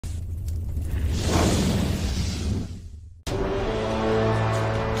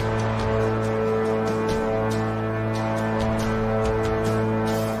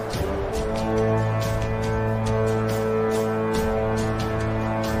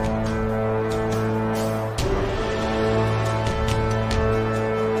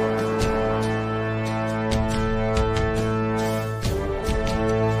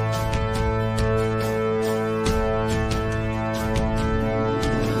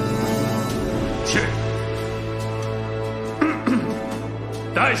是。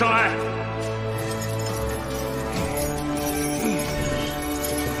带上来。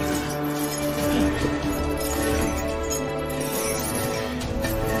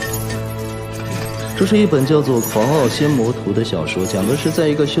这是一本叫做《狂傲仙魔图》的小说，讲的是在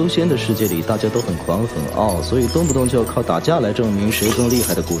一个修仙的世界里，大家都很狂很傲，所以动不动就要靠打架来证明谁更厉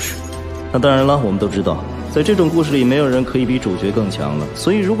害的故事。那当然了，我们都知道，在这种故事里，没有人可以比主角更强了。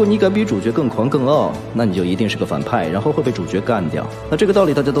所以，如果你敢比主角更狂更傲，那你就一定是个反派，然后会被主角干掉。那这个道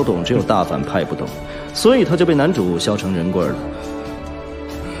理大家都懂，只有大反派不懂，所以他就被男主削成人棍了。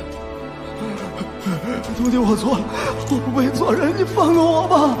徒弟，我错了，我不配做人，你放过我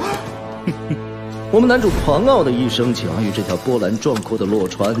吧。我们男主狂傲的一生起源于这条波澜壮阔的洛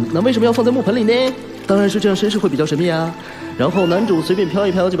川，那为什么要放在木盆里呢？当然是这样，身世会比较神秘啊。然后男主随便飘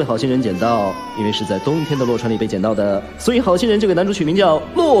一飘就被好心人捡到，因为是在冬天的洛川里被捡到的，所以好心人就给男主取名叫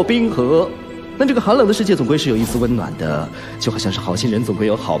洛冰河。但这个寒冷的世界总归是有一丝温暖的，就好像是好心人总归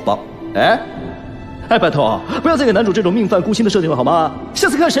有好报。哎，拜托，不要再给男主这种命犯孤星的设定了好吗？下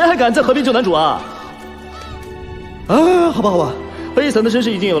次看谁还敢在河边救男主啊？好吧。悲惨的身世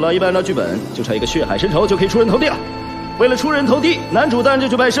已经有了，一般按照剧本就差一个血海深仇就可以出人头地了。为了出人头地，男主当然就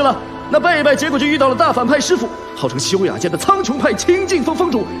去拜师了。那拜一拜，结果就遇到了大反派师傅，号称修雅界的苍穹派清净峰峰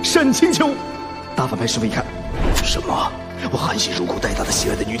主沈清秋。大反派师傅一看，什么？我含辛茹苦带大的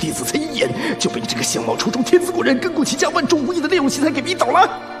心爱的女弟子，才一眼就被你这个相貌出众、天资过人、根骨齐家、万中无一的猎物奇才给迷倒了！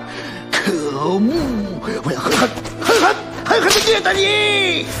可恶！我要狠狠地虐待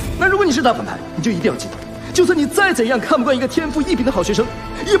你！那如果你是大反派，你就一定要记得。就算你再怎样看不惯一个天赋异禀的好学生，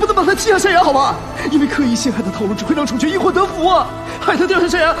也不能把他踢下山崖，好吗？因为刻意陷害的套路只会让主角因祸得福啊！害他掉下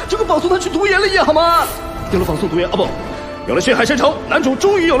山崖，就跟保送他去读研了一样，好吗？有了保送读研，不，有了血海深仇，男主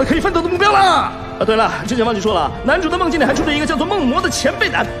终于有了可以奋斗的目标了。啊，对了，之前忘记说了，男主的梦境里还住着一个叫做梦魔的前辈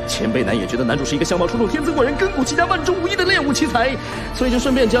男。前辈男也觉得男主是一个相貌出众、天资过人、根骨齐家、万中无一的练武奇才，所以就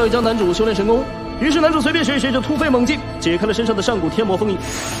顺便教一教男主修炼神功。于是男主随便学一学就突飞猛进，解开了身上的上古天魔封印。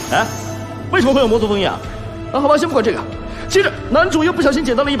哎，为什么会有魔族封印啊？好吧，先不管这个。接着，男主又不小心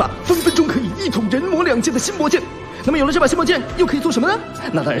捡到了一把分分钟可以一统人魔两界的新魔剑。那么有了这把新魔剑，又可以做什么呢？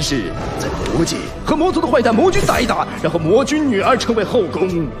那当然是在魔界和魔族的坏蛋魔君打一打，然后魔君女儿成为后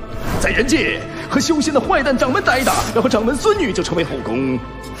宫；在人界和修仙的坏蛋掌门打一打，然后掌门孙女就成为后宫；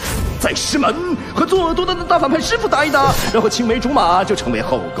在师门和作恶多端的大反派师傅打一打，然后青梅竹马就成为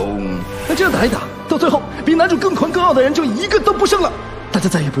后宫。那这样打一打，到最后比男主更狂更傲的人就一个都不剩了。大家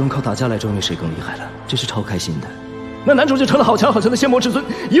再也不用靠打架来证明谁更厉害了，这是超开心的。那男主就成了好强好强的仙魔至尊，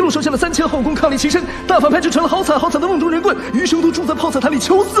一路收下了3000后宫，伉俪其身。大反派就成了好惨好惨的瓮中人棍，余生都住在泡菜坛里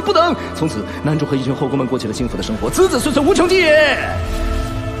求死不能。从此，男主和一群后宫们过起了幸福的生活，子子孙孙无穷极也。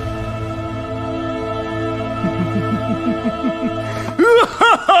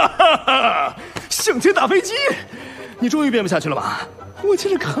向前打飞机，你终于编不下去了吧？我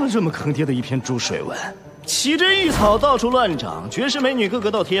竟然看了这么坑爹的一篇猪水文。奇珍异草到处乱长，绝世美女个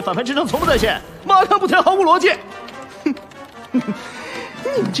个倒贴，反派智商从不在线，马上不贴毫无逻辑。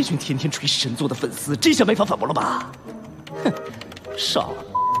你们这群天天吹神作的粉丝，这下没法反驳了吧？哼，傻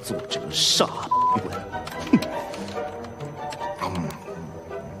作者傻文。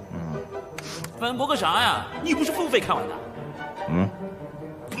反驳个啥呀？你不是付费看完的？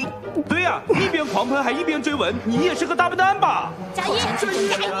对呀，一边狂喷还一边追文，你也是个大笨蛋吧？加一！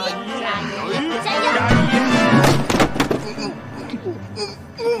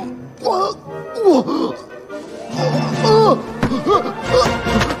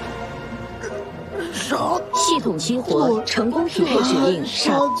系统激活，成功匹配指令，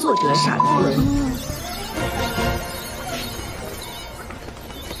杀作者傻逼文。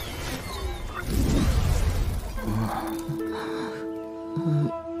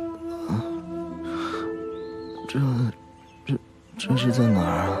这是在哪儿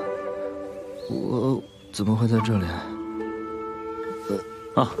啊？我怎么会在这里？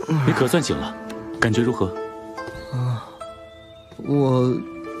你可算醒了，感觉如何？我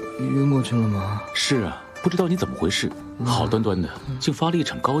晕过去了吗？是啊，不知道你怎么回事，好端端的竟发了一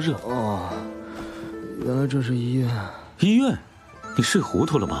场高热。原来这是医院。医院？你睡糊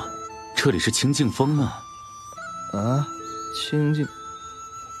涂了吗？这里是清净峰啊！清净。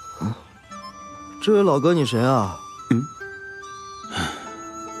这位老哥，你谁啊？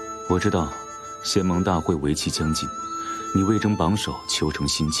我知道，仙盟大会为期将近，你魏征榜首，求成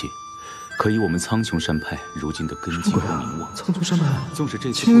心切。可以我们苍穹山派如今的根基和名望，苍穹山派纵使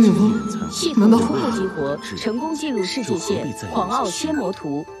这次清净峰系统初步激活，成功进入世界线。狂傲仙魔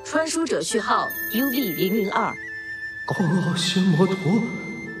图，穿书者序号 UV002。狂傲仙魔图。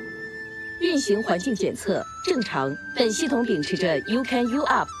运行环境检测正常，本系统秉持着 You Can You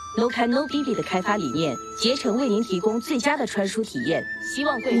Up No Can No BB 的开发理念，竭诚为您提供最佳的穿书体验。希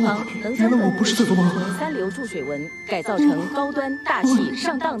望贵方能将原来我不是在做梦3流注水文改造成高端大气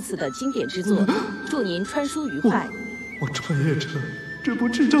上档次的经典之作。祝您穿书愉快。我穿越成这部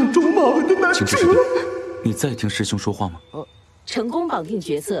智障种马文的男主。你在听师兄说话吗？成功绑定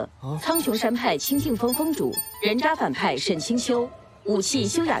角色：苍穹山派清净峰峰主，人渣反派沈清秋，武器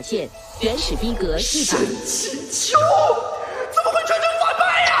修雅剑，原始逼格一把。沈清秋怎么会穿成反派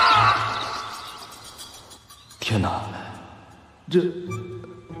呀？天哪，这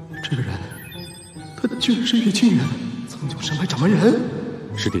个人，他居然是月清源，苍穹山派掌门人。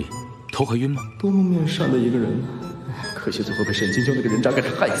师弟，头还晕吗？多么面善的一个人，可惜最后被沈清秋那个人渣给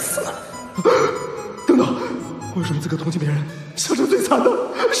害死了。等等，我有什么资格同情别人？下场最惨的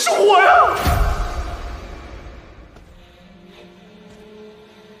是我呀！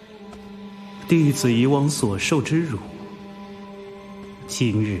弟子以往所受之辱，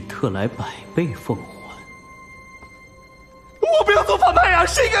今日特来百倍奉还。我不要做反派呀！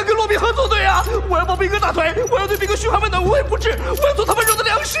谁敢跟洛宾河作对呀？我要抱兵哥大腿！我要对兵哥嘘寒问暖无微不至！我要做他温柔的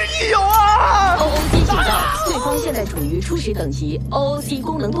良师益友啊 ！OOC 警告：对方现在处于初始等级 ，OOC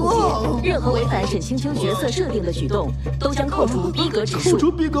功能冻结，任何违反沈清秋角色设定的举动都将扣除逼格指数。扣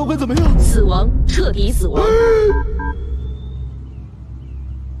除逼格会怎么样？死亡，彻底死亡。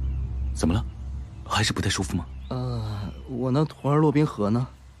怎么了？还是不太舒服吗？我那徒儿洛宾河呢？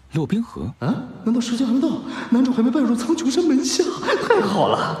洛宾河？啊？难道时间还没到？男主还没拜入苍穹山门下？太好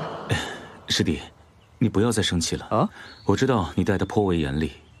了！师弟，你不要再生气了啊！我知道你待他颇为严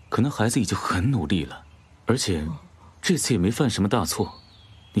厉，可能孩子已经很努力了，而且这次也没犯什么大错，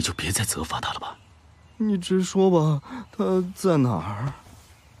你就别再责罚他了吧。你直说吧，他在哪儿？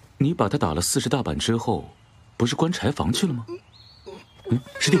你把他打了40大板之后，不是关柴房去了吗？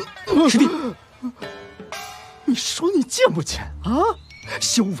师弟，师弟，你说你贱不贱啊？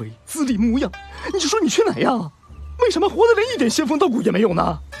修为、资历、模样，你就说你缺哪样？为什么活得连一点仙风道骨也没有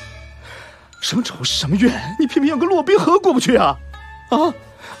呢？什么仇什么怨，你偏偏要跟洛宾河过不去啊？啊！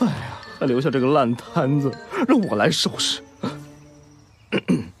哎呀，还留下这个烂摊子，让我来收拾。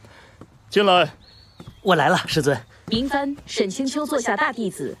进来。我来了，师尊。明番沈清秋座下大弟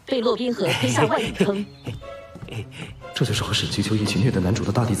子被洛宾河推下万里坑。这就是和沈清秋一起虐待男主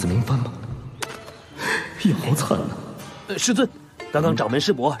的大弟子明番吗？也好惨呐！师尊，刚刚掌门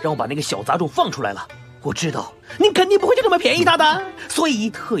师伯让我把那个小杂种放出来了。我知道您肯定不会就这么便宜他的，所以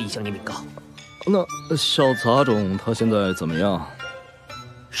特意向您禀告。那小杂种他现在怎么样？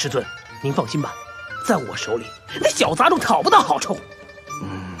师尊，您放心吧，在我手里，那小杂种讨不到好处。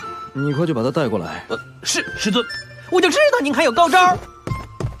你快去把他带过来。是师尊，我就知道您还有高招。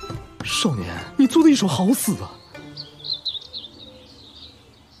少年，你做的一手好死啊！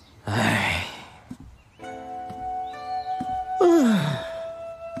唉，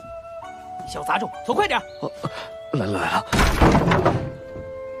小杂种，走快点！来了，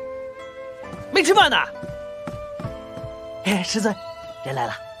没吃饭呢。哎，师尊，人来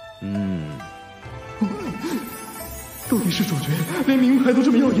了。到底是主角，连名牌都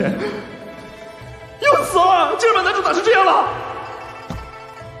这么耀眼，要死了！竟然把男主打成这样了！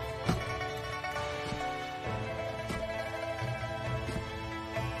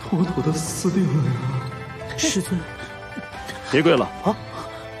妥妥的死定了呀！师尊，别跪了啊！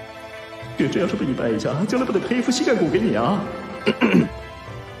别这样是被你败一下，将来不得赔一副膝盖骨给你啊！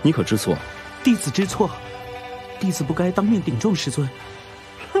你可知错？弟子知错，弟子不该当面顶撞师尊。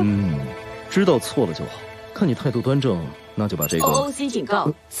知道错了就好。看你态度端正，那就把这个 OOC 警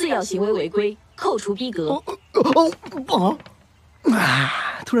告：次要行为违规，扣除逼格。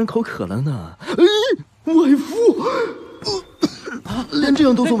突然口渴了呢。外父，连这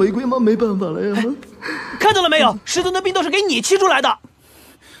样都算违规吗？没办法了呀。看到了没有？师尊的病都是给你气出来的。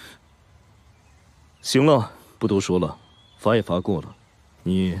行了，不多说了，罚也罚过了，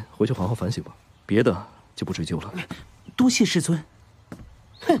你回去好好反省吧，别的就不追究了。多谢师尊。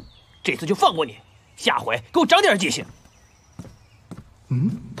哼，这次就放过你。下回给我长点记性。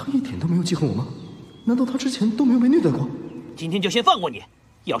他一点都没有记恨我吗？难道他之前都没有被虐待过？今天就先放过你，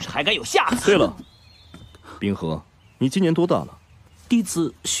要是还敢有下次。对了，冰河，你今年多大了？弟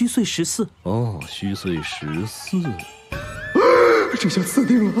子虚岁14。哦，虚岁14。这下死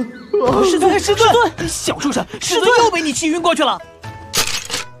定了！师尊，师尊，小畜生，师尊又被你气晕过去了。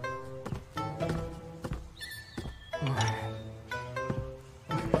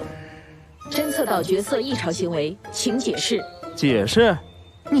侦测到角色异常行为，请解释。解释？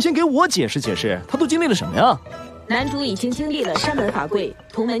你先给我解释解释，他都经历了什么呀？男主已经经历了山门罚跪、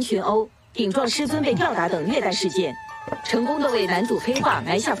同门群殴、顶撞师尊被吊打等虐待事件，成功的为男主黑化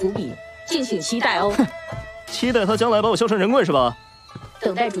埋下伏笔，敬请期待哦。期待他将来把我削成人棍是吧？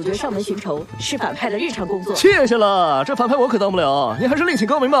等待主角上门寻仇是反派的日常工作。谢谢了，这反派我可当不了，你还是另请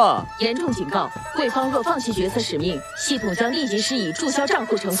高明吧。严重警告：贵方若放弃角色使命，系统将立即施以注销账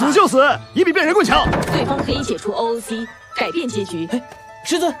户惩罚。死就死，一比变人棍强。贵方可以解除 OOC， 改变结局。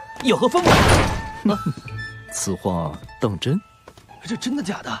师尊有何吩咐？此话当真？这真的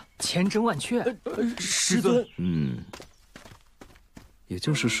假的？千真万确。师尊，也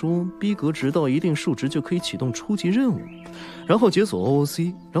就是说，逼格值到一定数值就可以启动初级任务，然后解锁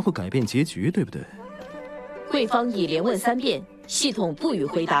OOC， 然后改变结局，对不对？贵方已连问3遍，系统不予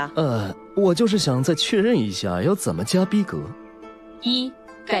回答。我就是想再确认一下，要怎么加逼格：1.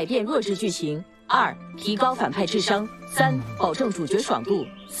 改变弱智剧情；2. 提高反派智商；3. 保证主角爽度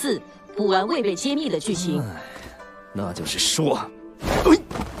；4. 补完未被揭秘的剧情。那就是说，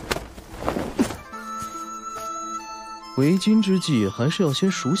为今之计，还是要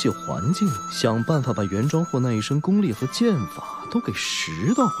先熟悉环境，想办法把原装货那一身功力和剑法都给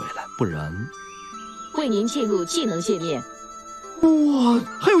拾到回来，不然……为您进入技能界面。哇，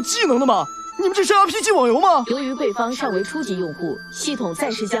还有技能的吗？你们这是 RPG 网游吗？由于贵方尚为初级用户，系统暂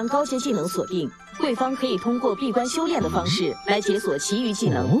时将高阶技能锁定，贵方可以通过闭关修炼的方式来解锁其余技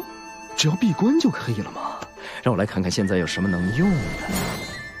能。只要闭关就可以了吗？让我来看看现在有什么能用的。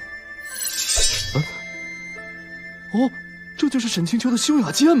这就是沈清秋的修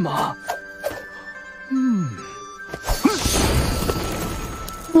雅剑吗？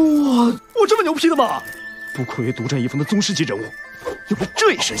哇，我这么牛批的吗？不愧为独占一方的宗师级人物，有了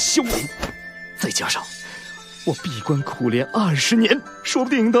这一身修为，再加上我闭关苦练20年，说不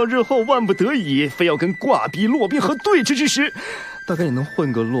定到日后万不得已非要跟挂逼洛冰河对峙之时，大概也能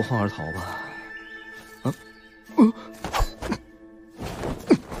混个落荒而逃吧。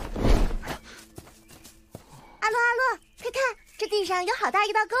阿洛，快看，这地上有好大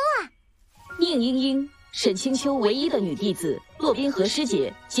一道沟啊！宁英英，沈清秋唯一的女弟子，洛冰河师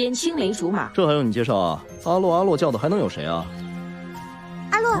姐兼青梅竹马。这还用你介绍啊？阿洛叫的还能有谁啊？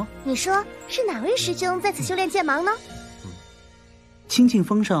阿洛，你说是哪位师兄在此修炼剑芒呢？清净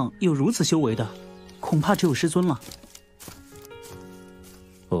峰上有如此修为的，恐怕只有师尊了。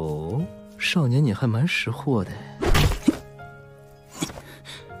哦，少年你还蛮识货的。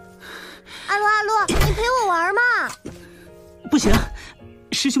阿洛，你陪我玩嘛？不行，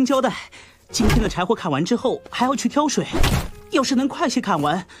师兄交代，今天的柴火砍完之后还要去挑水，要是能快些砍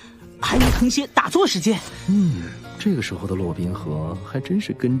完，还能腾些打坐时间。这个时候的洛冰河还真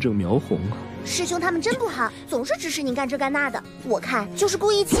是根正苗红啊。师兄他们真不好，总是指使你干这干那的，我看就是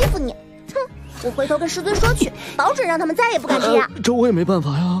故意欺负你。哼，我回头跟师尊说去，保准让他们再也不敢这样。这我也没办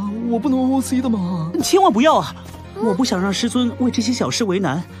法呀，我不能 OC 的嘛。千万不要啊！我不想让师尊为这些小事为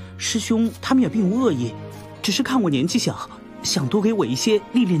难。师兄他们也并无恶意，只是看我年纪小，想多给我一些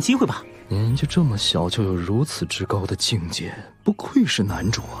历练机会吧。年纪这么小就有如此之高的境界，不愧是男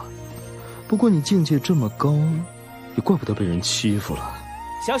主啊。不过你境界这么高，也怪不得被人欺负了。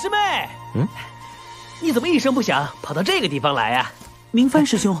小师妹，你怎么一声不响跑到这个地方来呀？明帆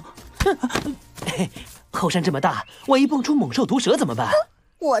师兄，后山这么大，万一蹦出猛兽毒蛇怎么办？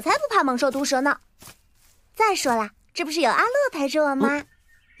我才不怕猛兽毒蛇呢。再说了，这不是有阿乐陪着我吗？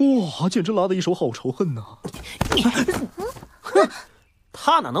哇，简直拉的一手好仇恨呐！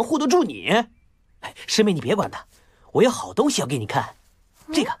他哪能护得住你？师妹，你别管他，我有好东西要给你看。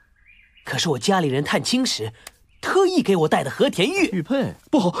这个可是我家里人探亲时特意给我带的和田玉。玉佩，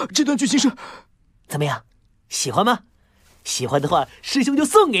不好，这段剧情是……怎么样，喜欢吗？喜欢的话，师兄就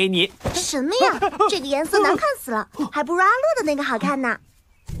送给你。什么呀？这个颜色难看死了，还不如阿乐的那个好看呢。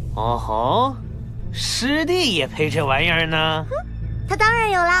哦吼，师弟也配这玩意儿呢？他当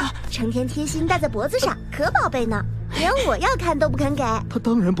然有啦，成天贴心戴在脖子上，可宝贝呢，连我要看都不肯给。他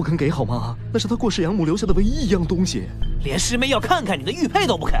当然不肯给好吗？那是他过世养母留下的唯一一样东西。连师妹要看看你的玉佩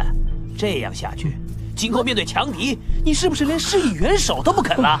都不肯，这样下去，今后面对强敌，你是不是连施以援手都不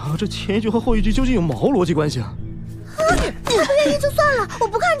肯了？这前一句和后一句究竟有毛逻辑关系啊？他不愿意就算了，我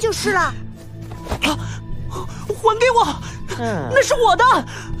不看就是了。还给我！那是我的。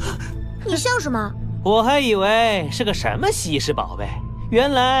你笑什么？我还以为是个什么稀世宝贝，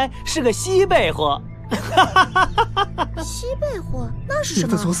原来是个西贝货。西贝货那是什么？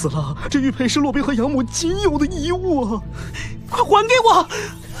别再作死了，这玉佩是洛冰和养母仅有的遗物啊！快还给我！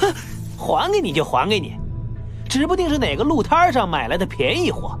还给你就还给你，指不定是哪个路摊上买来的便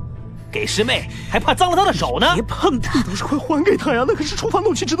宜货。给师妹还怕脏了她的手呢？别碰她！你倒是快还给她呀！那可是触发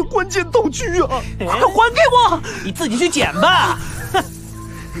怒气值的关键道具啊！快还给我！你自己去捡吧。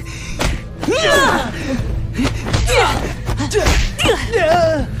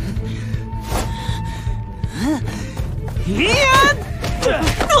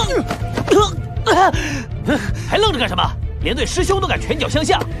还愣着干什么？连对师兄都敢拳脚相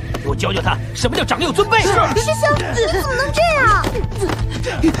向。我教教他什么叫长幼尊卑。师兄，你怎么能这样？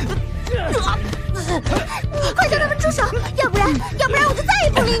你快叫他们住手，要不然我就再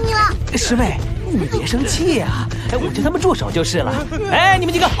也不理你了。师妹，你别生气呀，我叫他们住手就是了。哎，你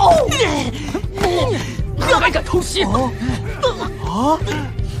们几个，你还敢偷袭？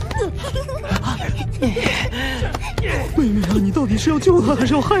妹妹啊，你到底是要救他还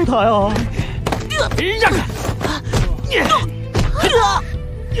是要害他呀？让开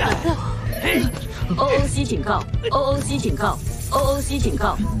！OOC 警告 ！OOC 警告 ！OOC 警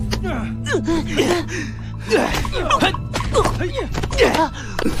告！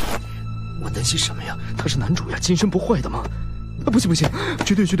我担心什么呀？他是男主呀，金身不坏的嘛。不行，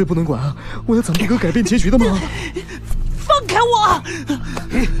绝对不能管啊！我要咱逼哥改变结局的嘛！放开我！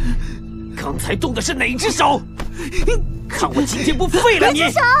刚才动的是哪只手？看我今天不废了你！住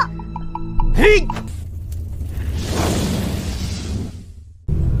手！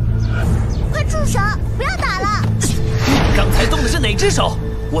快住手！不要打了！刚才动的是哪只手？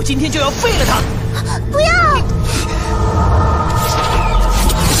我今天就要废了他！不要！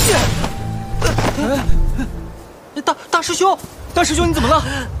大师兄，你怎么了？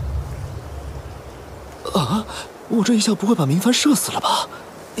啊！我这一下不会把明帆射死了吧？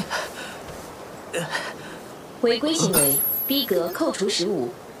违规行为，逼格扣除15，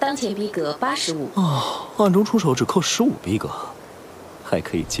当前逼格85。哦，暗中出手只扣15逼格，还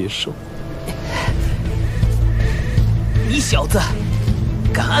可以接受。你小子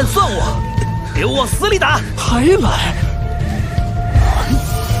敢暗算我，给我往死里打！还来！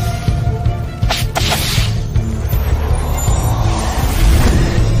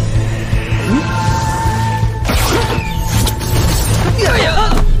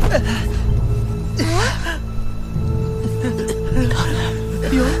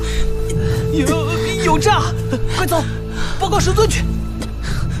有诈！快走，报告师尊去。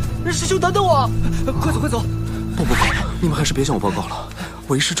师兄，等等我！快走！不，你们还是别向我报告了。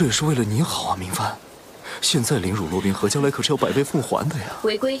为师这也是为了你好啊，明帆。现在凌辱洛宾河，将来可是要百倍奉还的呀！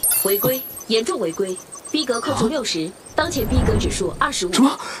违规，严重违规，逼格扣除60，当前逼格指数25。什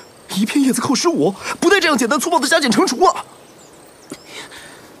么？一片叶子扣15？不带这样简单粗暴的加减乘除啊！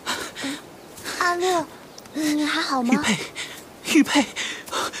阿六，你还好吗？玉佩，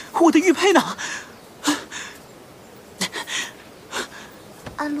我的玉佩呢？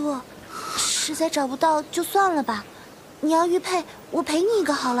阿洛，实在找不到就算了吧。你要玉佩，我赔你一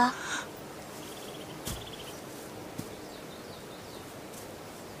个好了。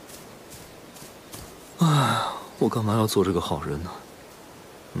哎，我干嘛要做这个好人呢？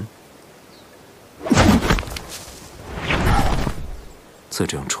再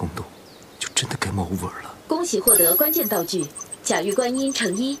这样冲动，就真的 game over 了。恭喜获得关键道具假玉观音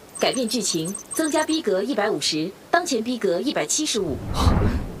乘1，改变剧情，增加逼格150，当前逼格175。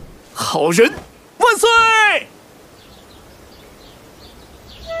好人万岁！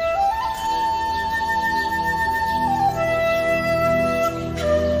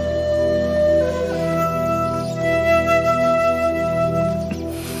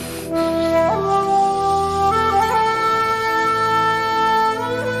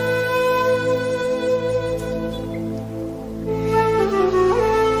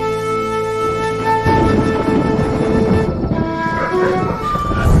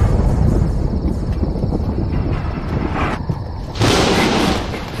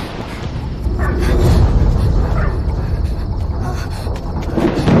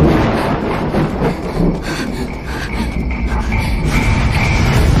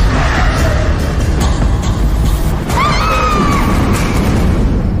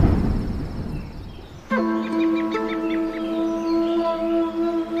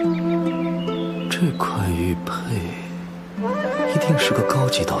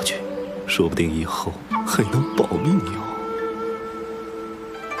说不定以后还能保命哟。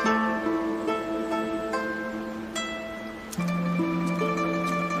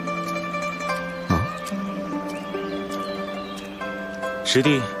师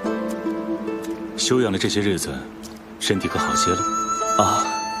弟，休养了这些日子，身体可好些了？啊，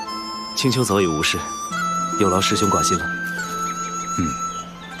青秋早已无事，有劳师兄挂心了。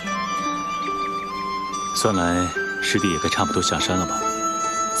算来师弟也该差不多下山了吧？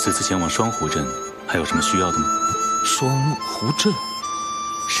此次前往双湖镇，还有什么需要的吗？双湖镇，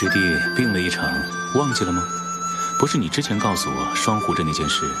师弟病了一场，忘记了吗？不是你之前告诉我双湖镇那件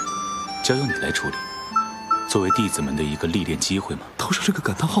事，交由你来处理，作为弟子们的一个历练机会吗？头上这个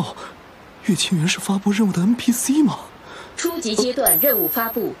感叹号，岳清源是发布任务的 NPC 吗？初级阶段任务发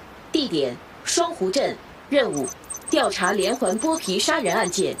布，地点双湖镇，任务调查连环剥皮杀人案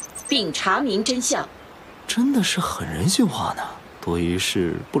件，并查明真相。真的是很人性化呢。多一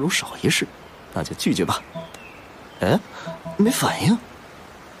事不如少一事，那就拒绝吧。哎，没反应。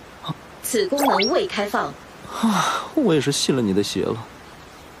此功能未开放。啊，我也是信了你的邪了。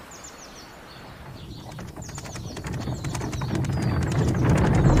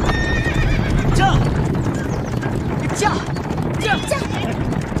驾！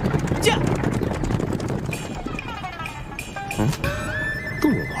逗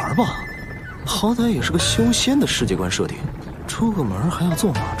我玩吧，好歹也是个修仙的世界观设定，出个门还要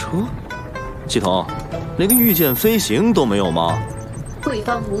坐马车。系统，连个御剑飞行都没有吗？贵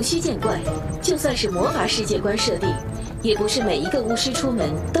方无需见怪，就算是魔法世界观设定，也不是每一个巫师出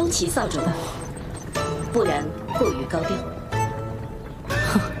门都骑扫帚的，不然过于高调。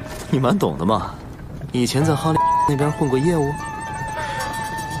哼，你蛮懂的嘛，以前在哈利那边混过业务。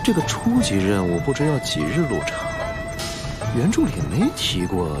这个初级任务不知要几日路程，原著里没提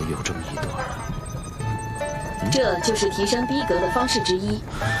过有这么一段。这就是提升逼格的方式之一，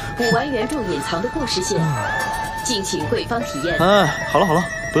补完原著隐藏的故事线，敬请贵方体验。哎，好了，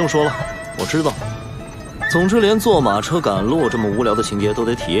不用说了，我知道。总之，连坐马车赶路这么无聊的情节都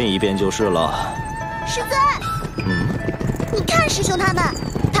得体验一遍就是了。师尊，你看师兄他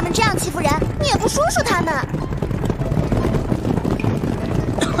们这样欺负人，你也不说说他们。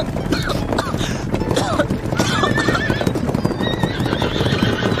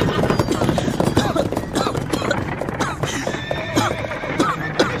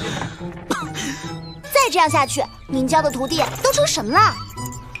再这样下去，您教的徒弟都成什么了？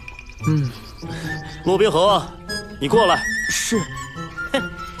洛冰河，你过来。是。哼，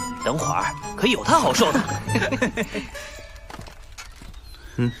等会儿可有他好受的。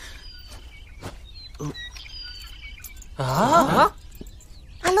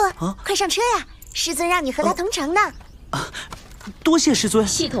阿洛，快上车呀！师尊让你和他同城呢。多谢师尊。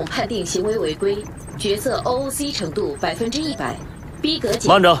系统判定行为违规，角色 OOC 程度100%，逼格减。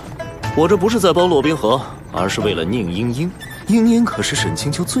慢着，我这不是在帮洛冰河，而是为了宁英英。英英可是沈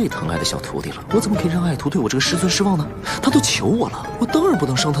清秋最疼爱的小徒弟了，我怎么可以让爱徒对我这个师尊失望呢？他都求我了，我当然不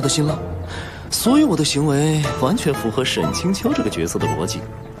能伤他的心了。所以我的行为完全符合沈清秋这个角色的逻辑，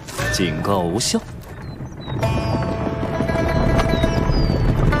警告无效。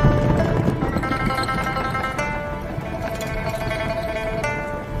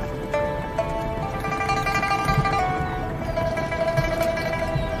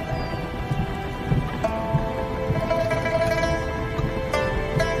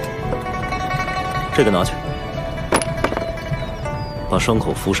这个拿去，把伤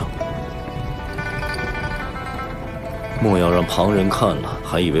口敷上，莫要让旁人看了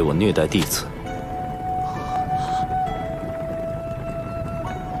还以为我虐待弟子。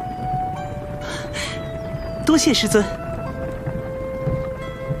多谢师尊。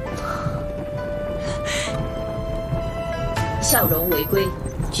笑容违规，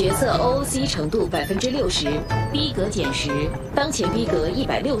角色 OOC 程度60%，逼格减10，当前逼格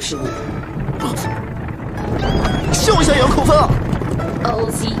165。笑一下也要扣分啊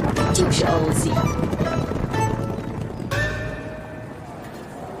 ！OOC 就是 OOC。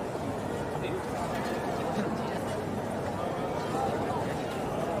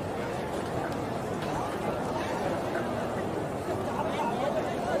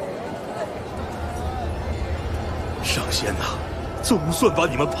上仙呐，总算把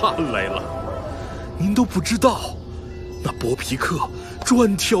你们盼来了。您都不知道，那波皮克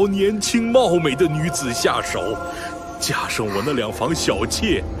专挑年轻貌美的女子下手，加上我那2房小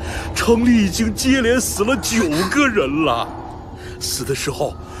妾，城里已经接连死了9个人了。死的时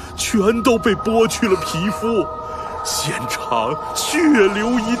候全都被剥去了皮肤，现场血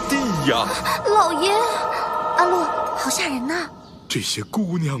流一地呀！老爷，阿洛，好吓人呐！这些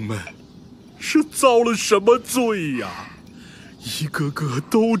姑娘们是遭了什么罪呀？一个个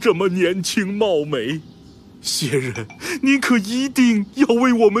都这么年轻貌美。仙人，您可一定要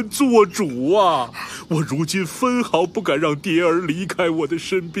为我们做主啊！我如今分毫不敢让蝶儿离开我的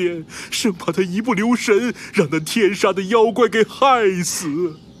身边，生怕她一不留神让那天杀的妖怪给害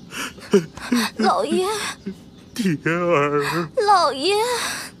死。老爷，蝶儿，老爷，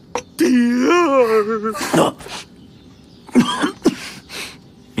蝶儿。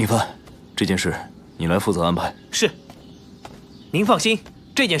明帆，这件事你来负责安排。是。您放心，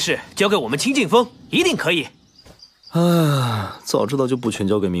这件事交给我们清净风，一定可以。哎，早知道就不全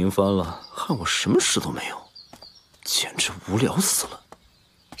交给明帆了，害我什么事都没有，简直无聊死了。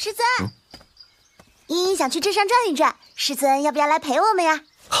师尊，茵茵想去镇上转一转，师尊要不要来陪我们呀？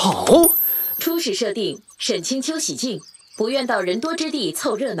好。初始设定：沈清秋喜静，不愿到人多之地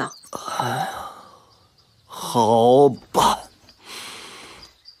凑热闹。哎呀，好吧。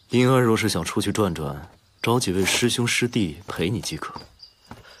茵儿若是想出去转转，找几位师兄师弟陪你即可。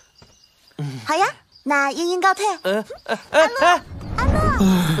好呀，那茵茵告退。阿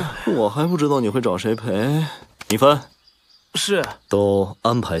洛，我还不知道你会找谁陪。明帆，是，都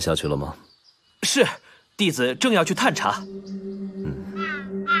安排下去了吗？是，弟子正要去探查。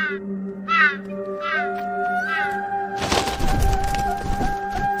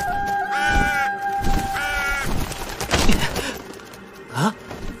啊，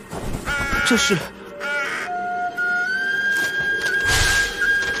这是。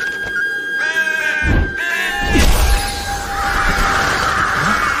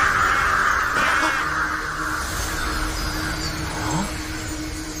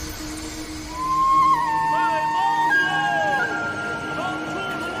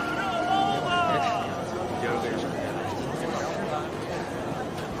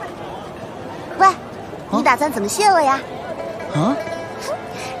你打算怎么谢我呀？啊？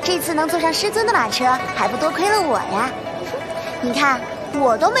这次能坐上师尊的马车，还不多亏了我呀！你看，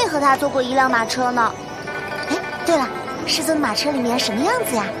我都没和他坐过一辆马车呢。哎，对了，师尊的马车里面什么样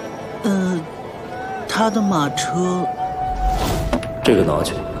子呀？他的马车……这个拿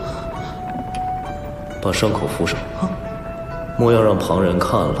去，把伤口敷上，莫要让旁人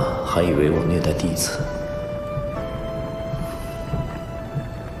看了还以为我虐待弟子。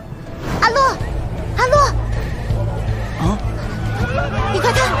阿洛，阿洛，啊！你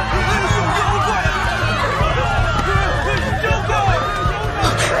快看！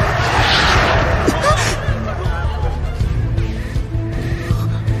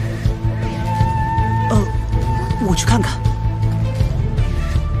我去看看。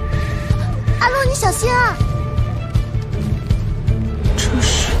阿洛，你小心啊！这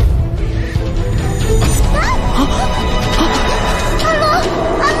是……阿洛，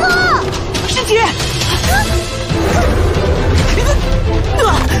阿洛，师姐！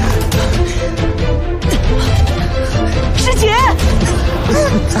师姐！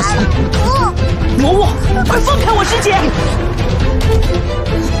魔物，快放开我，师姐！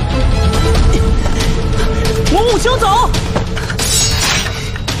魔物休走！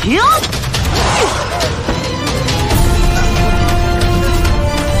停！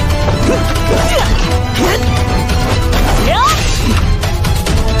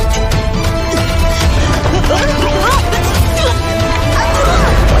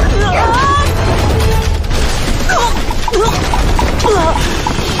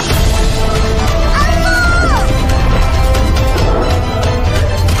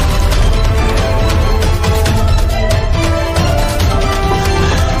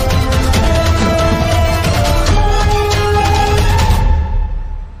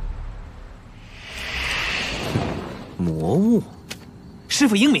魔物，师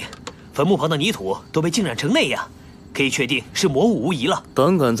傅英明，坟墓旁的泥土都被浸染成那样，可以确定是魔物无疑了。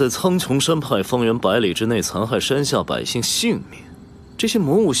胆敢在苍穹山派方圆100里之内残害山下百姓性命，这些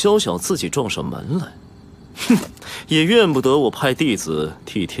魔物宵小自己撞上门来，哼，也怨不得我派弟子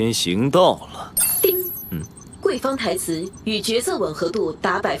替天行道了。叮，贵方台词与角色吻合度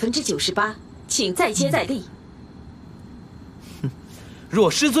达98%，请再接再厉。若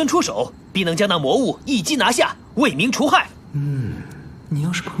师尊出手，必能将那魔物一击拿下，为民除害。你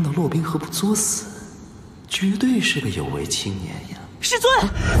要是碰到洛冰河不作死，绝对是个有为青年呀！师尊，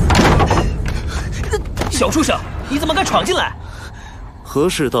小畜生，你怎么敢闯进来？何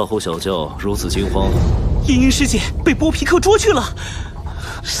事大吼小叫，如此惊慌？茵茵师姐被剥皮客捉去了。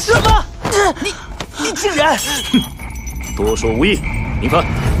什么？你竟然！多说无益。明帆，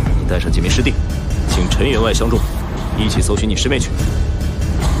你带上几名师弟，请陈员外相助，一起搜寻你师妹去。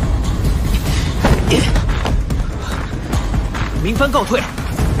明帆告退。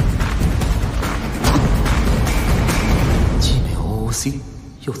既没有 OOC，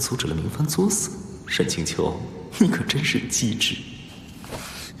 又阻止了明帆作死，沈清秋，你可真是机智。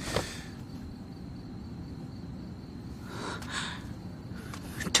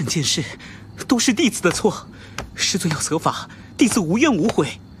整件事都是弟子的错，师尊要责罚，弟子无怨无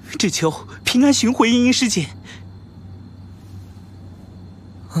悔，只求平安寻回茵茵师姐。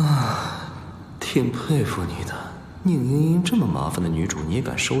挺佩服你的，宁莹莹这么麻烦的女主，你也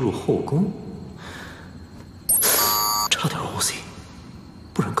敢收入后宫？差点 OC，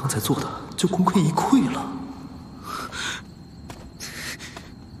 不然刚才做的就功亏一篑了。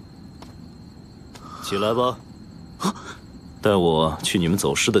起来吧，带我去你们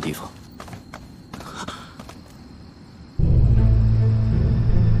走失的地方。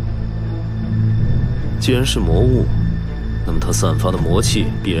既然是魔物，那么它散发的魔气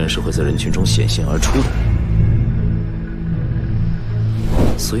必然是会在人群中显现而出的，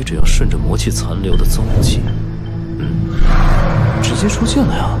所以只要顺着魔气残留的踪迹，直接出现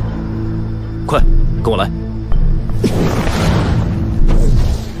了呀！快，跟我来。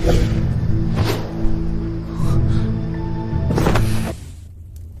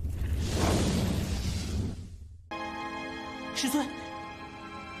师尊，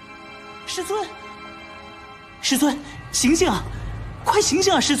师尊，师尊，醒醒啊！快醒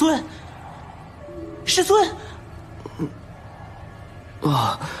醒啊，师尊！师尊！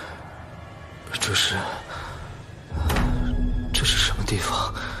啊，这是什么地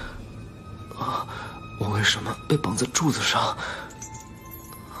方？啊，我为什么被绑在柱子上？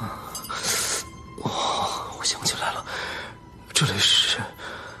哦，我想起来了，这里是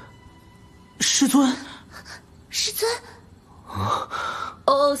师尊。师尊。啊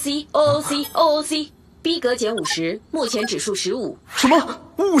OOC 逼格减50，目前指数15。什么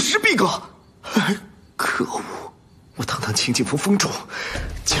50逼格？可恶！我堂堂清净峰峰主，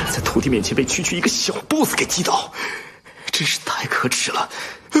竟然在徒弟面前被区区一个小 boss 给击倒，真是太可耻了！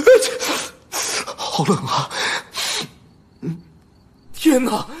好冷啊！天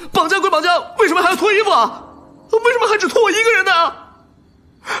哪！绑架归绑架，为什么还要脱衣服啊？为什么还只脱我一个人呢？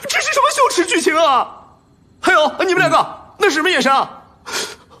这是什么羞耻剧情啊！还有你们两个，那是什么眼神啊？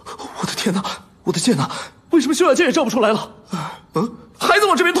我的天哪！我的剑呢？为什么修雅剑也照不出来了？还在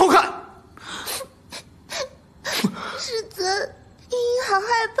往这边偷看！师尊，茵茵好害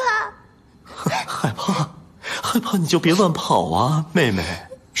怕。害怕你就别乱跑啊，妹妹。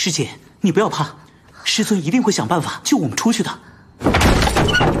师姐，你不要怕，师尊一定会想办法救我们出去的。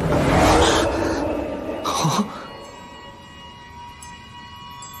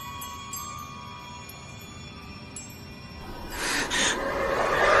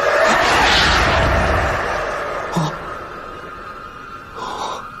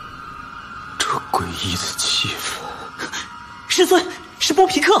师尊，是波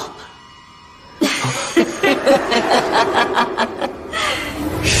皮克。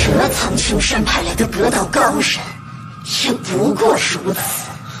蛇藏青山派来的格道高人，也不过如此。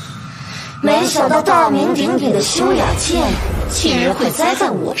没想到大名鼎鼎的修雅剑，竟然会栽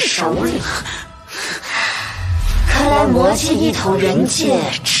在我手里。看来魔界一统人界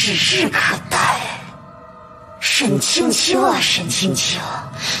指日可待。沈清秋啊，沈清秋，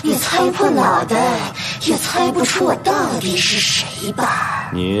你猜破脑袋也猜不出我到底是谁吧？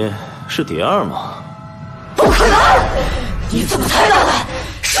你是蝶儿吗？不可能！你怎么猜到的？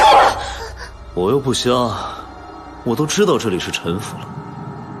说！我又不瞎，我都知道这里是陈府了。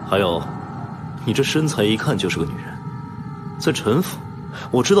还有，你这身材一看就是个女人，在陈府，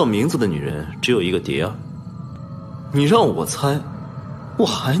我知道名字的女人只有一个蝶儿。你让我猜，我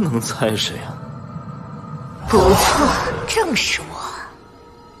还能猜谁啊？不错，正是我。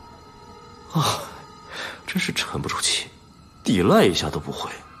啊，真是沉不住气，抵赖一下都不会。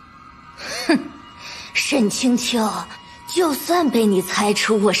哼，沈清秋，就算被你猜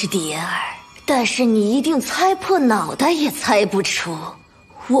出我是蝶儿，但是你一定猜破脑袋也猜不出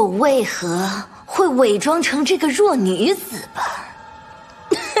我为何会伪装成这个弱女子吧？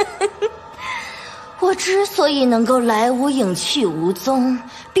我之所以能够来无影去无踪，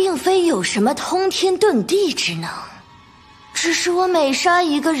并非有什么通天遁地之能，只是我每杀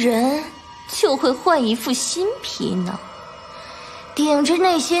一个人，就会换一副新皮囊，顶着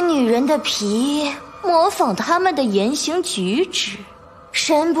那些女人的皮，模仿她们的言行举止，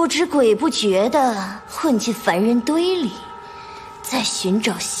神不知鬼不觉地混进凡人堆里，再寻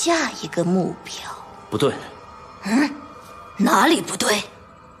找下一个目标。不对。哪里不对？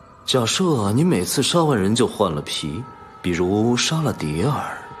假设你每次杀完人就换了皮，比如杀了蝶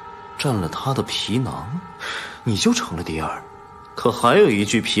儿，占了他的皮囊，你就成了蝶儿。可还有一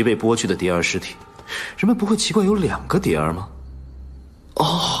具皮被剥去的蝶儿尸体，人们不会奇怪有2个蝶儿吗？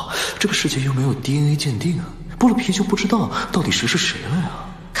哦，这个世界又没有 DNA 鉴定啊，剥了皮就不知道到底谁是谁了呀。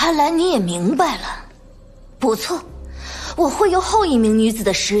看来你也明白了。不错，我会用后一名女子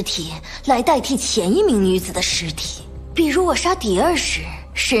的尸体来代替前一名女子的尸体。比如我杀蝶儿时，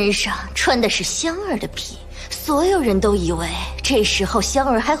身上穿的是香儿的皮，所有人都以为这时候香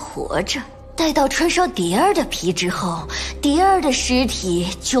儿还活着。待到穿上蝶儿的皮之后，蝶儿的尸体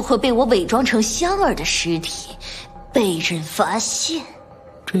就会被我伪装成香儿的尸体，被人发现。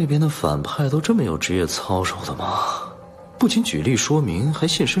这边的反派都这么有职业操守的吗？不仅举例说明，还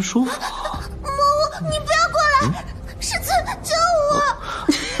现身说法。魔物，你不要过来！师尊，救我！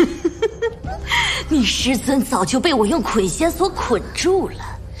你师尊早就被我用捆仙锁捆住了，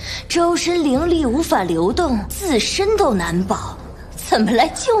周身灵力无法流动，自身都难保，怎么来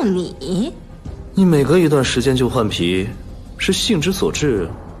救你？你每隔一段时间就换皮，是性之所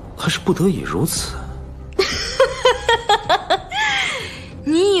至，还是不得已如此？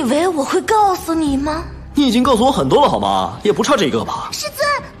你以为我会告诉你吗？你已经告诉我很多了好吗？也不差这个吧？师尊，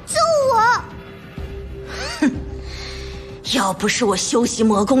救我！要不是我修习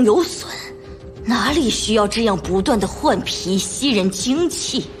魔功有损，哪里需要这样不断的换皮吸人精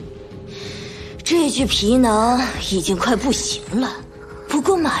气？这具皮囊已经快不行了，不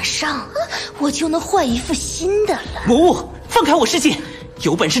过马上我就能换一副新的了。魔物，放开我师姐，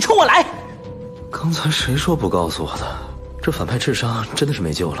有本事冲我来！刚才谁说不告诉我的？这反派智商真的是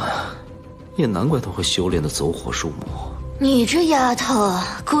没救了，也难怪他会修炼的走火入魔。你这丫头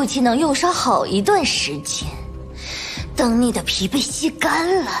估计能用上好一段时间，等你的皮被吸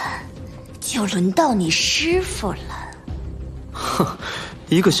干了，就轮到你师傅了。哼，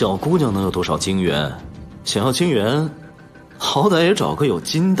一个小姑娘能有多少金元？想要金元，好歹也找个有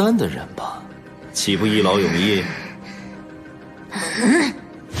金丹的人吧，岂不一劳永逸？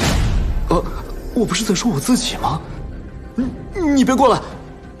我不是在说我自己吗？你别过来！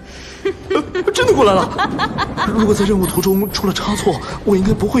真的过来了！如果在任务途中出了差错，我应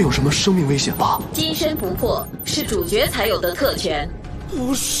该不会有什么生命危险吧？金身不破是主角才有的特权。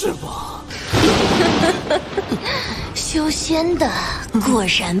不是吧？修仙的果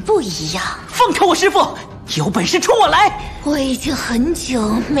然不一样。放开我师傅！有本事冲我来！我已经很久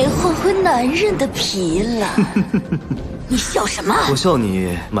没换回男人的皮了。你笑什么？我笑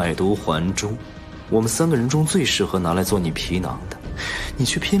你买椟还珠。我们3个人中最适合拿来做你皮囊的，你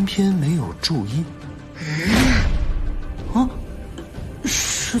却偏偏没有注意。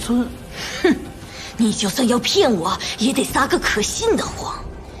师尊，哼，你就算要骗我，也得撒个可信的谎。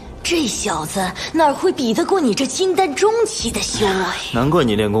这小子哪会比得过你这金丹中期的修为？难怪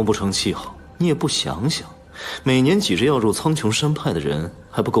你练功不成气候，你也不想想，每年挤着要入苍穹山派的人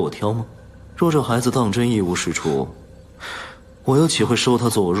还不够我挑吗？若这孩子当真一无是处，我又岂会收他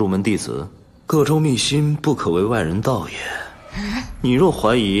做我入门弟子？各州秘辛，不可为外人道也。你若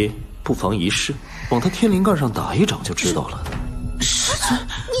怀疑，不妨一试，往他天灵盖上打一掌就知道了。师尊，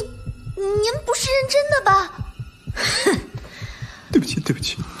您不是认真的吧？哼，对不起，对不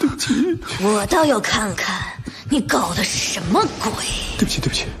起，对不起。我倒要看看你搞的是什么鬼。对不起，对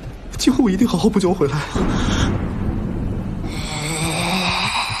不起，今后我一定好好补救回来。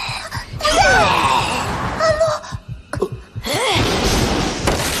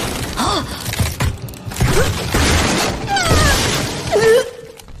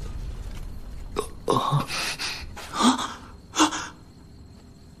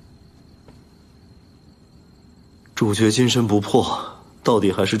主角金身不破，到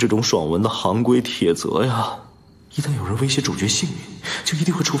底还是这种爽文的行规铁则呀。一旦有人威胁主角性命，就一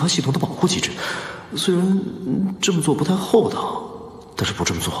定会触发系统的保护机制。虽然这么做不太厚道，但是不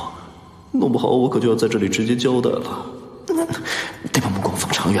这么做，弄不好我可就要在这里直接交代了。得把目光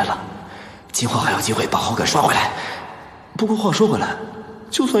放长远了，今后还有机会把好感刷回来。不过话说回来，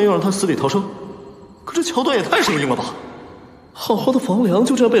就算要让他死里逃生，可这桥段也太生硬了吧！好好的房梁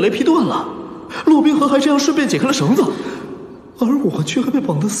就这样被雷劈断了，洛冰河还这样顺便解开了绳子，而我却还被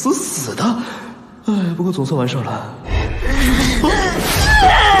绑得死死的。哎，不过总算完事了。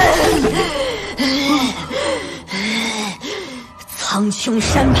苍穹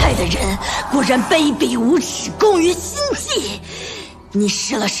山派的人果然卑鄙无耻，工于心计。你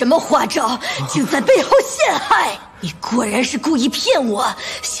施了什么花招，竟在背后陷害？你果然是故意骗我，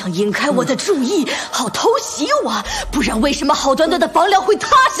想引开我的注意，好偷袭我。不然为什么好端端的房梁会塌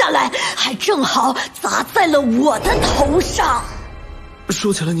下来，还正好砸在了我的头上？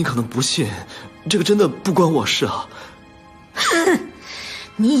说起来你可能不信，这个真的不关我事啊。哼，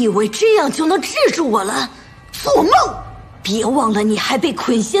你以为这样就能制住我了？做梦！别忘了你还被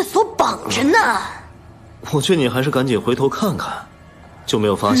捆仙所绑着呢。我劝你还是赶紧回头看看，就没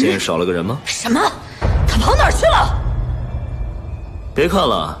有发现少了个人吗？什么？他跑哪儿去了？别看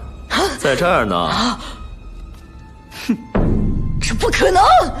了，在这儿呢。哼，这不可能！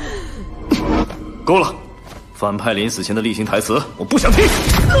够了，反派临死前的例行台词我不想听。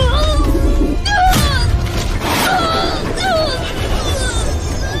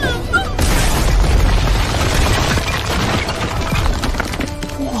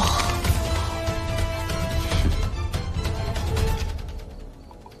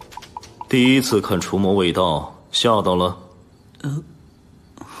第一次看除魔卫道，吓到了。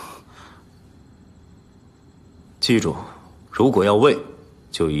记住，如果要喂，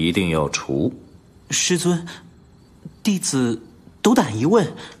就一定要除。师尊，弟子斗胆一问，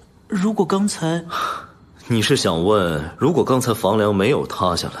如果刚才……你是想问，如果刚才房梁没有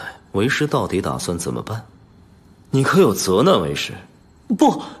塌下来，为师到底打算怎么办？你可有责难为师？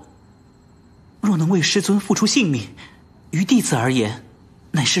不，若能为师尊付出性命，于弟子而言，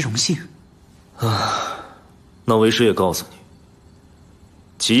乃是荣幸。那为师也告诉你，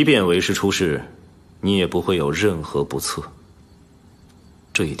即便为师出事，你也不会有任何不测，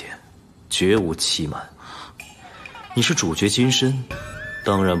这一点绝无欺瞒。你是主角金身，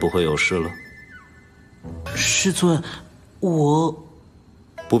当然不会有事了。师尊，我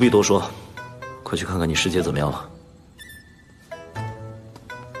不必多说，快去看看你师姐怎么样了。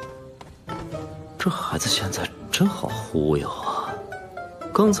这孩子现在真好忽悠啊！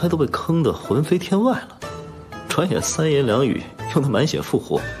刚才都被坑得魂飞天外了，转眼3言2语又能满血复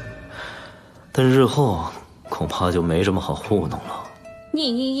活，但日后恐怕就没这么好糊弄了。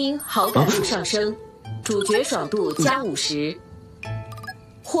宁英英好感度上升，主角爽度加50，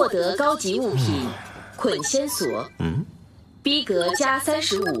获得高级物品捆仙索，逼格加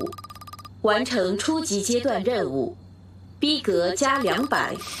35，完成初级阶段任务，逼格加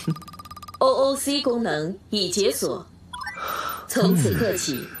200。OOC 功能已解锁，从此刻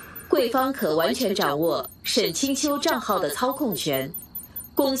起，贵方可完全掌握沈清秋账号的操控权。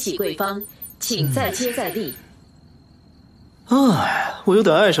恭喜贵方，请再接再厉。哎，我有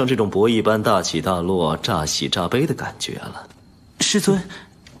点爱上这种博弈般大起大落、乍喜乍悲的感觉了。师尊，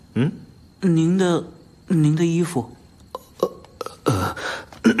您的衣服，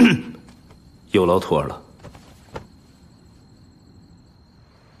有劳徒儿了。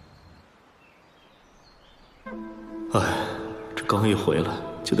哎，这刚一回来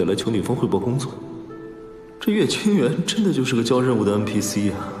就得来求女方汇报工作，这岳清源真的就是个交任务的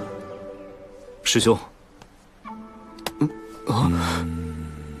NPC 啊！师兄，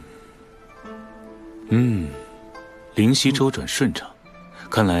灵犀周转顺畅，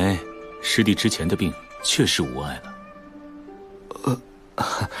看来师弟之前的病确实无碍了。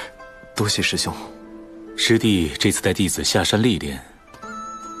多谢师兄。师弟这次带弟子下山历练，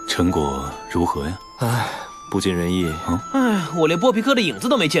成果如何呀？哎，不尽人意。我连波皮克的影子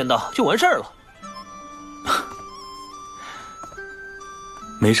都没见到，就完事儿了。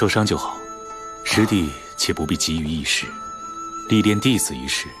没受伤就好，师弟且不必急于一时，历练弟子一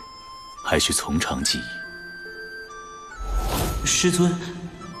事，还需从长计议。师尊，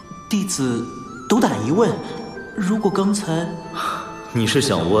弟子斗胆一问，如果刚才……你是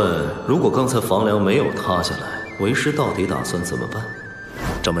想问，如果刚才房梁没有塌下来，为师到底打算怎么办？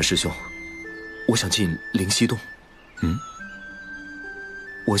掌门师兄，我想进灵犀洞。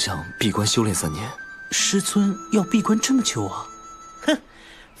我想闭关修炼3年。师尊要闭关这么久啊？哼，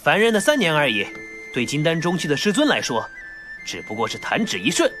凡人的3年而已，对金丹中期的师尊来说，只不过是弹指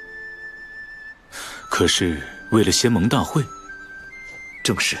一瞬。可是为了仙盟大会，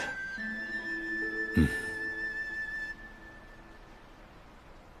正是。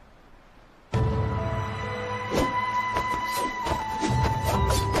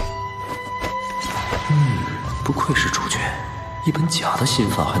不愧是主角，一本假的心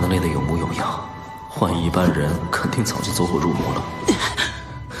法还能练得有模有样，换一般人肯定早就走火入魔了。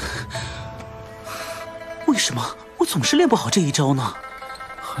为什么我总是练不好这一招呢？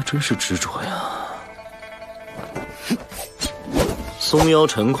还真是执着呀。松腰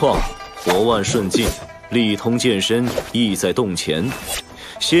沉胯，活腕顺劲，力通剑身，意在洞前。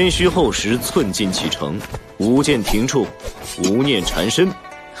先虚后实，寸劲启程，无剑停处，无念缠身。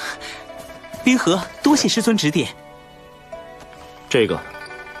冰河，多谢师尊指点。这个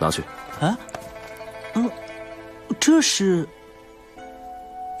拿去。啊？这是……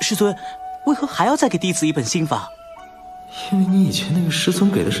师尊，为何还要再给弟子一本心法？因为你以前那个师尊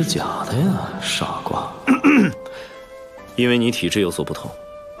给的是假的呀，傻瓜。因为你体质有所不同，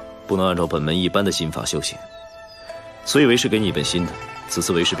不能按照本门一般的心法修行，所以为师给你一本新的。此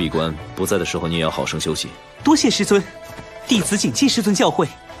次为师闭关，不在的时候你也要好生休息。多谢师尊，弟子谨记师尊教诲。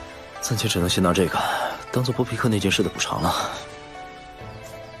暂且只能先拿这个当做波皮克那件事的补偿了。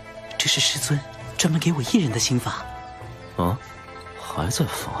这是师尊专门给我一人的心法。啊，还在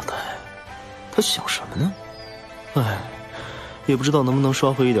发呆？他想什么呢？哎，也不知道能不能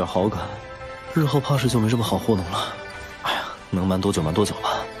刷回一点好感，日后怕是就没这么好糊弄了。哎呀，能瞒多久瞒多久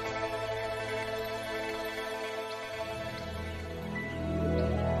吧。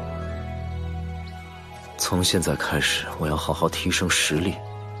从现在开始，我要好好提升实力，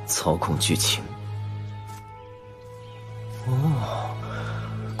操控剧情。哦，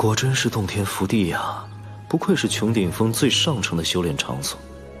果真是洞天福地呀！不愧是穹顶峰最上乘的修炼场所。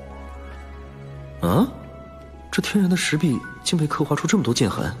啊，这天然的石壁竟被刻画出这么多剑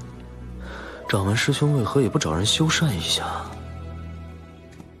痕，掌门师兄为何也不找人修缮一下？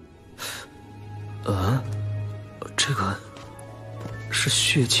这个是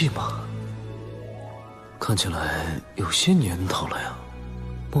血迹吗？看起来有些年头了呀，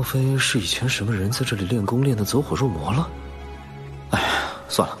莫非是以前什么人在这里练功练得走火入魔了？哎呀，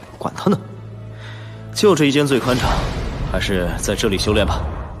算了，管他呢，就这一间最宽敞，还是在这里修炼吧。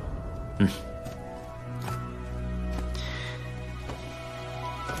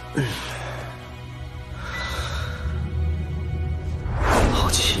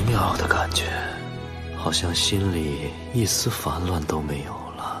妙的感觉，好像心里一丝烦乱都没有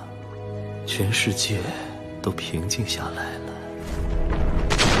了，全世界都平静下来了。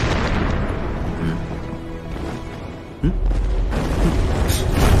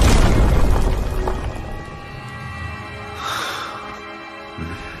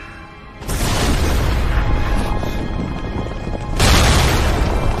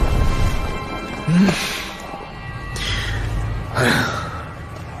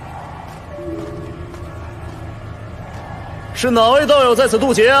是哪位道友在此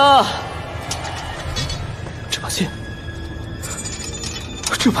渡劫啊？这把剑，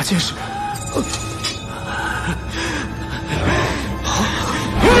这把剑是……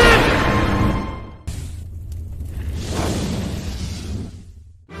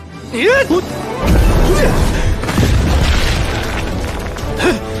你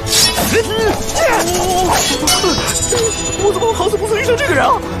我怎么好死不死遇上这个人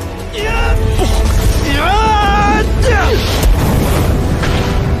啊？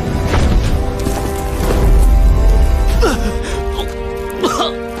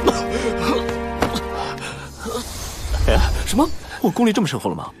什么？我功力这么深厚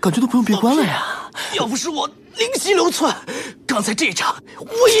了吗？感觉都不用闭关了呀！要不是我灵犀流窜，刚才这一场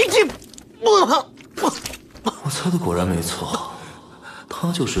我一定……我猜的果然没错，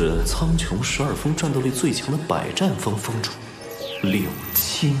他就是苍穹12峰战斗力最强的百战峰峰主柳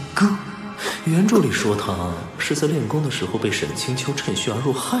青哥。原著里说他是在练功的时候被沈清秋趁虚而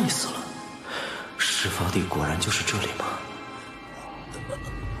入害死了，事发地果然就是这里吗？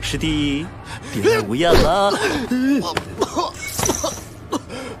师弟，别无恙了。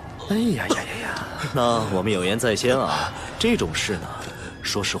哎呀呀呀呀！那我们有言在先啊，这种事呢，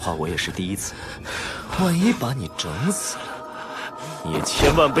说实话我也是第一次。万一把你整死了，你也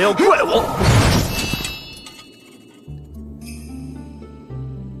千万不要怪我。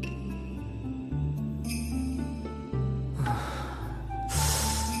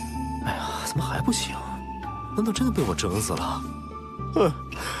哎呀，怎么还不行？难道真的被我整死了？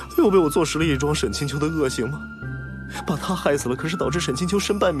又被我坐实了一桩沈清秋的恶行吗？把他害死了，可是导致沈清秋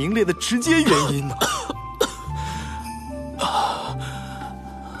身败名裂的直接原因呢。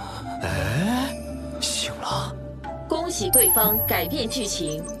哎，醒了！恭喜贵方改变剧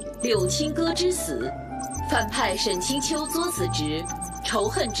情，柳青哥之死，反派沈清秋作死值，仇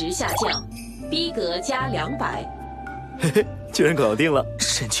恨值下降，逼格加200。嘿嘿，居然搞定了！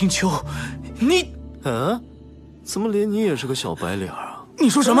沈清秋，你……怎么连你也是个小白脸啊？你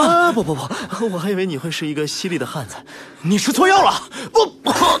说什么？不，我还以为你会是一个犀利的汉子。你吃错药了！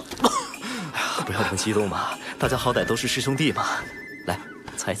不要这么激动嘛，大家好歹都是师兄弟嘛。来，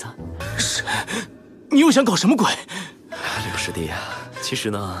擦一擦。你又想搞什么鬼？柳师弟呀，其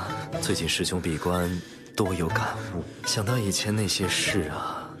实呢，最近师兄闭关多有感悟，想到以前那些事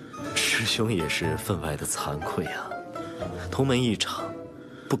啊，师兄也是分外的惭愧啊。同门一场，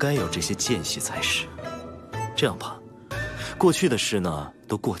不该有这些间隙才是。这样吧，过去的事呢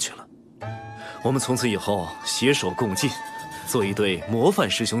都过去了，我们从此以后携手共进，做一对模范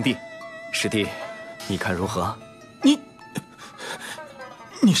师兄弟。师弟，你看如何？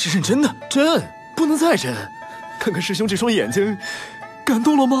你是认真的？真，不能再真。看看师兄这双眼睛，感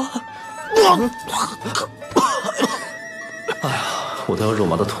动了吗？哎呀，我都要肉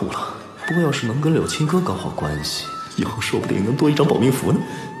麻的吐了。不过要是能跟柳青哥搞好关系，以后说不定能多一张保命符呢。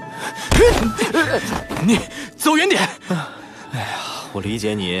你走远点！哎呀，我理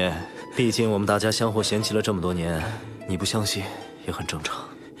解你，毕竟我们大家相互嫌弃了这么多年，你不相信也很正常。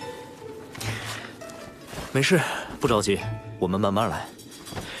没事，不着急，我们慢慢来。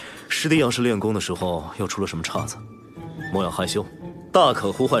师弟要是练功的时候又出了什么岔子，莫要害羞，大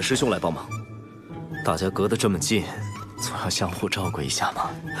可呼唤师兄来帮忙。大家隔得这么近，总要相互照顾一下嘛。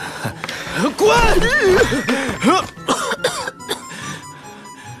滚！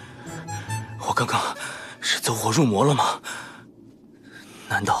我刚刚是走火入魔了吗？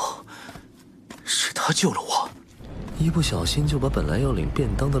难道是他救了我？一不小心就把本来要领便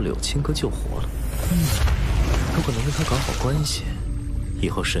当的柳青哥救活了。如果能跟他搞好关系，以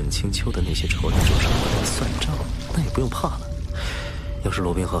后沈清秋的那些仇人找上我来算账，那也不用怕了。要是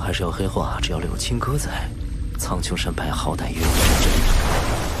罗宾河还是要黑化，只要柳青哥在，苍穹山派好歹也有战争。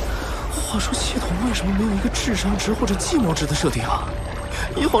话说系统为什么没有一个智商值或者寂寞值的设定啊？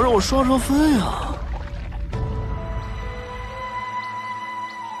也好让我刷刷分呀。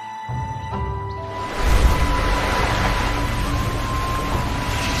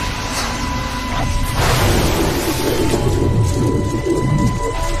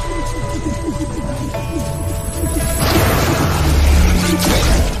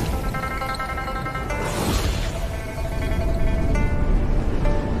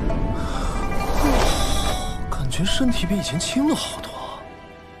觉身体比以前轻了好多，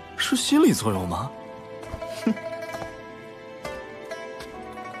是心理作用吗？哼。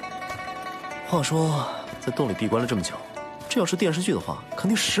话说，在洞里闭关了这么久，这要是电视剧的话，肯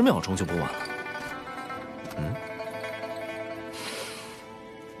定10秒钟就播完了。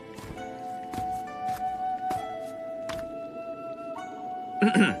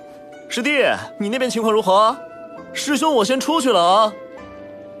师弟，你那边情况如何啊？师兄，我先出去了啊。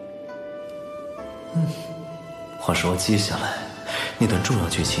话说接下来那段重要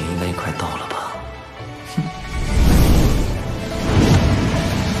剧情应该也快到了吧？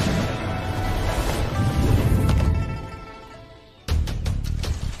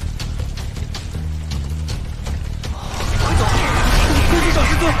快去找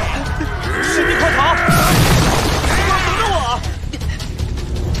师尊！师弟快跑！等着我！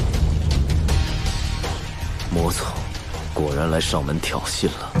魔族果然来上门挑衅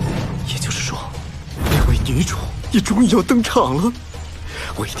了，也就是说，这位女主也终于要登场了。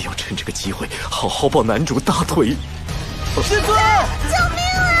我一定要趁这个机会好好抱男主大腿。师尊，救命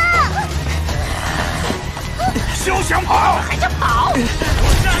啊！休想跑！还想跑？我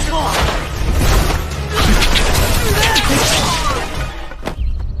站住！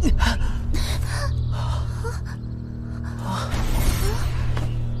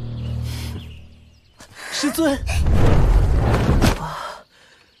师尊，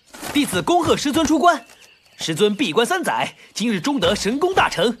弟子恭贺师尊出关。师尊闭关3载，今日终得神功大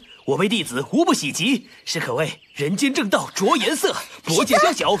成，我辈弟子无不喜极，是可谓人间正道着颜色，薄剑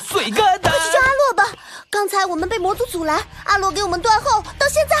相小遂甘丹。快去救阿洛吧！刚才我们被魔族阻拦，阿洛给我们断后，到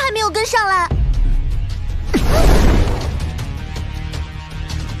现在还没有跟上来。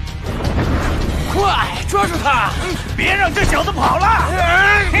快抓住他，别让这小子跑了！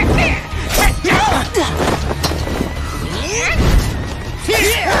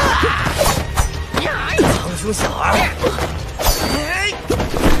苍穹小儿，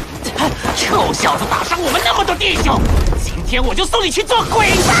臭小子，打伤我们那么多弟兄，今天我就送你去做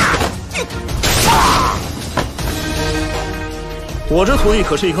鬼吧！我这徒弟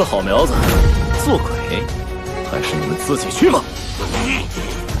可是一棵好苗子，做鬼还是你们自己去吧。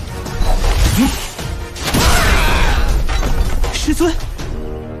师尊，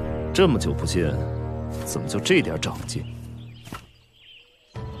这么久不见，怎么就这点长进？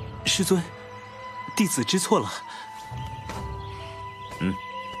师尊，弟子知错了。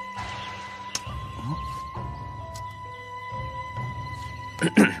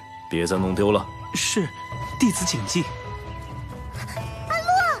别再弄丢了。是，弟子谨记。阿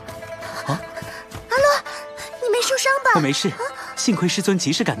洛，你没受伤吧？我没事，幸亏师尊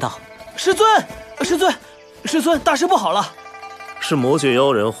及时赶到。师尊，大事不好了！是魔界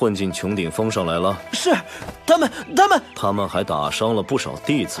妖人混进穹顶峰上来了。是，他们还打伤了不少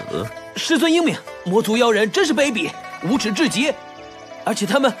弟子。师尊英明，魔族妖人真是卑鄙，无耻至极。而且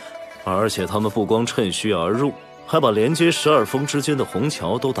他们不光趁虚而入，还把连接12峰之间的虹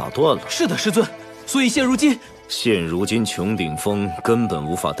桥都打断了。是的，师尊。所以现如今穹顶峰根本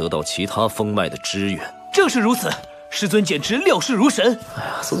无法得到其他峰脉的支援。正是如此，师尊简直料事如神。哎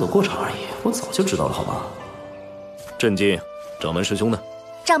呀，走过场而已，我早就知道了，好吗？镇静，掌门师兄呢？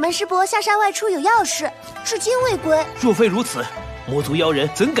掌门师伯下山外出有要事，至今未归。若非如此，魔族妖人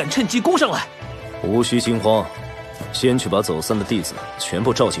怎敢趁机攻上来？无需惊慌，先去把走散的弟子全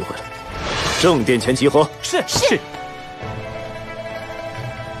部召集回来，正殿前集合。是。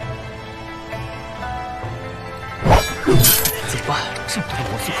怎么办？这么多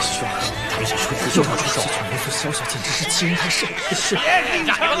魔族需要他们想出自救出手，魔族小小简直是欺人太甚。是，让你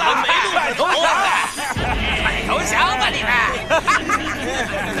们没路可投啊！快投降吧你们！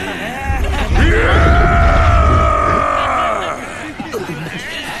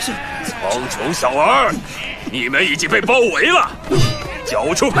苍穹小儿，你们已经被包围了，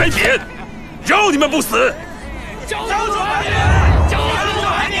交出牌匾，让你们不死！交出牌匾！交出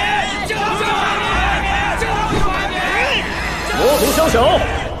牌匾！交出牌匾！交出牌匾！魔族宵小，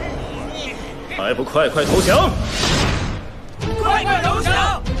还不快快投降！快快投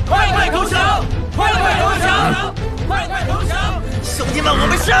降！快快投降！快快投降！快快投降！兄弟们，我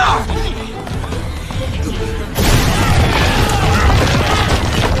们上！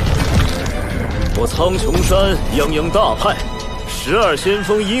我苍穹山泱泱大派，12先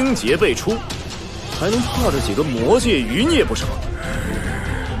锋英杰辈出，还能怕这几个魔界余孽不成？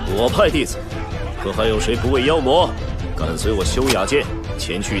我派弟子，可还有谁不畏妖魔，敢随我修雅剑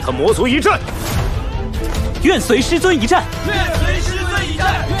前去与他魔族一战？愿随师尊一战！愿随师尊一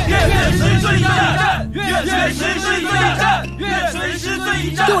战！愿随师尊一战！愿随师尊一战！愿随师尊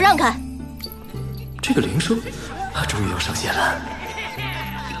一战！给我让开！这个铃声，终于要上线了。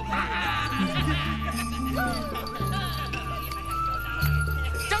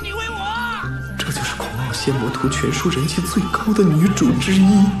仙魔图》全书人气最高的女主之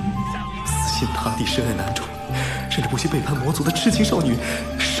一，死心塌地深爱男主，甚至不惜背叛魔族的痴情少女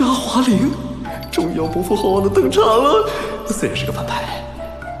沙华灵，终于要不负厚望的登场了。虽然是个反派。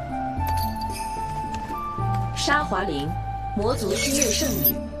沙华灵，魔族新任圣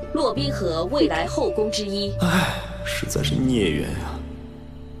女，洛冰河未来后宫之一。唉，实在是孽缘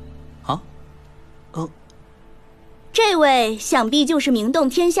呀！这位想必就是名动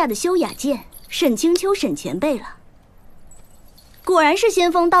天下的修雅剑沈清秋沈前辈了。果然是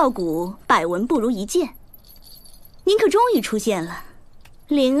仙风道骨，百闻不如一见。您可终于出现了，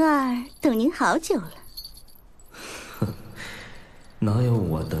灵儿等您好久了。哪有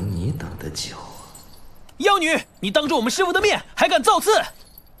我等你等的久？妖女，你当着我们师傅的面还敢造次？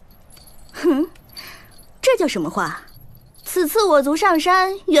哼，这叫什么话？此次我族上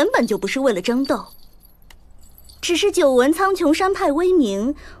山原本就不是为了争斗，只是久闻苍穹山派威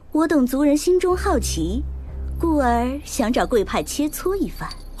名，我等族人心中好奇，故而想找贵派切磋一番。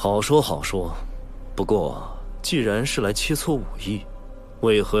好说好说，不过既然是来切磋武艺，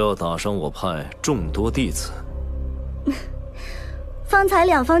为何要打伤我派众多弟子？方才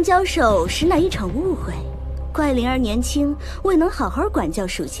两方交手，实乃一场误会。怪灵儿年轻，未能好好管教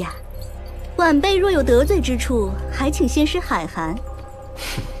属下。晚辈若有得罪之处，还请先师海涵。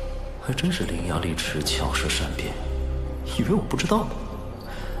哼，还真是伶牙俐齿，巧舌善辩，以为我不知道吗？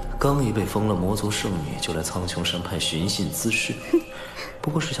刚一被封了魔族圣女，就来苍穹山派寻衅滋事，不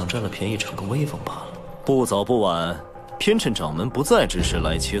过是想占了便宜，逞个威风罢了。不早不晚，偏趁掌门不在之时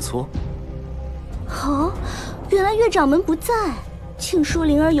来切磋。哦，原来岳掌门不在，请恕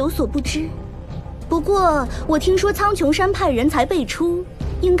灵儿有所不知。不过我听说苍穹山派人才辈出，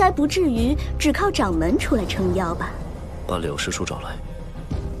应该不至于只靠掌门出来撑腰吧？把柳师叔找来。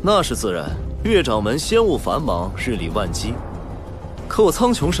那是自然，岳掌门仙务繁忙，日理万机。可我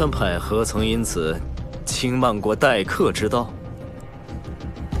苍穹山派何曾因此轻慢过待客之道？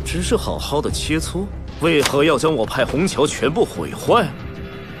只是好好的切磋，为何要将我派虹桥全部毁坏？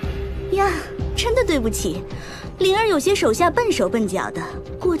呀，真的对不起，灵儿有些手下笨手笨脚的，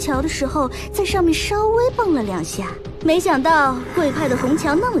过桥的时候在上面稍微蹦了2下，没想到贵派的虹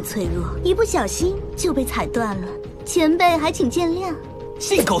桥那么脆弱，一不小心就被踩断了，前辈还请见谅。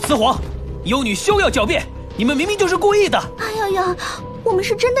信口雌黄，幽女休要狡辩，你们明明就是故意的。哎呀呀，我们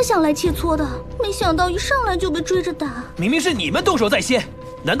是真的想来切磋的，没想到一上来就被追着打。明明是你们动手在先，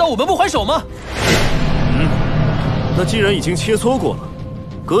难道我们不还手吗？那既然已经切磋过了，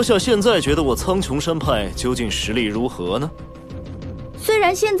阁下现在觉得我苍穹山派究竟实力如何呢？虽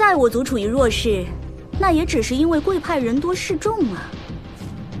然现在我族处于弱势，那也只是因为贵派人多势众啊。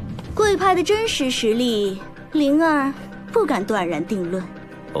贵派的真实实力，灵儿不敢断然定论。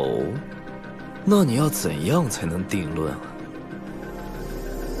哦，那你要怎样才能定论啊？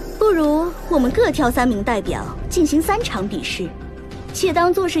不如我们各挑3名代表进行3场比试，且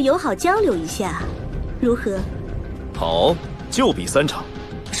当作是友好交流一下，如何？好，就比3场。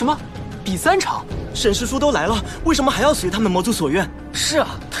什么？比3场？沈师叔都来了，为什么还要随他们魔族所愿？是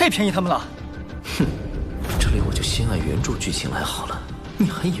啊，太便宜他们了。哼，这里我就先按原著剧情来好了，你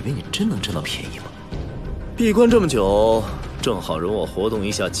还以为你真能占到便宜吗？闭关这么久，正好容我活动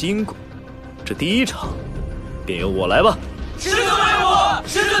一下筋骨。这第1场，便由我来吧。师尊为我，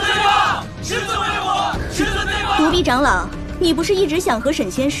师尊最棒！师尊为我，师尊最棒！独臂长老，你不是一直想和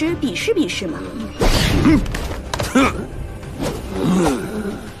沈仙师比试比试吗？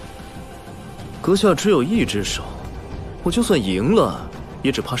阁下只有1只手，我就算赢了，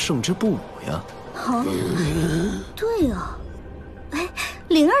也只怕胜之不武呀。哦，对哦，哎，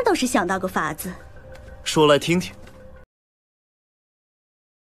灵儿倒是想到个法子，说来听听。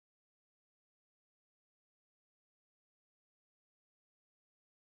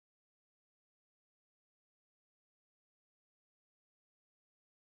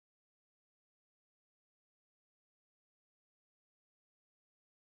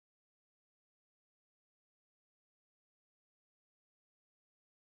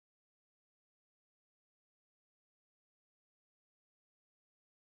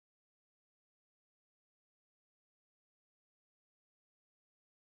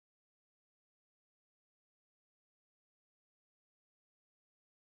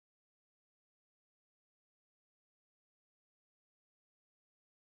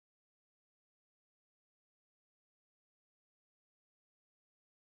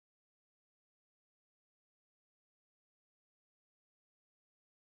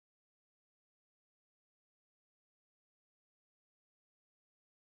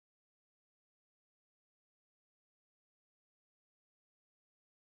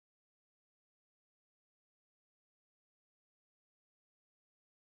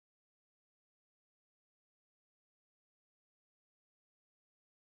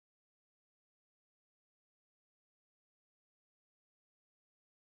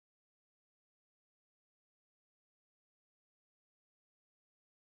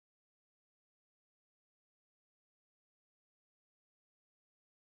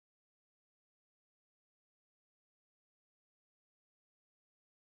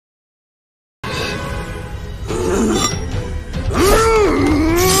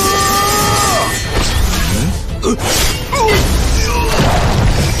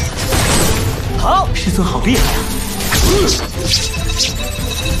厉害呀！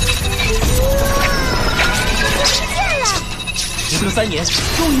时隔3年，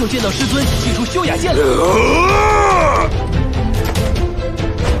终于又见到师尊祭出修雅剑了。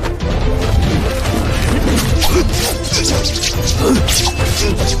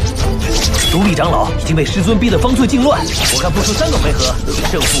独臂长老已经被师尊逼得方寸尽乱，我看不出3个回合，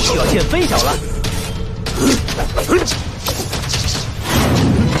胜负就要见分晓了。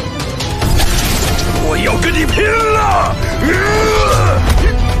我要跟你拼了！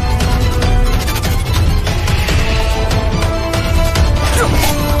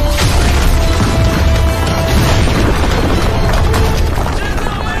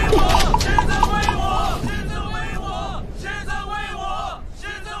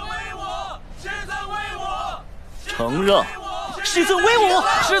承让！师尊威武！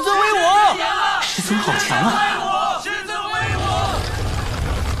师尊威武！师尊好强啊！师尊威武！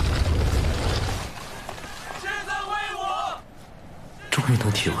终于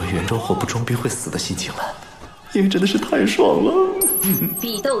能体会原装后不装逼会死的心情了，因为真的是太爽了。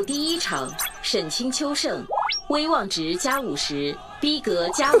比斗第1场，沈清秋胜，威望值加50，逼格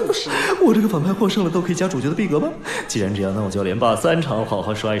加50。我这个反派获胜了，都可以加主角的逼格吗？既然这样，那我就连霸3场，好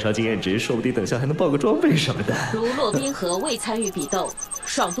好刷一刷经验值，说不定等下还能爆个装备什么的。如洛冰河未参与比斗，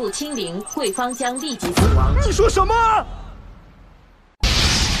爽度清零，贵方将立即死亡。你说什么？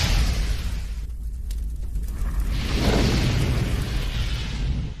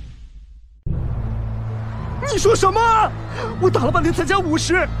你说什么？我打了半天才加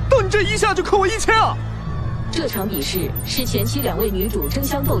50，到你这一下就扣我1000啊！这场比试是前期2位女主争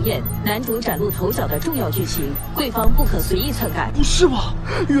相斗艳、男主崭露头角的重要剧情，贵方不可随意篡改。不是吧？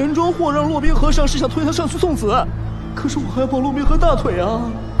原装货让洛宾河上是想推他上去送死，可是我还要抱洛宾河大腿啊！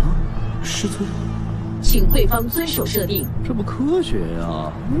师尊，请贵方遵守设定。这不科学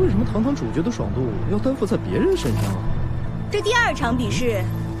呀！为什么堂堂主角的爽度要担负在别人身上？这第2场比试，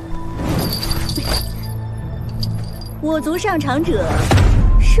我族上场者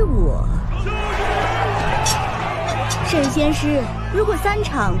是我。沈仙师，如果3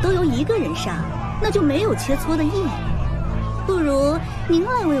场都由1个人上，那就没有切磋的意义。不如您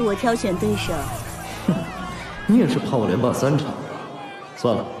来为我挑选对手。哼，你也是怕我连霸3场？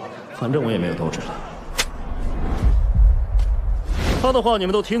算了，反正我也没有斗志了。他的话你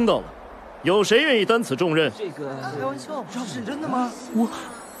们都听到了，有谁愿意担此重任？这个开玩笑，是真的吗？我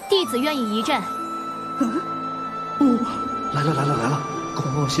弟子愿意一战。哦，来了！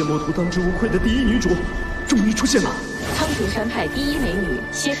狂傲仙魔图当之无愧的第1女主，终于出现了。苍穹山派第1美女，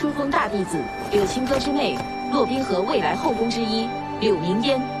谢淑峰大弟子，柳青歌之妹，洛宾河未来后宫之一，柳明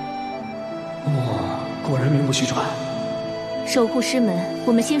烟。哇，果然名不虚传。守护师们，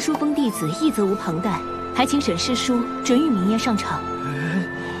我们仙书峰弟子一责无旁贷，还请沈师叔准予明烟上场。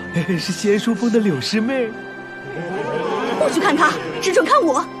是仙书峰的柳师妹。不许看他，只准看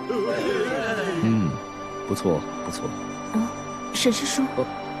我。不错。沈师叔，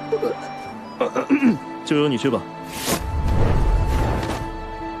就由你去吧。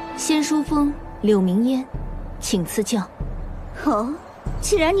仙书峰柳明烟，请赐教。哦，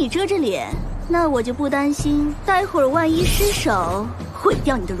既然你遮着脸，那我就不担心待会儿万一失手毁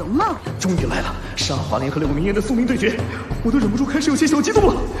掉你的容貌了。终于来了，沙华莲和柳明烟的宿命对决，我都忍不住开始有些小激动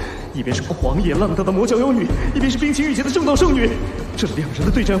了。一边是狂野浪荡的魔教妖女，一边是冰清玉洁的正道圣女，这2人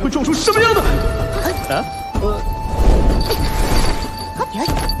的对战会撞出什么样的？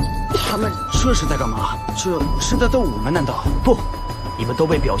他们这是在干嘛？这是在斗舞吗？难道不？你们都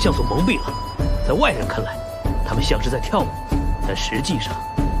被表象所蒙蔽了。在外人看来，他们像是在跳舞，但实际上，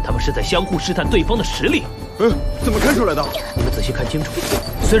他们是在相互试探对方的实力。怎么看出来的？你们仔细看清楚。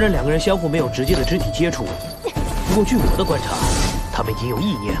虽然2个人相互没有直接的肢体接触，不过据我的观察，他们已经有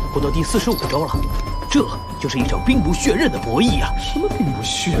意念活到第45招了。这就是一场兵不血刃的博弈啊！什么兵不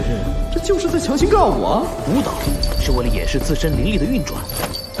血刃？这就是在强行告我啊！舞蹈是为了掩饰自身灵力的运转，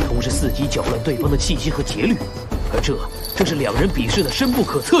同时伺机搅乱对方的气息和节律，而这是2人比试的深不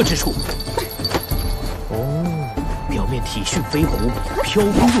可测之处。表面体迅飞狐，飘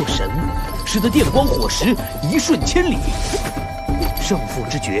忽若神，使得电光火石，一瞬千里。胜负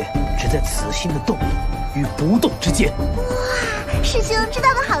之决只在此心的动与不动之间。哇，师兄知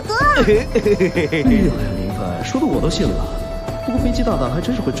道的好多啊！哎呀，明白，说的我都信了。不过飞机大大还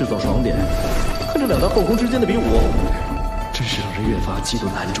真是会制造爽点，看着2大后宫之间的比武，真是让人越发嫉妒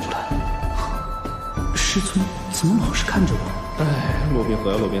难主了。师尊怎么老是看着我？哎，洛宾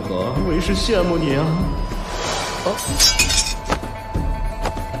河呀，洛宾河，为师羡慕你啊！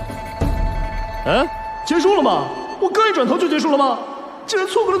结束了吗？我刚一转头就结束了吗？竟然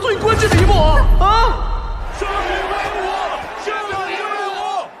错过了最关键的一幕啊！圣女威武！圣女威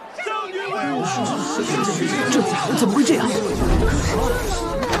武！圣女威武！这家伙怎么会这样？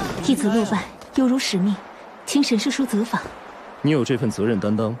弟子落败，犹如使命，请沈师叔责罚。你有这份责任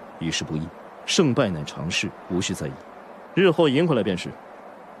担当，已是不易。胜败乃常事，无需在意。日后赢回来便是。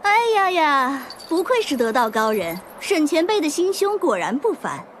哎呀呀，不愧是得道高人，沈前辈的心胸果然不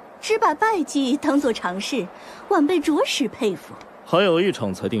凡，只把败绩当作常事，晚辈着实佩服。还有一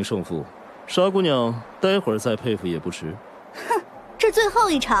场才定胜负，傻姑娘，待会儿再佩服也不迟。哼，这最后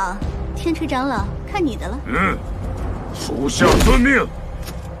一场，天锤长老，看你的了。属下遵命。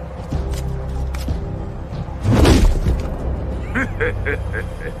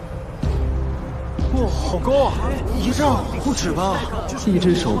哇，好高啊！一丈不止吧？一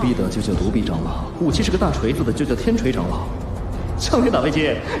只手臂的就叫独臂长老，武器是个大锤子的就叫天锤长老。枪天打飞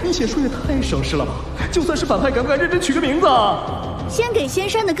机，你写书也太省事了吧！就算是反派，敢不敢认真取个名字？先给仙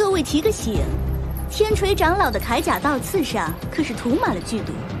山的各位提个醒，天锤长老的铠甲倒刺上可是涂满了剧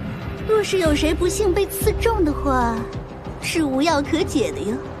毒，若是有谁不幸被刺中的话，是无药可解的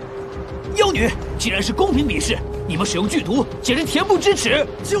哟。妖女，既然是公平比试，你们使用剧毒，简直恬不知耻！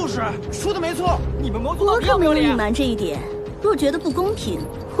就是说的没错，你们魔族我可没有隐瞒这一点。若觉得不公平，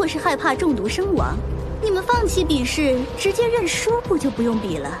或是害怕中毒身亡，你们放弃比试，直接认输，不就不用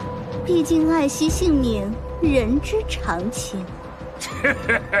比了？毕竟爱惜性命，人之常情。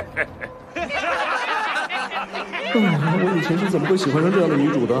我以前是怎么会喜欢上这样的女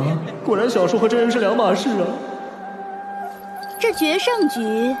主的？果然小说和真人是两码事啊！这决胜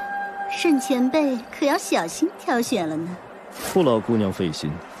局，沈前辈可要小心挑选了呢。不劳姑娘费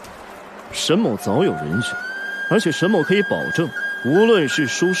心，沈某早有人选，而且沈某可以保证，无论是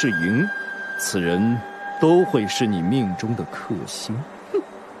输是赢，此人都会是你命中的克星。哼，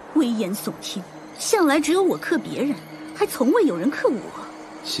危言耸听，向来只有我克别人，还从未有人克我。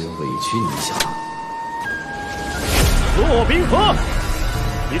先委屈你一下。洛冰河，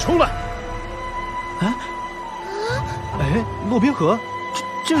你出来！哎，洛冰河，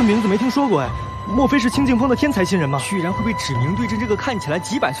这个名字没听说过哎，莫非是清净峰的天才新人吗？居然会被指名对阵这个看起来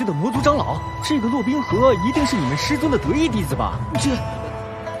几百岁的魔族长老，这个洛冰河一定是你们师尊的得意弟子吧？这……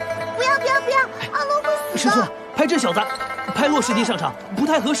不要！阿龙会死的！师尊，派这小子，派洛师弟上场不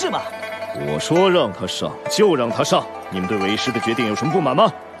太合适吧？我说让他上就让他上，你们对为师的决定有什么不满吗？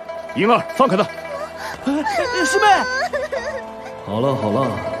银儿，放开他！师妹。好了，后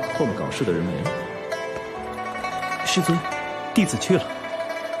面搞事的人没了。师尊，弟子去了。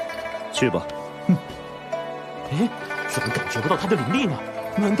去吧。哎，怎么感觉不到他的灵力呢？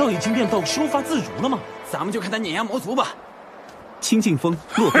难道已经练到收发自如了吗？咱们就看他碾压魔族吧。清净峰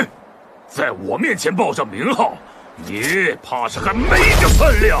落败，在我面前报上名号，你怕是还没这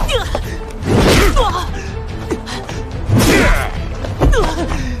分量。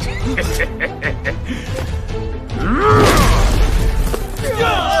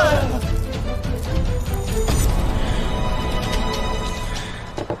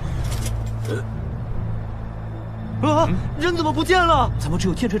啊！人怎么不见了？怎么只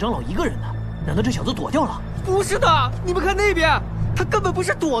有天锤长老一个人呢？难道这小子躲掉了？不是的，你们看那边，他根本不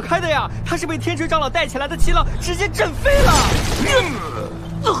是躲开的呀，他是被天锤长老带起来的气浪直接震飞了。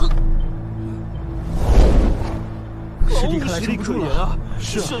师弟看来撑不住了啊！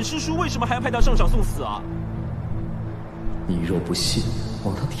沈师叔为什么还要派他上场送死啊？你若不信，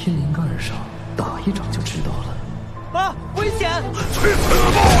往他天灵盖上打一掌就知道了。啊！危险！去死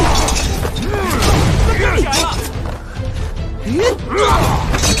吧！他动起来了！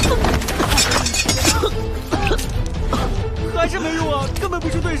还是没用啊，根本不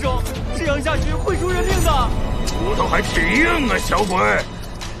是对手，这样下去会出人命的。骨头还挺硬啊，小鬼！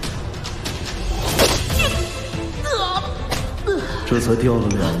这才掉了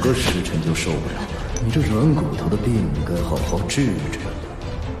2个时辰就受不了了，你这软骨头的病该好好治治。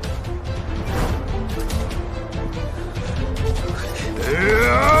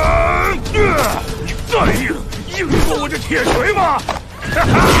再硬不过我这铁锤吗？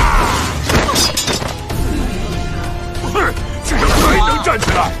这人还能站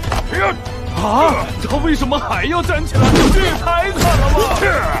起来？啊！他为什么还要站起来？这也太惨了吧！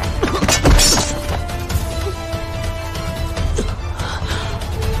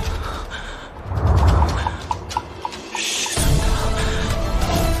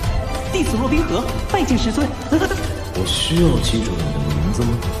弟子洛冰河拜见师尊。我需要记住你的名字吗？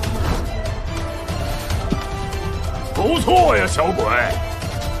不错呀，小鬼，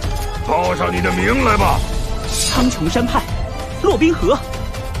报上你的名来吧。苍穹山派，洛冰河。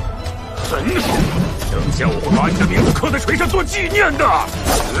很好，等下我会把你的名字刻在锤上做纪念的。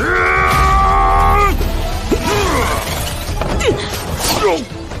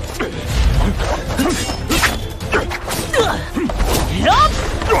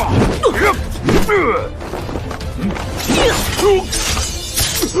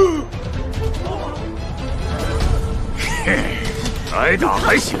挨打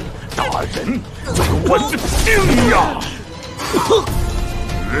还行，打人就跟玩子拼呀！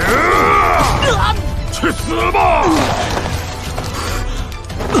去死吧！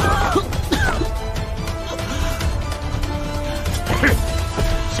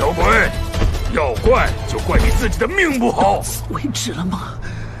小鬼，要怪就怪你自己的命不好。到此为止了吗？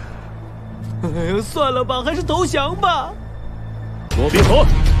哎呀，算了吧，还是投降吧。罗宾河，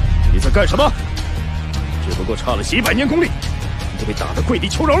你在干什么？只不过差了几百年功力，你就被打得跪地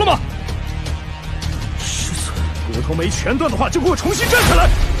求饶了吗？师尊，骨头没全断的话，就给我重新站起来！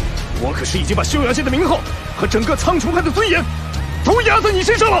我可是已经把修雅界的名号和整个苍穹派的尊严都压在你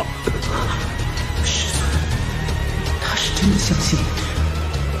身上了。师尊，他是真的相信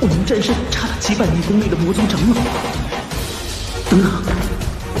我能战胜差了几百年功力的魔宗长老？等等，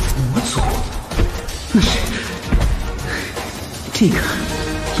魔族，那是这个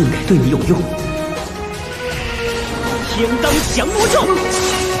应该对你有用。天罡降魔咒！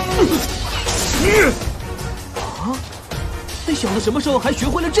啊！那小子什么时候还学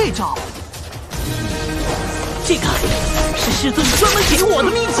会了这招？这个是师尊专门给我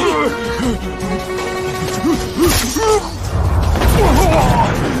的秘籍。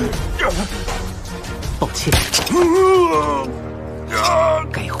抱歉，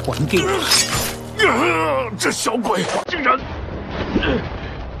该还给你。这小鬼竟然！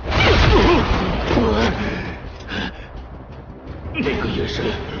那个眼神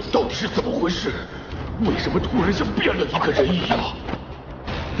到底是怎么回事？为什么突然像变了一个人一样？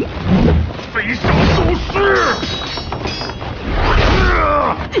飞上走尸！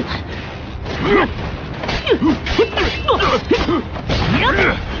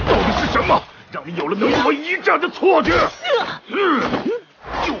到底是什么让你有了能与我一战的错觉？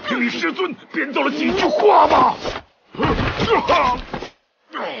就凭你师尊编造了几句话吗？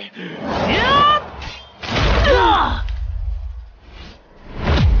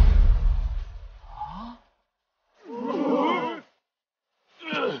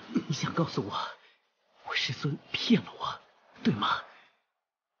你想告诉我，我师尊骗了我，对吗？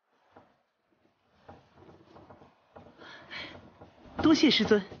多谢师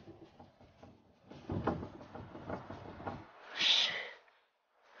尊。是，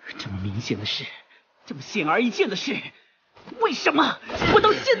这么明显的事，这么显而易见的事，为什么我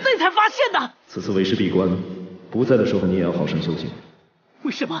到现在才发现呢？此次为师闭关，不在的时候你也要好生修行。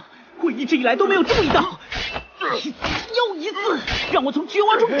为什么我一直以来都没有注意到？一次又一次，让我从绝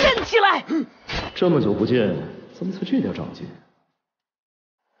望中站起来。这么久不见，怎么才这点长进？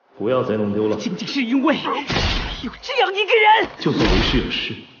不要再弄丢了。仅仅是因为有这样一个人，就算为师有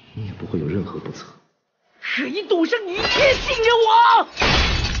事，你也不会有任何不测。可以赌上一切信任我。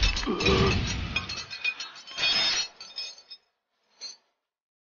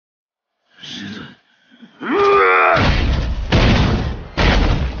师尊。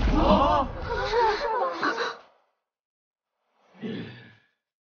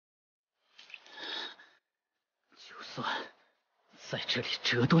就算在这里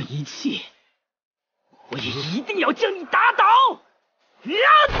折断一切，我也一定要将你打倒！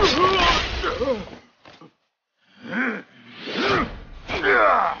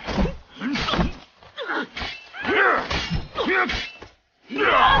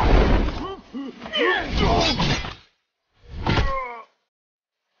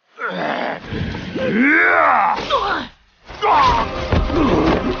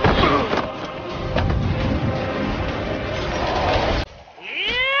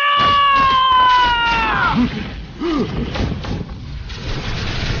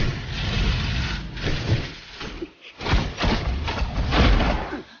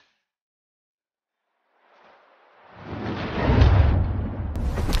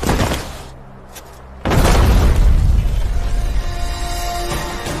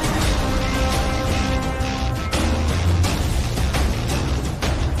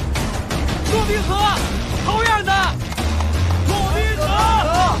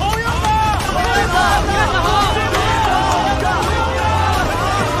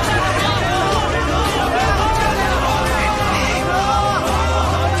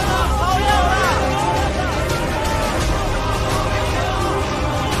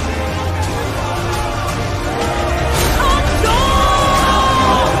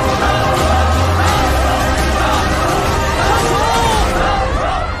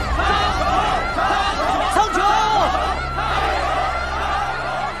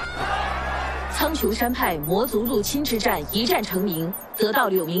山派魔族入侵之战一战成名，得到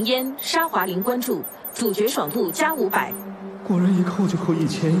柳明烟、沙华林关注，主角爽度加500。果然一扣就扣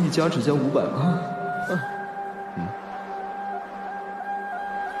1000，一加只加500啊！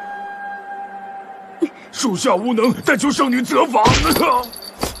属下无能，但求圣女责罚。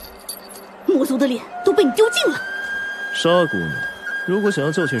魔族的脸都被你丢尽了。沙姑娘，如果想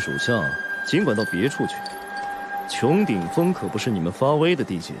要教训属下，尽管到别处去。穹顶峰可不是你们发威的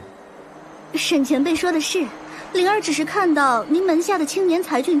地界。沈前辈说的是，灵儿只是看到您门下的青年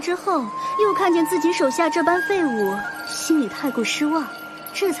才俊之后，又看见自己手下这般废物，心里太过失望，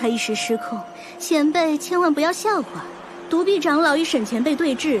这才一时失控。前辈千万不要笑话。独臂长老与沈前辈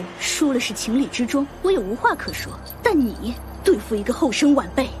对峙，输了是情理之中，我也无话可说。但你对付一个后生晚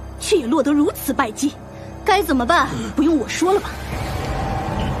辈，却也落得如此败绩，该怎么办？不用我说了吧？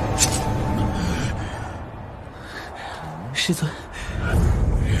师尊。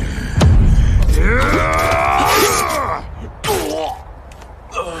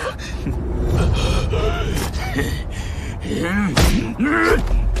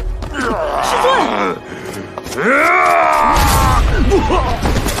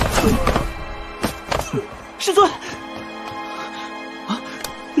师尊！啊，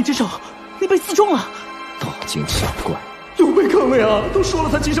你这手，你被刺中了！大惊小怪，又被坑了呀！都说了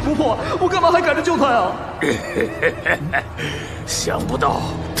他精神不破，我干嘛还赶着救他呀？想不到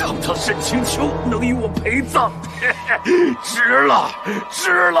堂堂沈清秋能与我陪葬，值了，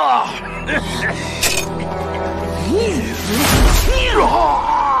值了！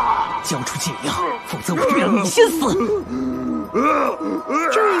交出解药，否则我就让你先死！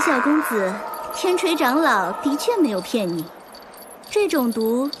这位小公子，天锤长老的确没有骗你，这种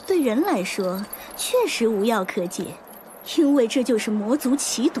毒对人来说确实无药可解，因为这就是魔族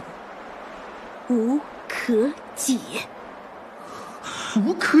奇毒，无可解。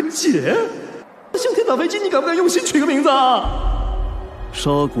无可解？向天打飞机，你敢不敢用心取个名字啊？沙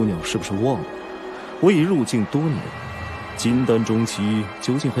姑娘是不是忘了，我已入境多年，金丹中期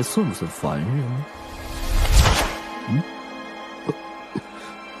究竟还算不算凡人呢？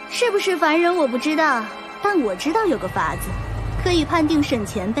是不是凡人我不知道，但我知道有个法子，可以判定沈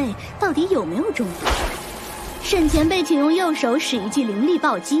前辈到底有没有中毒。沈前辈请用右手使一记灵力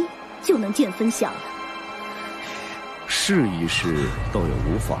暴击，就能见分晓了。试一试倒也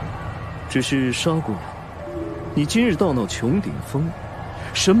无妨，只是沙姑娘，你今日大闹穹顶峰，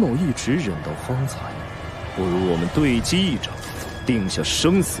沈某一直忍到方才，不如我们对击一掌，定下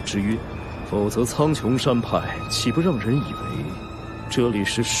生死之约，否则苍穹山派岂不让人以为这里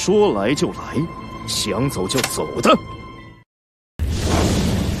是说来就来，想走就走的？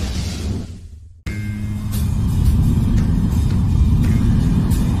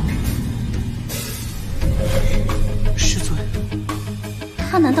师尊，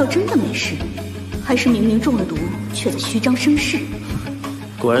他难道真的没事？还是明明中了毒，却在虚张声势？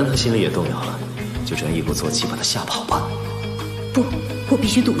果然他心里也动摇了，就这样一鼓作气把他吓跑吧。不，我必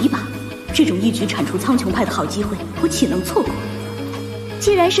须赌一把，这种一举铲除苍穹派的好机会，我岂能错过？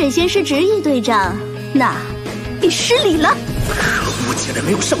既然沈仙师执意对仗，那便失礼了。可恶，竟然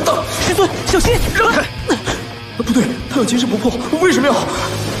没有上当！师尊，小心！让开！不对，他有精神不破，我为什么要？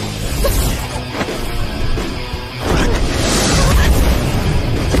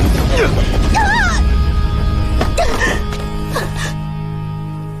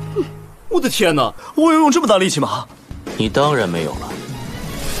我的天哪！我有用这么大力气吗？你当然没有了。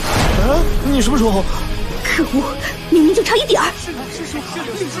啊！你什么时候？可恶！明明就差一点儿。师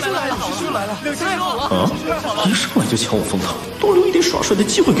叔来了！师叔来了！太好了！啊！一上来就抢我风头，多留一点耍帅的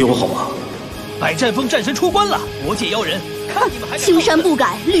机会给我好吗？百战峰战神出关了，魔界妖人，看你们还青山不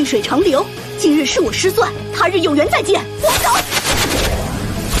改，绿水长流。今日是我失算，他日有缘再见。我走。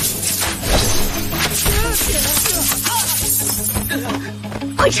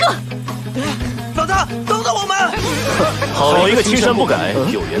快撤！老大，等等我们！好一个青山不改，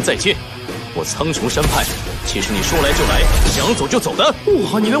有缘再见。我苍穹山派岂是你说来就来，想走就走的？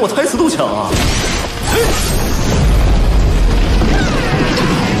哇，你连我台词都抢啊！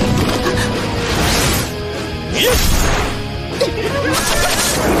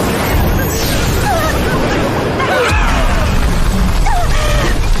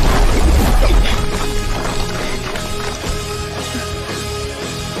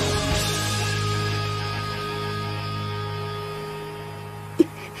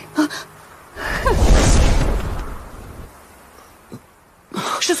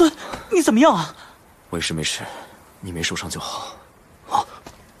师尊，你怎么样啊？没事没事，你没受伤就好。啊，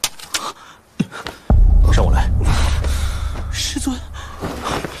让我来。师尊，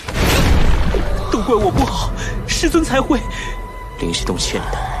都怪我不好，师尊才会。灵犀洞欠你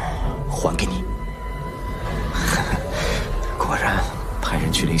的，还给你。果然，派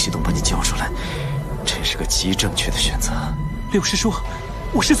人去灵犀洞把你交出来，这是个极正确的选择。柳师叔，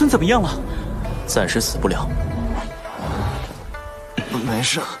我师尊怎么样了？暂时死不了。没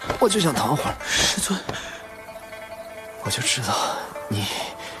事，我就想躺会儿。师尊，我就知道你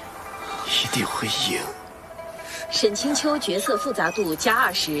一定会赢。沈清秋角色复杂度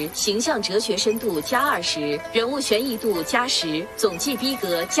+20，形象哲学深度+20，人物悬疑度+10，总计逼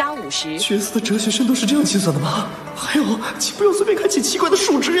格+50。角色的哲学深度是这样计算的吗？还有，请不要随便开启奇怪的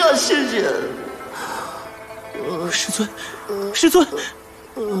数值啊，谢谢。师尊，师尊。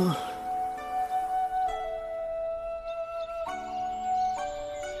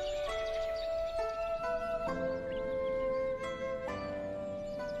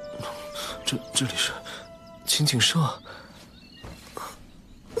这里是清景社，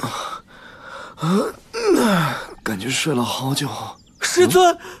感觉睡了好久。师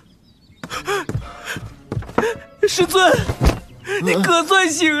尊，师尊，你可算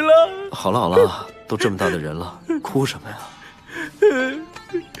醒了。好了好了，都这么大的人了，哭什么呀？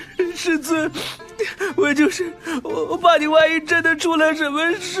师尊，我怕你万一真的出了什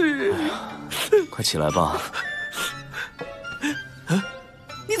么事。快起来吧。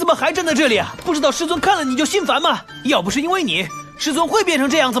你怎么还站在这里啊？不知道师尊看了你就心烦吗？要不是因为你，师尊会变成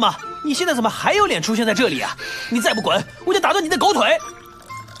这样子吗？你现在怎么还有脸出现在这里啊？你再不滚，我就打断你的狗腿！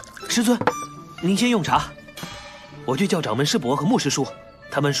师尊，您先用茶，我去叫掌门师伯和牧师叔，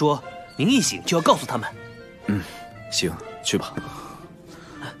他们说您一醒就要告诉他们。行，去吧。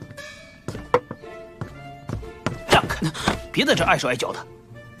让开，别在这碍手碍脚的。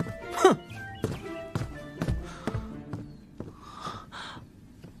哼！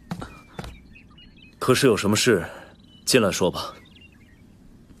可是有什么事，进来说吧。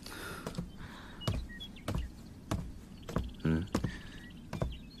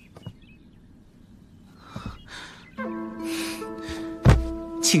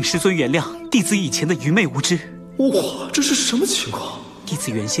请师尊原谅弟子以前的愚昧无知。哇，这是什么情况？弟子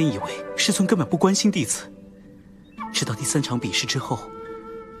原先以为师尊根本不关心弟子，直到第3场比试之后，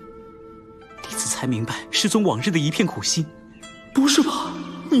弟子才明白师尊往日的一片苦心。不是吧？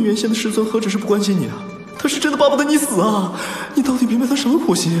你原先的师尊何止是不关心你啊，他是真的巴不得你死啊！你到底明白他什么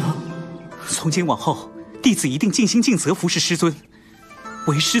苦心啊？从今往后，弟子一定尽心尽责服侍师尊，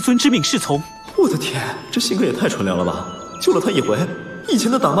为师尊之命是从。我的天，这性格也太纯良了吧！救了他一回，以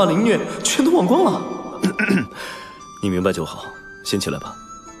前的打骂凌虐全都忘光了。你明白就好，先起来吧。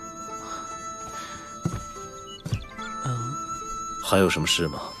还有什么事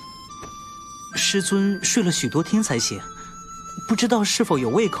吗？师尊睡了许多天才醒，不知道是否有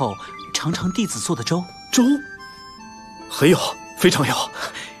胃口尝尝弟子做的粥？粥？很有，非常有。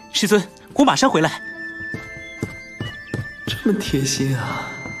师尊，我马上回来。这么贴心啊！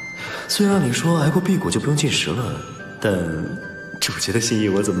虽然你说挨过辟谷就不用进食了，但主角的心意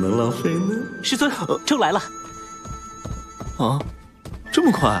我怎么能浪费呢？师尊，粥来了。啊，这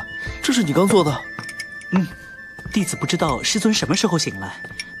么快？这是你刚做的？弟子不知道师尊什么时候醒来，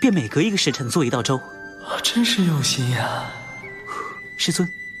便每隔1个时辰做一道粥。真是用心呀！师尊，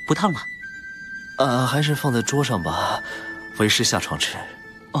不烫了？还是放在桌上吧，为师下床吃。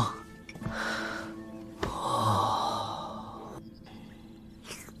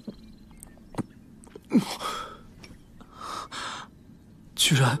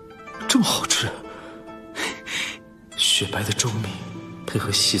居然这么好吃！雪白的粥米，配合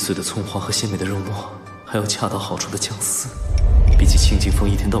细碎的葱花和鲜美的肉末，还有恰到好处的姜丝，比起清劲风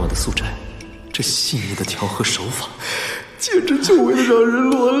一天到晚的素斋，这细腻的调和手法，简直久违的让人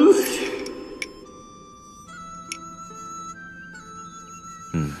落泪。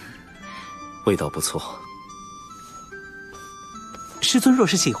味道不错。师尊若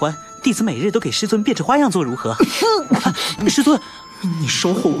是喜欢，弟子每日都给师尊变着花样做如何？师尊，你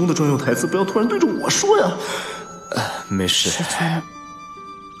收后宫的专用台词，不要突然对着我说呀。没事。师尊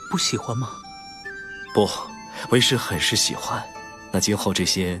不喜欢吗？不，为师很是喜欢。那今后这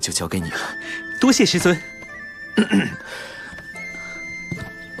些就交给你了。多谢师尊。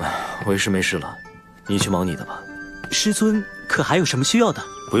为师没事了，你去忙你的吧。师尊可还有什么需要的？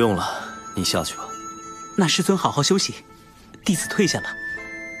不用了，你下去吧。那师尊好好休息，弟子退下了。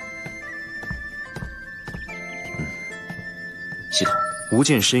系统，无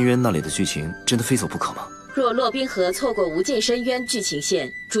间深渊那里的剧情真的非走不可吗？若洛冰河错过无间深渊剧情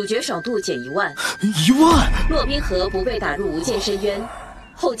线，主角爽度减1万。1万？洛冰河不被打入无间深渊，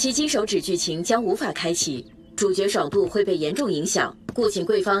后期金手指剧情将无法开启，主角爽度会被严重影响，故请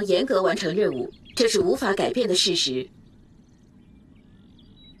贵方严格完成任务，这是无法改变的事实。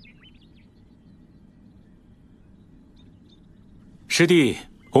师弟，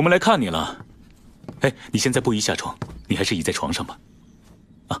我们来看你了。哎，你现在不宜下床，你还是倚在床上吧。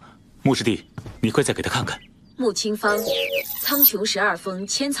牧师弟，你快再给他看看。穆清芳，苍穹12峰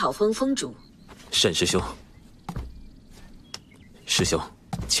千草峰峰主。沈师兄，师兄，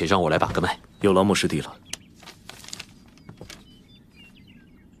且让我来把个脉。有劳莫师弟了。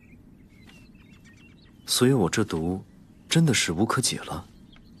所以我这毒真的是无可解了？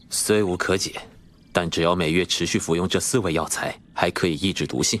虽无可解，但只要每月持续服用这4味药材，还可以抑制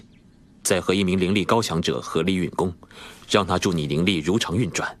毒性。再和一名灵力高强者合力运功，让他助你灵力如常运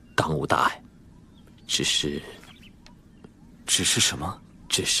转，当无大碍。只是什么？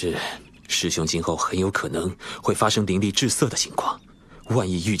只是师兄今后很有可能会发生灵力滞涩的情况，万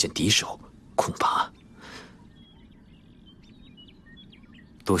一遇见敌手，恐怕……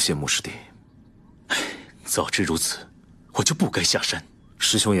多谢莫师弟。早知如此，我就不该下山。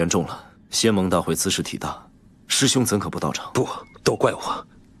师兄言重了，仙盟大会兹事体大，师兄怎可不到场？不，都怪我，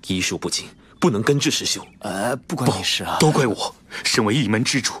医术不精，不能根治师兄。不关你事啊，都怪我，身为一门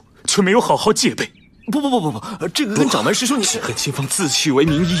之主，却没有好好戒备。不，这个跟掌门师兄你只恨清风自诩为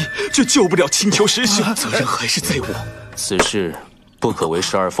名医，却救不了青丘师兄，责任还是在我。此事不可为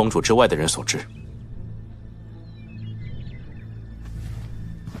12峰主之外的人所知。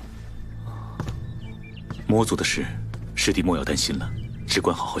魔族的事，师弟莫要担心了，只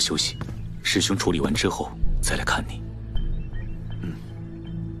管好好休息。师兄处理完之后再来看你。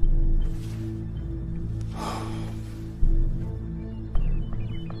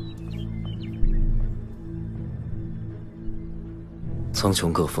苍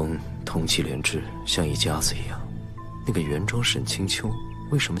穹各峰同气连枝，像一家子一样。那个原装沈清秋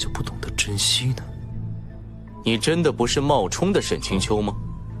为什么就不懂得珍惜呢？你真的不是冒充的沈清秋吗？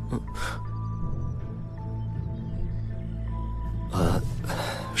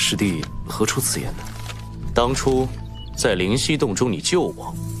师弟何出此言呢？当初在灵犀洞中你救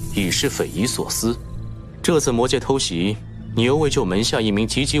我，已是匪夷所思。这次魔界偷袭，你又为救门下一名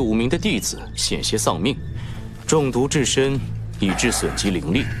籍籍无名的弟子险些丧命，中毒至深，以致损及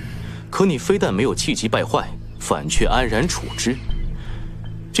灵力。可你非但没有气急败坏，反却安然处之。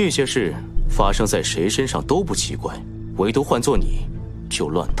这些事发生在谁身上都不奇怪，唯独换做你，就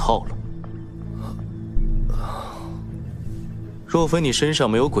乱套了。若非你身上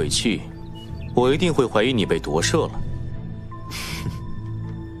没有鬼气，我一定会怀疑你被夺舍了。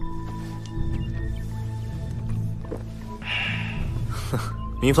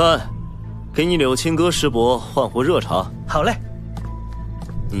明帆，给你柳青哥师伯换壶热茶。好嘞。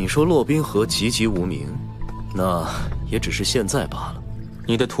你说洛冰河籍籍无名，那也只是现在罢了。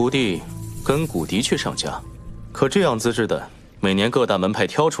你的徒弟根骨的确上佳，可这样资质的，每年各大门派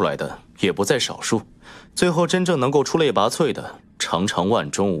挑出来的也不在少数。最后真正能够出类拔萃的，常常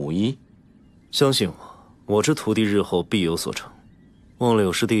万中无一。相信我这徒弟日后必有所成。望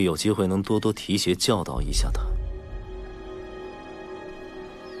柳师弟有机会能多多提携教导一下他。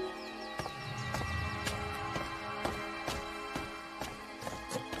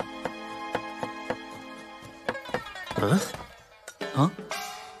哼，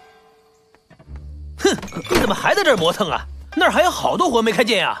你怎么还在这儿磨蹭啊？那儿还有好多活没看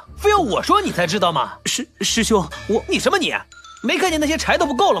见呀，非要我说你才知道吗？师兄，你什么你？没看见那些柴都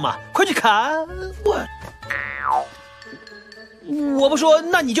不够了吗？快去砍！我不说，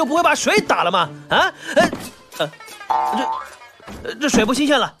那你就不会把水打了吗？啊？这水不新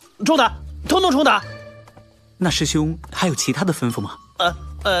鲜了，冲打，统统冲打。那师兄还有其他的吩咐吗？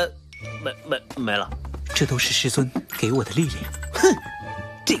没了。这都是师尊给我的历练。哼，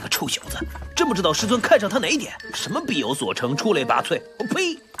这个臭小子，真不知道师尊看上他哪一点？什么必有所成，出类拔萃？我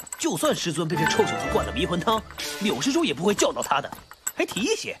呸！就算师尊被这臭小子灌了迷魂汤，柳师叔也不会教导他的，还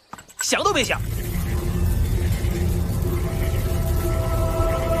提携，想都别想。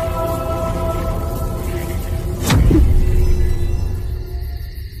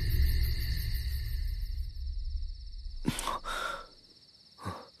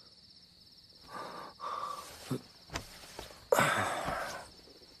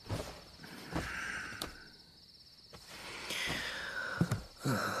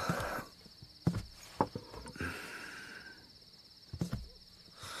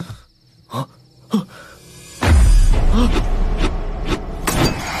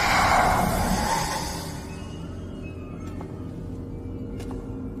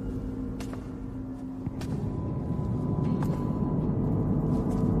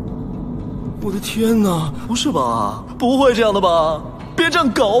我的天哪，不是吧？不会这样的吧？别这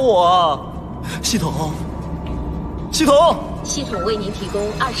样搞我啊！系统，系统为您提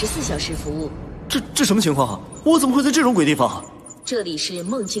供24小时服务。这什么情况？我怎么会在这种鬼地方？这里是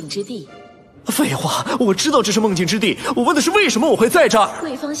梦境之地。废话，我知道这是梦境之地，我问的是为什么我会在这儿。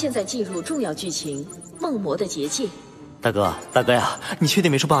贵方现在进入重要剧情——梦魔的结界。大哥呀，你确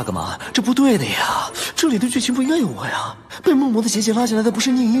定没出 bug 吗？这不对的呀，这里的剧情不应该有我呀。被梦魔的结界拉进来的不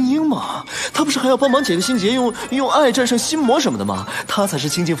是宁英英吗？她不是还要帮忙解个心结，用爱战胜心魔什么的吗？她才是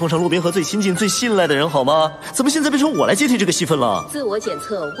倾尽奉上洛宾河最亲近、最信赖的人，好吗？怎么现在变成我来接替这个戏份了？自我检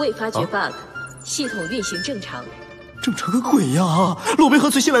测未发觉 bug，系统运行正常。正常个鬼呀！洛宾河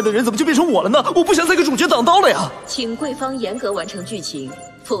最信赖的人怎么就变成我了呢？我不想再给主角挡刀了呀！请贵方严格完成剧情，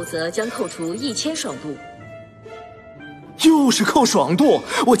否则将扣除1000爽度。又是扣爽度！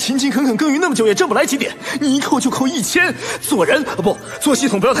我勤勤恳恳耕耘那么久也挣不来几点，你一扣就扣1000。做人不做系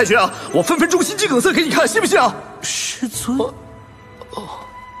统不要太绝啊！我分分钟心肌梗塞给你看，信不信啊？师尊，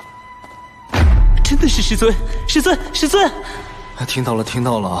真的是师尊！师尊！听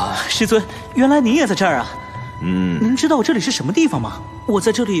到了。师尊，原来您也在这儿啊！您知道这里是什么地方吗？我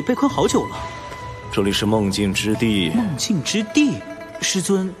在这里被困好久了。这里是梦境之地。梦境之地，师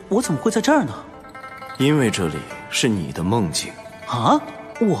尊，我怎么会在这儿呢？因为这里是你的梦境啊！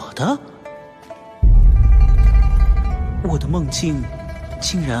我的梦境，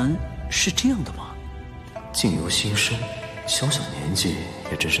竟然是这样的吗？境由心生，小小年纪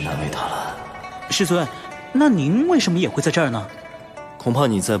也真是难为他了。师尊，那您为什么也会在这儿呢？恐怕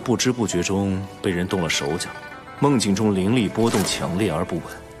你在不知不觉中被人动了手脚，梦境中灵力波动强烈而不稳，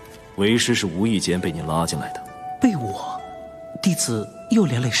为师是无意间被你拉进来的。被我，弟子又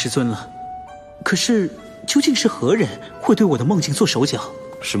连累师尊了。可是，究竟是何人会对我的梦境做手脚？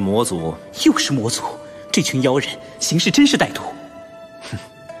是魔族。又是魔族，这群妖人行事真是歹毒。哼，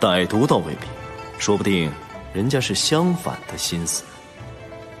歹毒倒未必，说不定人家是相反的心思。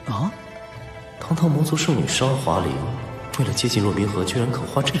啊！堂堂魔族圣女沙华灵，为了接近洛宾河，居然肯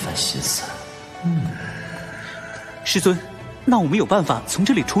花这番心思。师尊，那我们有办法从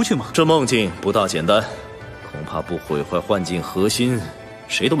这里出去吗？这梦境不大简单，恐怕不毁坏幻境核心，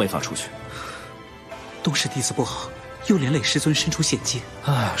谁都没法出去。都是弟子不好，又连累师尊身处险境。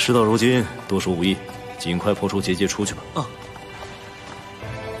唉，事到如今，多说无益，尽快破除结界出去吧。啊！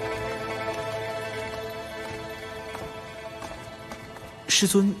师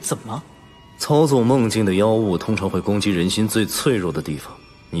尊怎么了？操纵梦境的妖物通常会攻击人心最脆弱的地方，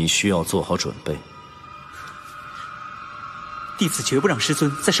你需要做好准备。弟子绝不让师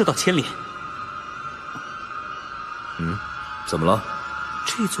尊再受到牵连。怎么了？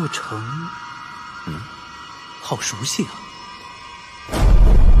这座城，好熟悉啊！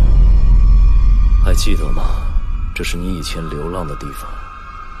还记得吗？这是你以前流浪的地方。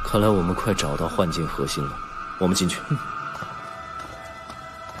看来我们快找到幻境核心了，我们进去。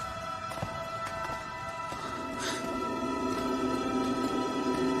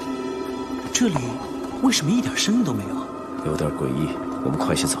这里为什么一点声音都没有？有点诡异，我们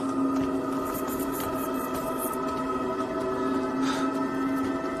快些走。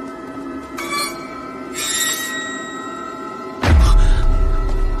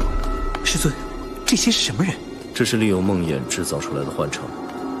师尊，这些是什么人？这是利用梦魇制造出来的幻城。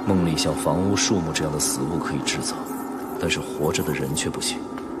梦里像房屋、树木这样的死物可以制造，但是活着的人却不行，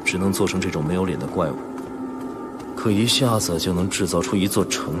只能做成这种没有脸的怪物。可一下子就能制造出一座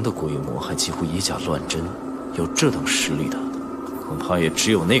城的规模，还几乎以假乱真，有这等实力的，恐怕也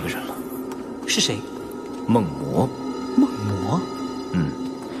只有那个人了。是谁？梦魔。梦魔？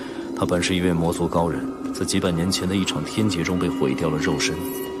他本是一位魔族高人，在几百年前的一场天劫中被毁掉了肉身，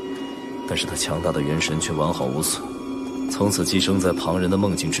但是他强大的元神却完好无损，从此寄生在旁人的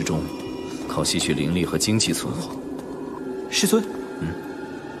梦境之中，靠吸取灵力和精气存活。师尊，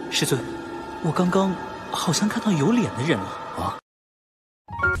师尊，我刚刚好像看到有脸的人了啊！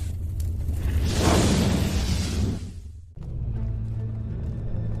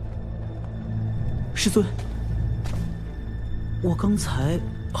师尊，我刚才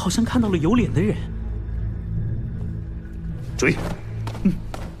好像看到了有脸的人。追！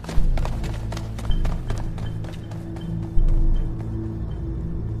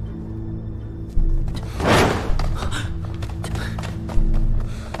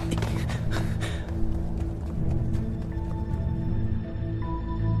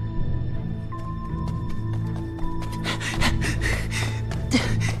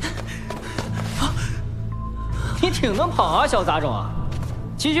挺能跑啊，小杂种啊！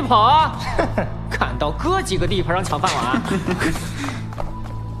继续跑啊！看到哥几个地盘上抢饭碗。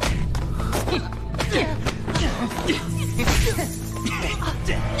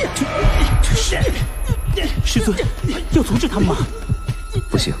师尊，要阻止他们吗？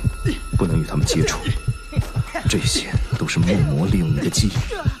不行，不能与他们接触。这些都是梦魔利用你的记忆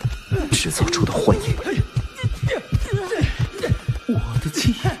制造出的幻影。我的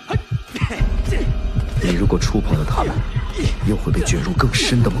记忆。你如果触碰了他们，又会被卷入更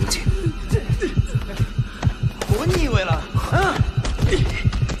深的梦境。我腻味了。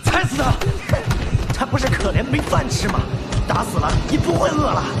不是可怜没饭吃吗？打死了也不会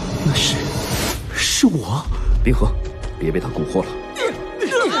饿了。那是我。冰河，别被他蛊惑了。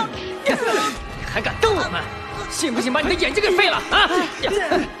你还敢瞪我们？信不信把你的眼睛给废了啊！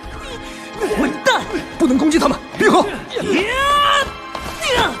混蛋，不能攻击他们。冰河，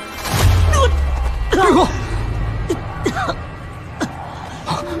冰河，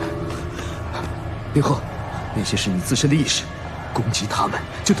冰河，那些是你自身的意识，攻击他们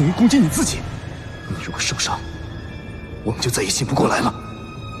就等于攻击你自己。你如果受伤，我们就再也醒不过来了。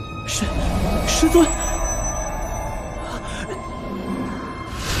师尊，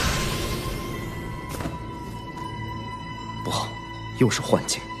不好，又是幻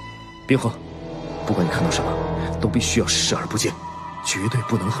境。冰河，不管你看到什么，都必须要视而不见，绝对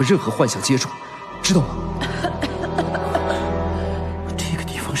不能和任何幻象接触，知道吗？这个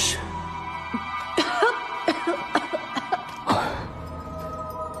地方是……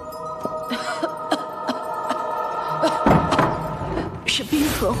是冰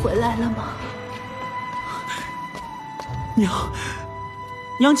河回来了吗？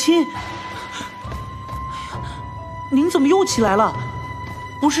娘亲，您怎么又起来了？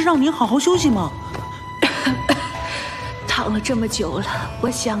不是让您好好休息吗？躺了这么久了，我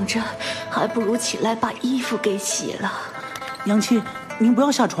想着还不如起来把衣服给洗了。娘亲，您不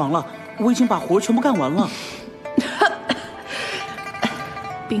要下床了，我已经把活全部干完了。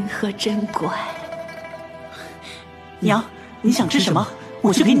冰河真乖。娘，你想吃什么？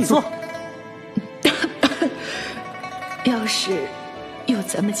我去给你做。要是有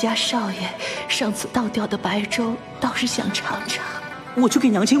咱们家少爷上次倒掉的白粥，倒是想尝尝。我去给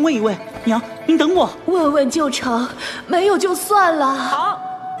娘亲喂一喂。娘，您等我。问问就成，没有就算了。好。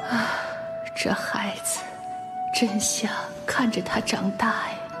这孩子真想看着他长大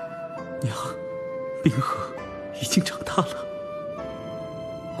呀。娘，冰河已经长大了。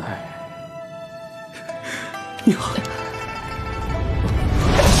娘，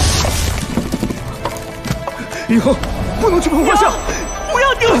冰河，不能去碰画像，不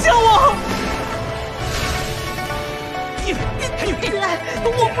要丢下我！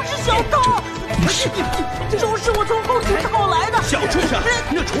我不是小偷，粥是我从后厨讨来的。小畜生，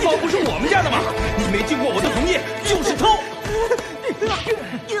那厨房不是我们家的吗？你没经过我的同意就是偷。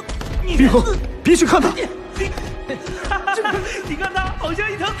冰河，别去看他。你看他好像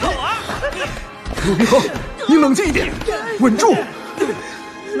一条狗啊！冰河，你冷静一点，稳住。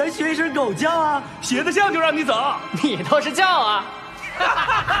来学一声狗叫啊！学得像就让你走。你倒是叫啊！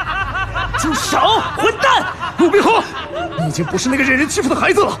住手，混蛋！陆冰河，你已经不是那个任人欺负的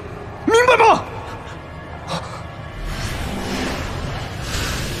孩子了，明白吗？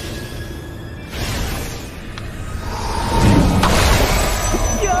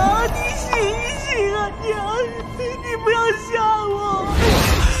娘，你醒一醒啊！娘，你不要吓我！你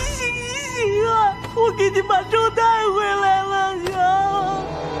醒一醒啊！我给你把粥带回来了，娘！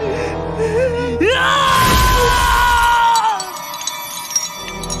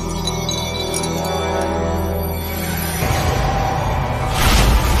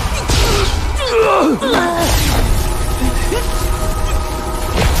可恶，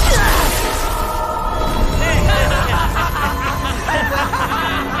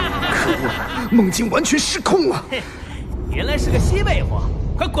梦境完全失控了。原来是个西北货，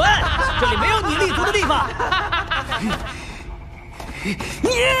快滚！这里没有你立足的地方。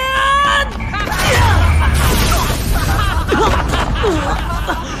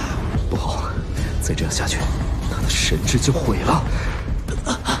不好，再这样下去，他的神智就毁了。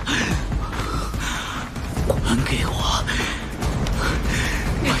还给我！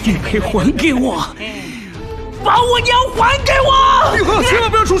把玉佩还给我！把我娘还给我！冰河，千万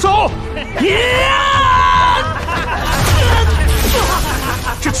不要出手！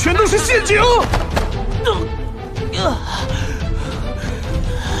这全都是陷阱！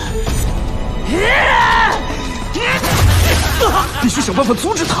必须想办法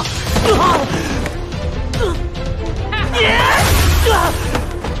阻止他！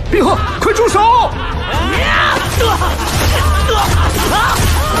冰河，快住手！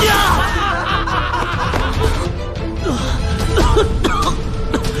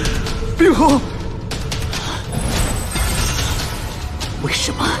冰河，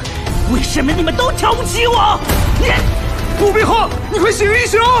为什么你们都瞧不起我？陆冰河，你快醒一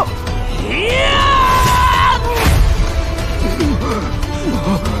醒！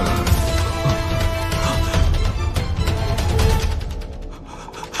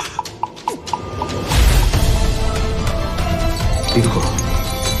冰河，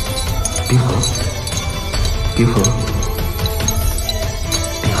冰河，冰河，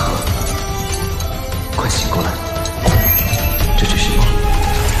冰河，快醒过来！这是什么？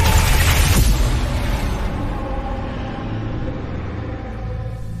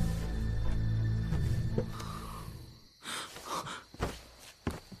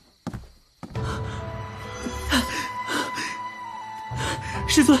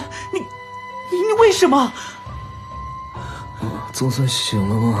师尊，你为什么？总算醒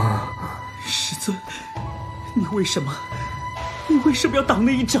了吗？师尊，你为什么要挡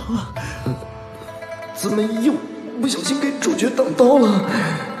那一掌啊？怎么又不小心给主角挡刀了？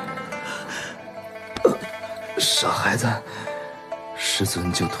傻孩子，师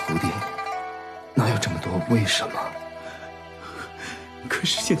尊救徒弟，哪有这么多为什么？可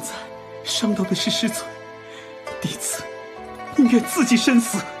是现在伤到的是师尊，弟子宁愿自己身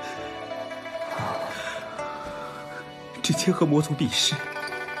死。之前和魔族比试，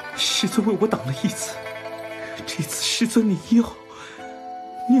师尊为我挡了一次，这次师尊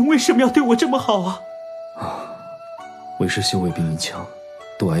您为什么要对我这么好啊？为师修为比你强，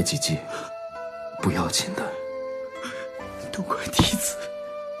多挨几记不要紧的。都怪弟子，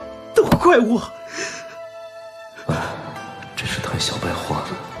都怪我。真是太小白花了。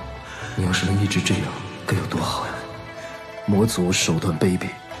你要是能一直这样，该有多好呀！魔族手段卑鄙，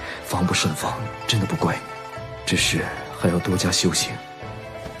防不胜防，真的不怪你。只是还要多加修行，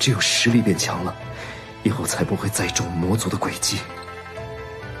只有实力变强了，以后才不会再中魔族的诡计。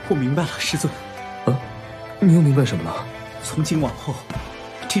我明白了，师尊。你又明白什么了？从今往后，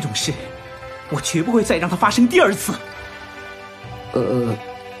这种事我绝不会再让它发生第二次。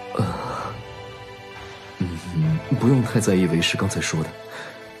不用太在意为师刚才说的。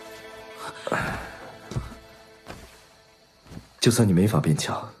就算你没法变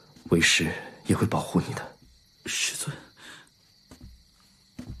强，为师也会保护你的。师尊。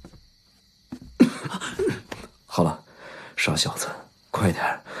好了，傻小子，快点。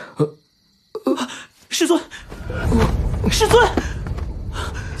师尊，师尊，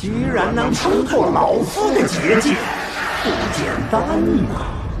居然能冲破老夫的结界，不简单呐！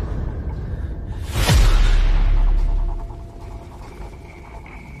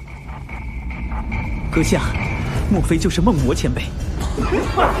阁下，莫非就是梦魔前辈？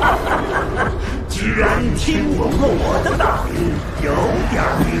居然听懂了我的道理，有点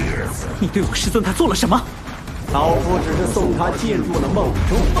意思。你对我师尊他做了什么？老夫只是送他进入了梦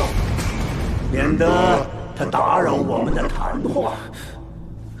中，免得他打扰我们的谈话。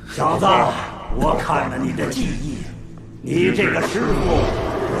小子，我看了你的记忆，你这个师傅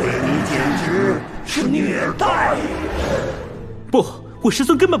对你简直是虐待。不，我师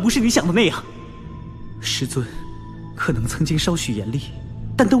尊根本不是你想的那样。师尊可能曾经稍许严厉，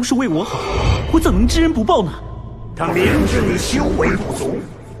但都是为我好，我怎能知恩不报呢？他明知你修为不足，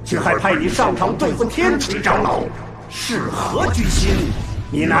却还派你上场对付天锤长老，是何居心？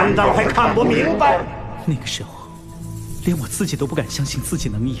你难道还看不明白？那个时候，连我自己都不敢相信自己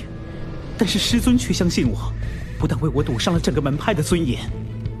能赢，但是师尊却相信我，不但为我赌上了整个门派的尊严，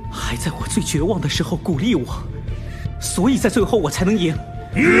还在我最绝望的时候鼓励我，所以在最后我才能赢。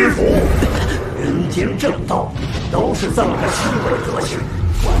迂腐！人间正道都是这么个虚伪德行，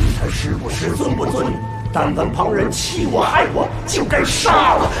管他师不师尊不尊，但凡旁人欺我害我，就该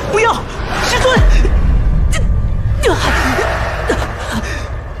杀了！不要，师尊！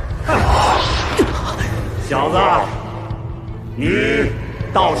小子，你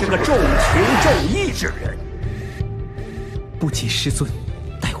倒是个重情重义之人。不及师尊，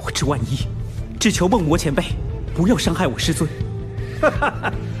待我之万一，只求梦魔前辈不要伤害我师尊。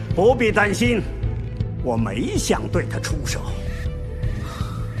不必担心，我没想对他出手，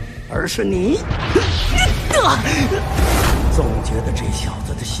而是你。总觉得这小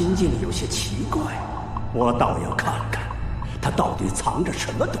子的心境有些奇怪，我倒要看看他到底藏着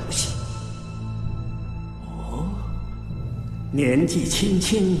什么东西。哦，年纪轻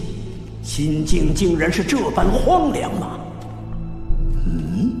轻，心境竟然是这般荒凉吗？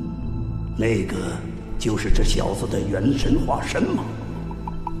那个就是这小子的元神化身吗？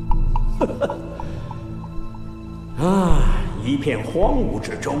一片荒芜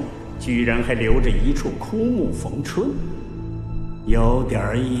之中，居然还留着一处枯木逢春，有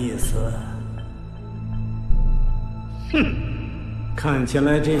点意思。看起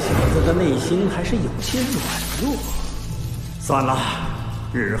来这小子的内心还是有些软弱。算了，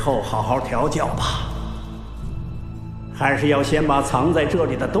日后好好调教吧。还是要先把藏在这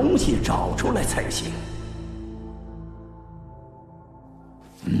里的东西找出来才行。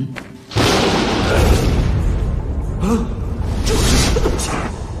这是什么东西？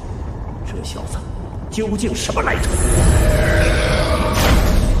这小子究竟什么来头？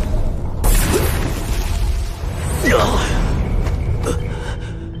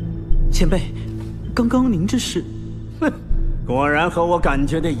前辈，刚刚您这是？果然和我感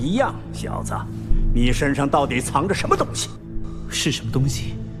觉的一样，小子，你身上到底藏着什么东西？是什么东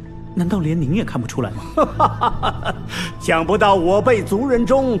西？难道连您也看不出来吗？想不到我辈族人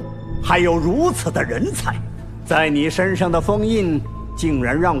中还有如此的人才，在你身上的封印竟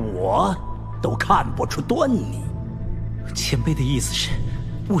然让我都看不出端倪。前辈的意思是，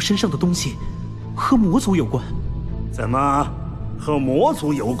我身上的东西和魔族有关？怎么，和魔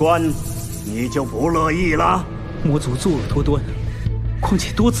族有关，你就不乐意了？魔族作恶多端，况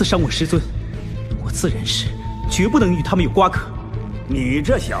且多次伤我师尊，我自然是绝不能与他们有瓜葛。你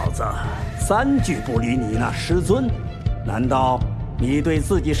这小子3句不离你那师尊，难道你对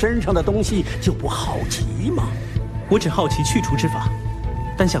自己身上的东西就不好奇吗？我只好奇去除之法，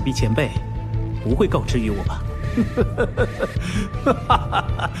但想必前辈不会告知于我吧？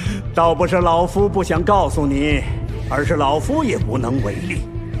倒不是老夫不想告诉你，而是老夫也无能为力。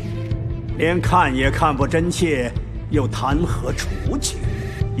连看也看不真切，又谈何除去？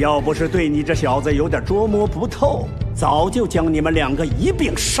要不是对你这小子有点捉摸不透，早就将你们2个一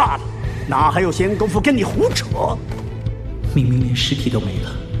并杀了，哪还有闲工夫跟你胡扯？明明连尸体都没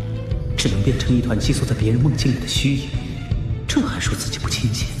了，只能变成一团寄宿在别人梦境里的虚影，这还说自己不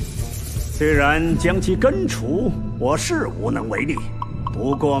亲近？虽然将其根除，我是无能为力，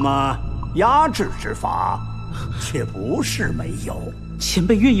不过嘛，压制之法却不是没有。前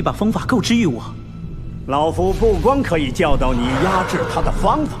辈愿意把方法告知于我，老夫不光可以教导你压制他的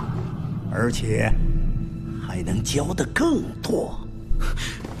方法，而且还能教得更多。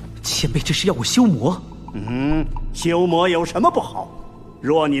前辈这是要我修魔？修魔有什么不好？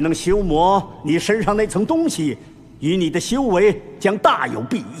若你能修魔，你身上那层东西与你的修为将大有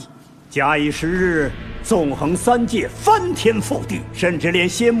裨益。假以时日，纵横3界，翻天覆地，甚至连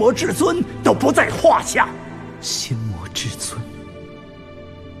仙魔至尊都不在话下。仙魔至尊，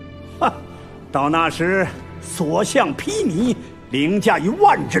哈，到那时所向披靡，凌驾于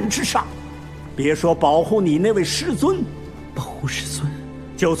万人之上。别说保护你那位师尊，保护师尊，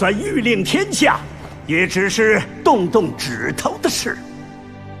就算欲令天下，也只是动动指头的事。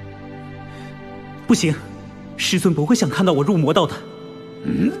不行，师尊不会想看到我入魔道的。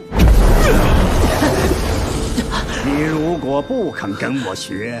你如果不肯跟我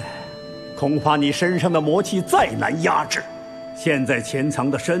学，恐怕你身上的魔气再难压制。现在潜藏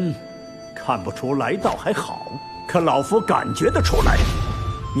的深，看不出来倒还好，可老夫感觉得出来，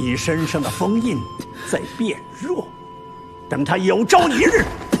你身上的封印在变弱。等他有朝一日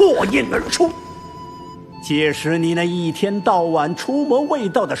破印而出，届时你那一天到晚出谋未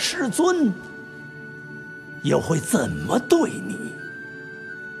到的师尊，又会怎么对你？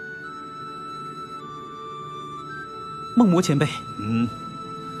梦魔前辈，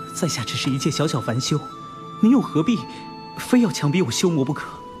在下只是一介小小凡修，您又何必非要强逼我修魔不可？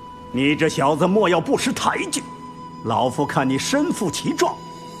你这小子莫要不识抬举，老夫看你身负其状，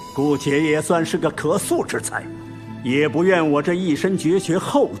姑且也算是个可塑之才，也不愿我这一身绝学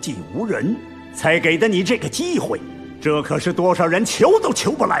后继无人，才给的你这个机会，这可是多少人求都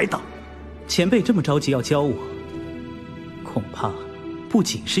求不来的。前辈这么着急要教我，恐怕不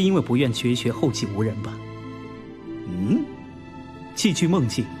仅是因为不愿绝学后继无人吧？寄居梦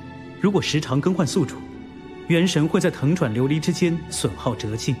境，如果时常更换宿主，元神会在腾转流离之间损耗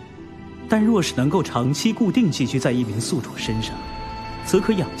折尽；但若是能够长期固定寄居在一名宿主身上，则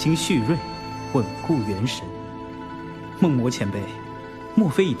可养精蓄锐，稳固元神。梦魔前辈，莫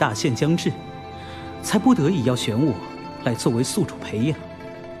非已大限将至，才不得已要选我来作为宿主培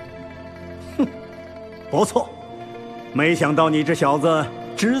养？不错，没想到你这小子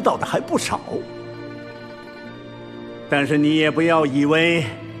知道的还不少。但是你也不要以为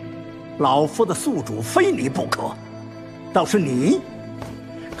老夫的宿主非你不可，倒是你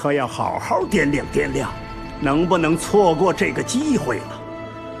可要好好掂量掂量，能不能错过这个机会了。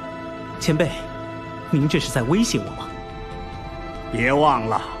前辈，您这是在威胁我吗？别忘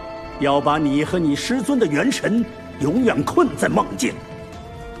了，要把你和你师尊的元神永远困在梦境，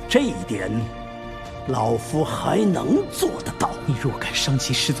这一点老夫还能做得到。你若敢伤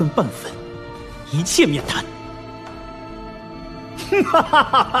及师尊半分，一切免谈。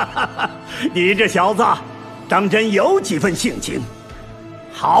你这小子当真有几分性情。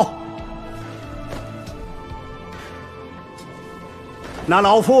好，那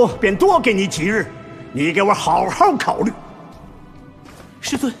老夫便多给你几日，你给我好好考虑。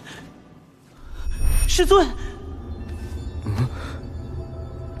师尊，师尊，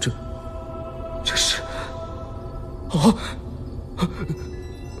这是啊！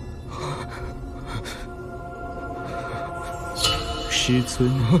师尊，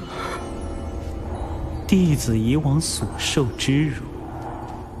弟子以往所受之辱，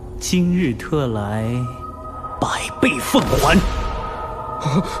今日特来100倍奉还。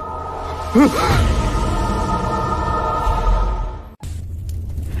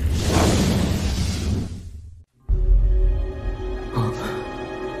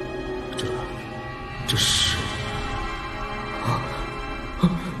这是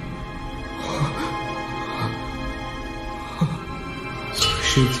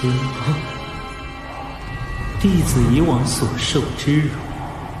师尊，弟子以往所受之辱，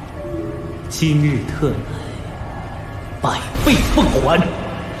今日特来百倍奉还。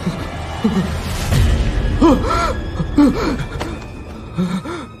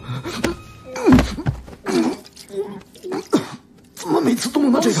怎么每次都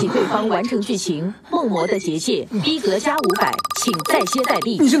能到这个？恭喜对方完成剧情，梦魔的结界，逼格加500，请再接再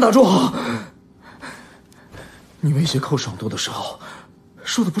厉。你先打住！你威胁寇爽多的时候，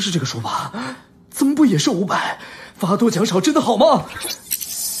说的不是这个数吧？怎么不也是500？罚多奖少真的好吗？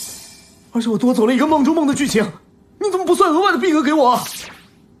而且我多走了一个梦中梦的剧情，你怎么不算额外的逼格给我？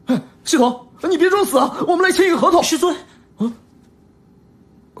哎，系统，你别装死啊！我们来签一个合同。师尊，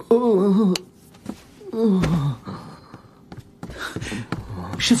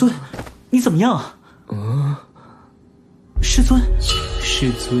师尊，你怎么样啊？师尊，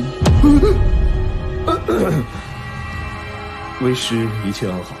师尊，为师一切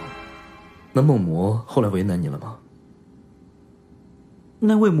安好。那梦魔后来为难你了吗？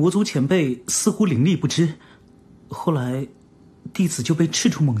那位魔族前辈似乎灵力不支，后来弟子就被斥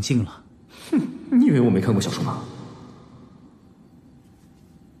出梦境了。哼，你以为我没看过小说吗？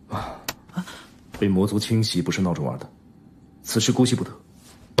被魔族侵袭不是闹着玩的，此事姑息不得。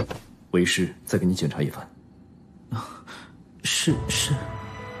为师再给你检查一番。是。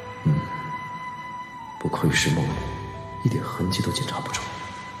不愧是梦魔，一点痕迹都检查不出，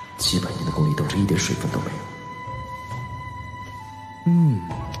几百年的功力等着一点水分都没有。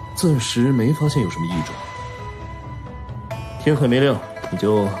暂时没发现有什么异状。天还没亮，你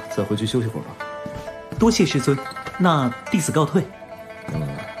就再回去休息会儿吧。多谢师尊，那弟子告退。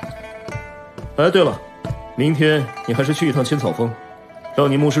哎，对了，明天你还是去一趟千草峰，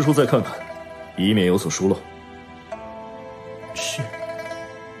让你牧师叔再看看，以免有所疏漏。是。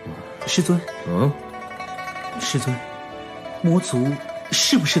师尊。师尊，魔族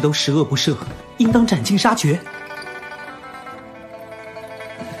是不是都十恶不赦，应当斩尽杀绝？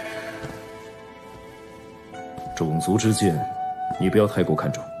种族之间，你不要太过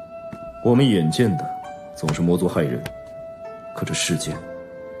看重。我们眼见的总是魔族害人，可这世间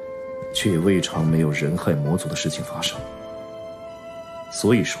却也未尝没有人害魔族的事情发生。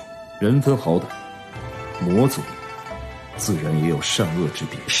所以说，人分好歹，魔族自然也有善恶之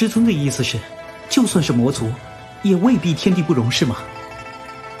别。师尊的意思是，就算是魔族，也未必天地不容，是吗？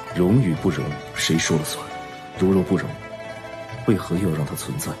容与不容，谁说了算？如若不容，为何又要让它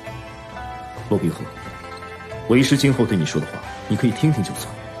存在？洛冰河，为师今后对你说的话，你可以听听就算，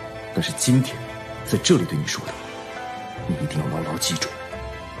但是今天在这里对你说的，你一定要牢牢记住。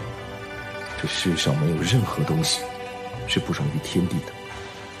这世上没有任何东西是不容于天地的，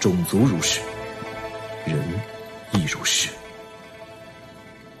种族如是，人亦如是。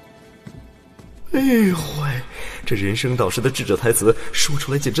哎呦喂，这人生导师的智者台词说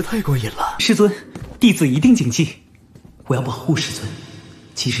出来简直太过瘾了。师尊，弟子一定谨记，我要保护师尊，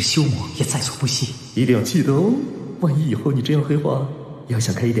即使修魔也在所不惜。一定要记得哦，万一以后你这样黑化，要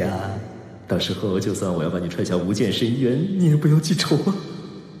想开一点啊。到时候就算我要把你踹下无间深渊，你也不要记仇啊。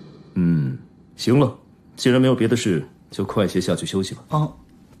行了，既然没有别的事，就快些下去休息吧。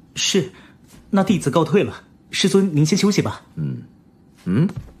是，那弟子告退了。师尊您先休息吧。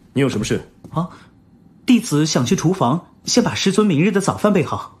你有什么事？弟子想去厨房，先把师尊明日的早饭备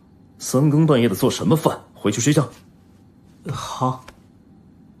好。三更半夜的做什么饭？回去睡觉。好。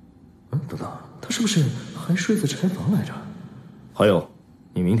等等，他是不是还睡在柴房来着？还有，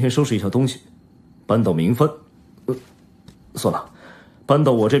你明天收拾一下东西，搬到明帆。算了，搬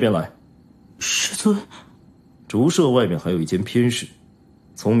到我这边来。师尊，竹舍外面还有一间偏室，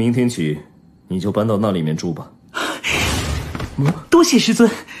从明天起你就搬到那里面住吧。多谢师尊。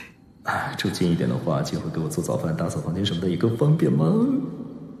住近一点的话，今后给我做早饭、打扫房间什么的也更方便吗？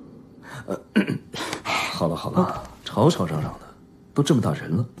好了，吵吵嚷嚷的，都这么大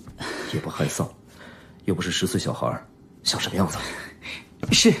人了，也不害臊，又不是10岁小孩，像什么样子？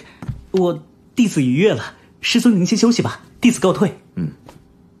是，我弟子逾越了，师尊您先休息吧，弟子告退。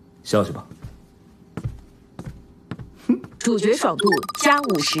下去吧。主角爽度加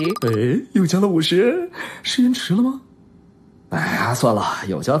50。又加了50，时间迟了吗？哎呀，算了，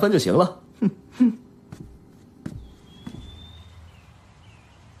有加分就行了。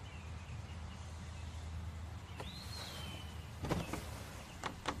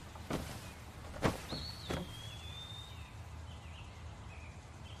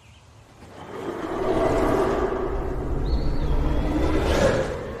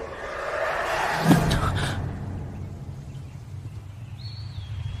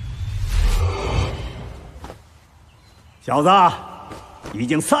小子，已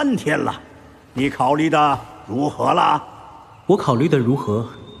经3天了，你考虑的如何了？我考虑的如何？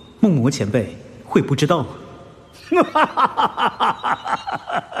梦魔前辈会不知道吗？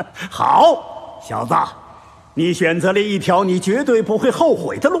好，小子，你选择了一条你绝对不会后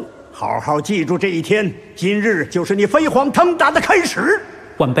悔的路。好好记住这一天，今日就是你飞黄腾达的开始。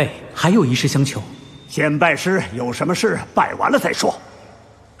晚辈还有一事相求。先拜师，有什么事拜完了再说。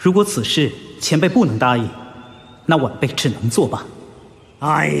如果此事前辈不能答应，那晚辈只能作罢。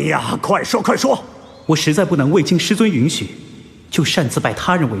哎呀，快说快说！我实在不能未经师尊允许，就擅自拜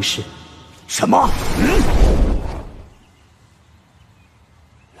他人为师。什么？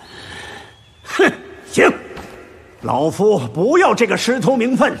哼，行，老夫不要这个师徒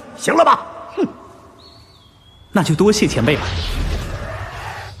名分，行了吧？哼，那就多谢前辈了。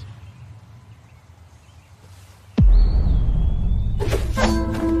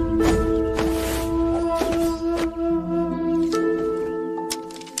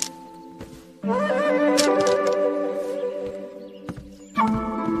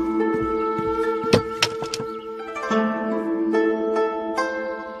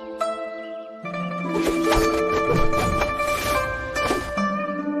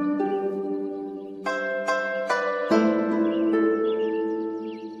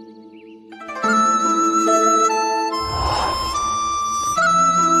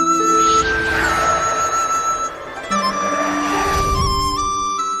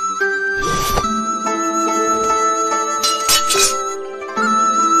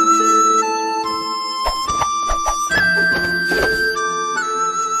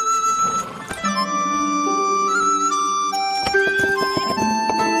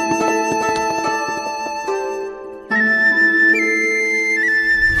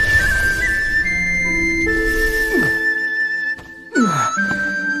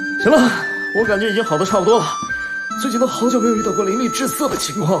行了，我感觉已经好的差不多了。最近都好久没有遇到过灵力滞涩的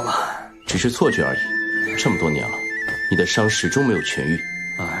情况了。只是错觉而已。这么多年了，你的伤始终没有痊愈。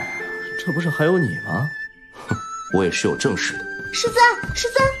哎，这不是还有你吗？哼，我也是有正事的。师尊，师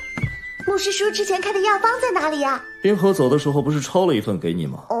尊，牧师叔之前开的药方在哪里呀？冰河走的时候不是抄了一份给你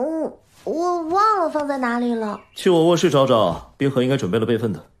吗？哦，我忘了放在哪里了。去我卧室找找，冰河应该准备了备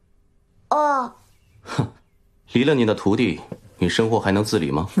份的。哦。哼，离了你的徒弟，你生活还能自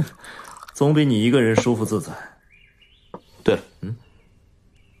理吗？总比你一个人舒服自在。对了，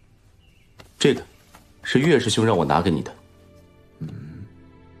这个是岳师兄让我拿给你的。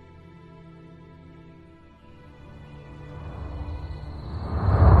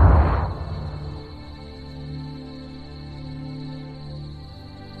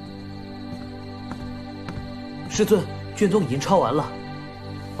师尊，卷宗已经抄完了。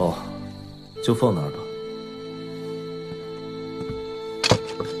哦，就放那儿吧。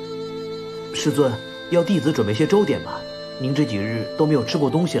师尊，要弟子准备些粥点吧。您这几日都没有吃过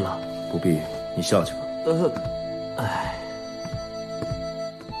东西了。不必，你下去吧。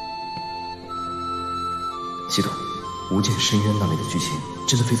系统，无间深渊那里的剧情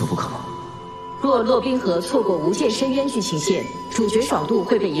真的非走不可吗？若洛冰河错过无间深渊剧情线，主角爽度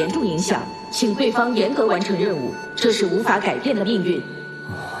会被严重影响，请对方严格完成任务，这是无法改变的命运。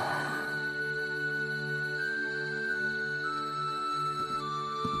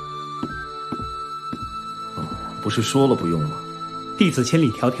不是说了不用吗？弟子千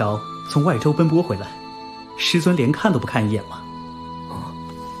里迢迢从外州奔波回来，师尊连看都不看一眼吗？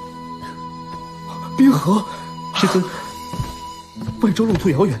冰河，师尊，外州路途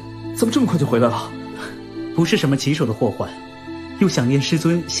遥远，怎么这么快就回来了？不是什么棘手的祸患，又想念师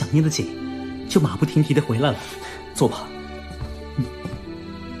尊想念的紧，就马不停蹄的回来了。坐吧。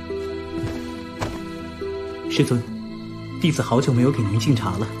师尊，弟子好久没有给您敬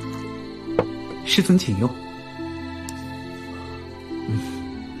茶了，师尊请用。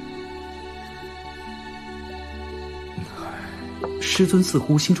师尊似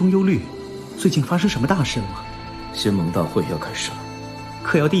乎心中忧虑，最近发生什么大事了吗？仙盟大会要开始了，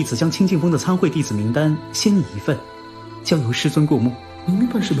可要弟子将清净峰的参会弟子名单先拟一份，交由师尊过目。明明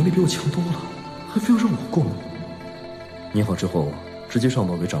办事能力比我强多了，还非要让我过目。拟好之后直接上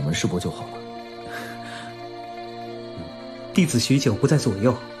报给掌门师伯就好了。弟子许久不在左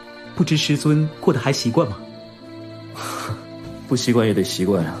右，不知师尊过得还习惯吗？不习惯也得习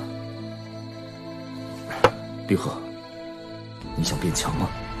惯啊。冰河，你想变强吗？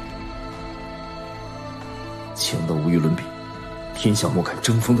强到无与伦比，天下莫敢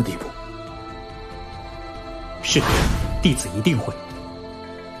争锋的地步。是，弟子一定会。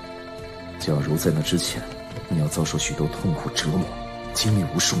假如在那之前，你要遭受许多痛苦折磨，经历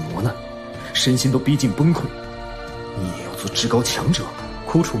无数磨难，身心都逼近崩溃，你也要做至高强者。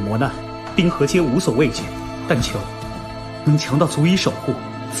苦楚磨难，冰河皆无所畏惧，但求能强到足以守护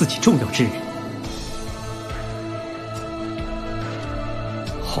自己重要之人。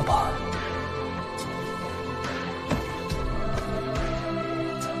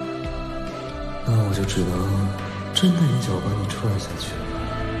那我就只能真的一脚把你踹下去了。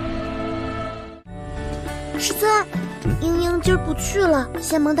师尊，英英今儿不去了，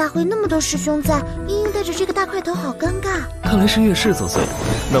仙盟大会那么多师兄在，英英带着这个大块头好尴尬。看来是月氏作祟，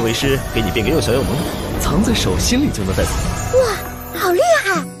那为师给你变个幼小幼萌，藏在手心里就能带走。哇，好厉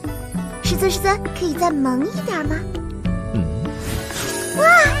害！师尊，可以再萌一点吗？哇，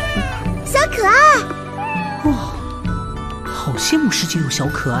小可爱！哇，好羡慕世界有小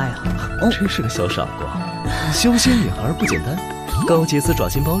可爱啊！真是个小傻瓜，修仙女孩不简单。高洁丝爪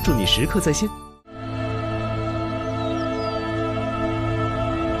心包祝你时刻在线。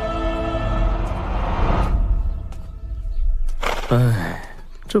哎，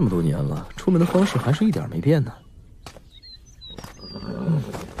这么多年了，出门的方式还是一点没变呢。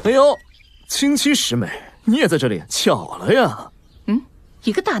哎呦，青七师妹，你也在这里，巧了呀！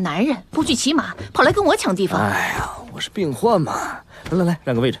一个大男人不惧骑马，跑来跟我抢地方。哎呀，我是病患嘛。来，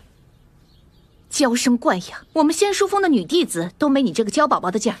让个位置。娇生惯养，我们仙书峰的女弟子都没你这个娇宝宝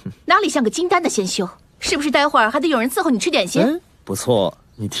的劲儿，哪里像个金丹的仙修？是不是待会儿还得有人伺候你吃点心？不错，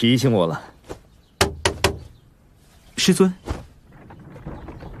你提醒我了。师尊。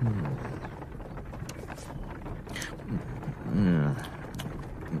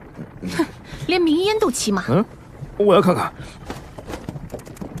连明烟都骑马。我要看看。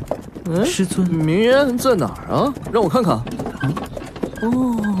师尊，明烟在哪儿啊？让我看看。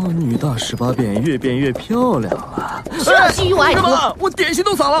哦，女大18变，越变越漂亮了。少虚与我爱徒，我点心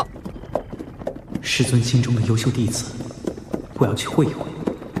都洒了。师尊心中的优秀弟子，我要去会一会。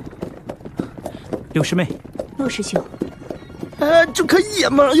六师妹，洛师兄，就看一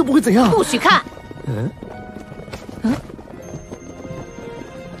眼嘛，又不会怎样。不许看。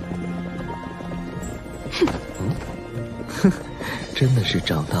真的是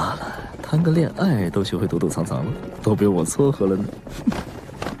长大了，谈个恋爱都学会躲躲藏藏了，都被我撮合了呢。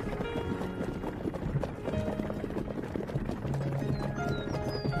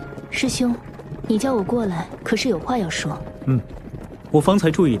师兄，你叫我过来，可是有话要说。我方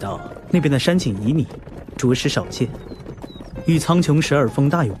才注意到那边的山景旖旎，着实少见，与苍穹12峰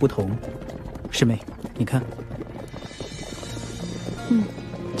大有不同。师妹，你看。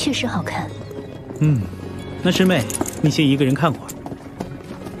确实好看。那师妹，你先一个人看会儿。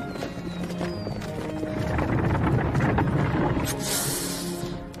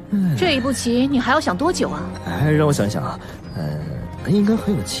这一步棋你还要想多久啊？让我想想啊，应该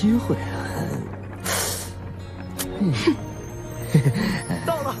还有机会啊。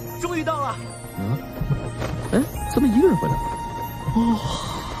到了，终于到了。怎么一个人回来了？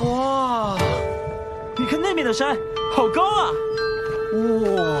哇，你看那面的山，好高啊！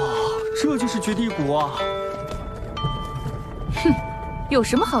哇，这就是绝地谷啊！有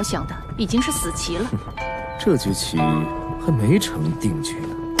什么好想的？已经是死棋了。这局棋还没成定局呢。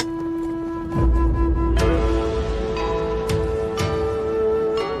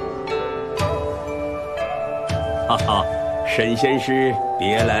哈哈，沈仙师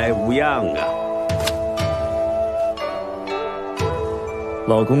别来无恙啊！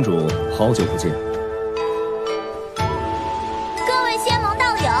老公主，好久不见。各位仙盟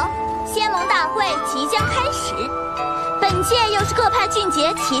道友，仙盟大会即将开始，本届又是各派俊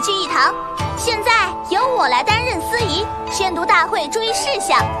杰齐聚一堂。现在由我来担任司仪，宣读大会注意事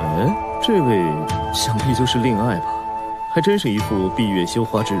项。这位想必就是令爱吧？还真是一副闭月羞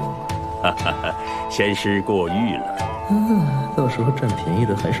花之容啊！哈哈哈，仙师过誉了。到时候占便宜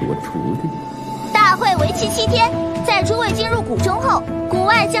的还是我徒弟。大会为期7天，在诸位进入谷中后，谷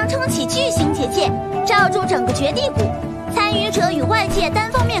外将撑起巨型结界，罩住整个绝地谷。参与者与外界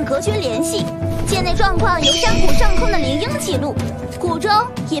单方面隔绝联系，界内状况由山谷上空的灵鹰记录。谷中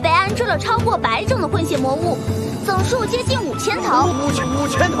已被安置了超过100种的混血魔物，总数接近5000头。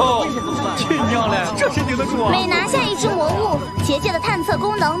5000头，亲娘嘞，这谁顶得住啊？每拿下一只魔物，结界的探测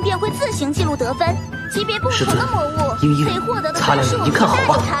功能便会自行记录得分，级别不同的魔物可以获得的分数大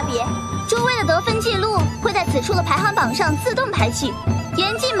有差别。诸位的得分记录会在此处的排行榜上自动排序，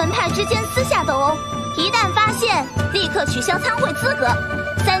严禁门派之间私下斗殴，一旦发现，立刻取消参会资格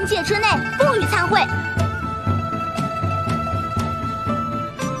，3届之内不予参会。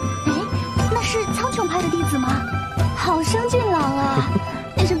那是苍穹派的弟子吗？好生俊朗啊！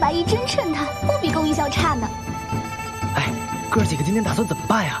那身白衣真衬他，不比宫一笑差呢。哥几个今天打算怎么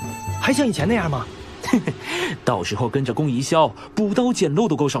办呀？还像以前那样吗？到时候跟着宫一笑，补刀捡漏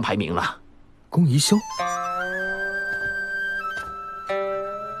都够上排名了。宫一笑，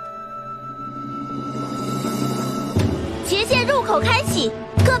结界入口开启，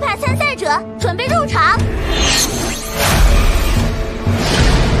各派参赛者准备入场。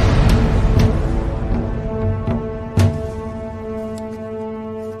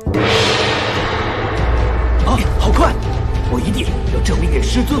我一定要证明给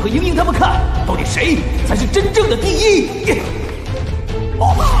师尊和莹莹他们看，到底谁才是真正的第一。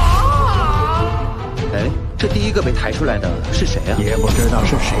哎，这第一个被抬出来的是谁啊？也不知道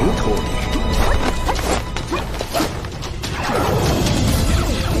是谁徒弟。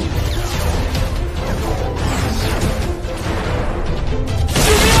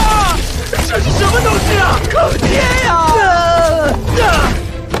救命啊！这是什么东西啊？坑爹呀！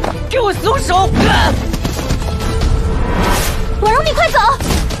给我松手！婉容，你快走！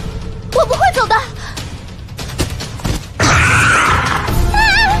我不会走的。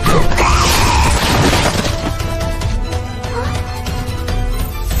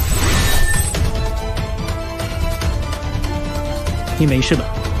你没事吧？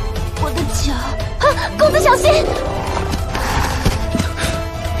我的脚，公子小心！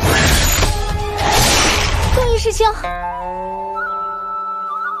公益师兄。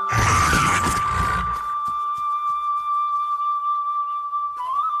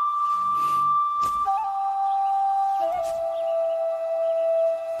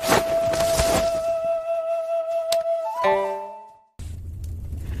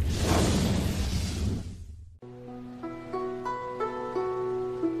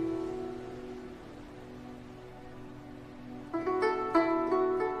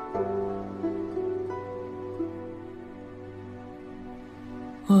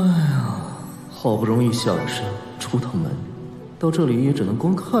哎呀，好不容易下了山，出趟门，到这里也只能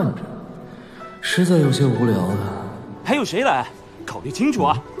光看着，实在有些无聊了。还有谁来？考虑清楚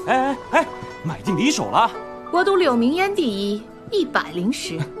啊！哎，买定离手了。我赌柳明烟第一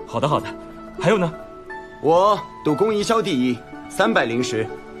，100-10。好的，还有呢？我赌宫一宵第一，300-10，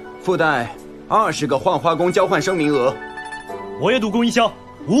附带20个幻化宫交换生名额。我也赌宫一宵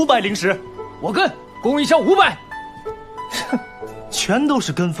，500-10。我跟宫一宵500。全都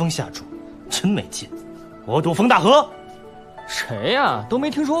是跟风下注，真没劲。我赌冯大河。谁呀？都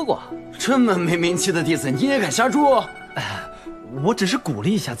没听说过。这么没名气的弟子，你也敢下注？我只是鼓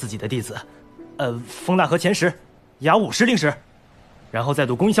励一下自己的弟子。冯大河前10，押50-10，然后再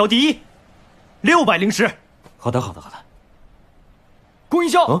赌宫一宵第一，600-10。好的。宫一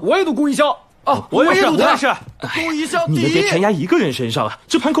宵，我也赌宫一宵啊！我也赌他。宫一宵第一。你们别全压一个人身上啊，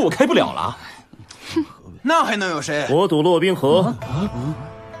这盘口我开不了了。那还能有谁？我赌洛冰河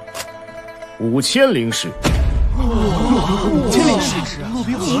，5000-10。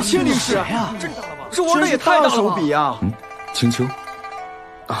5000-10啊！这玩的也太大了吧！比啊！青丘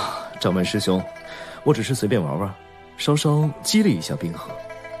啊，掌门师兄，我只是随便玩玩，稍稍激励一下冰河。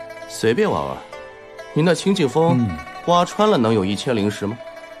随便玩玩？你那清净风挖穿了能有1000-10吗？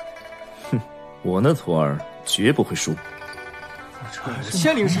哼，我那徒儿绝不会输。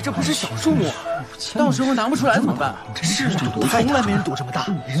1000-10，这不是小数目，到时候拿不出来怎么办？这世上从来没人赌这么大，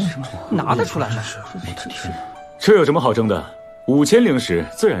拿得出来吗？这有什么好争的？5000-10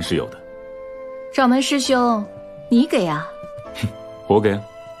自然是有的。掌门师兄，你给啊？我给。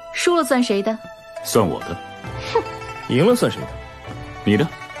输了算谁的？算我的。哼。赢了算谁的？你的。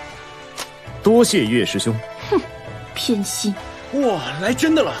多谢岳师兄。哼，偏心。哇，来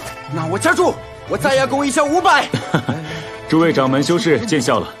真的了！那我加注，我再押宫一宵500。诸位掌门修士见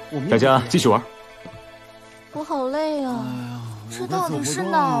笑了，大家继续玩。我好累啊！这到底是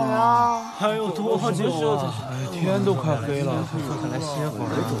哪儿啊？还有多久啊？天都快黑了，快来歇会儿。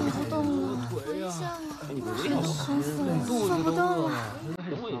好冻啊！好舒服，做不动了。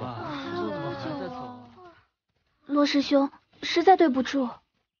骆师兄，实在对不住。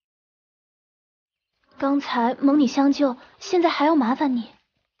刚才蒙你相救，现在还要麻烦你。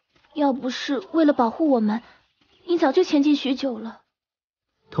要不是为了保护我们，你早就前进许久了。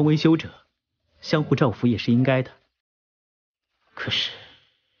同为修者，相互照拂也是应该的。可是，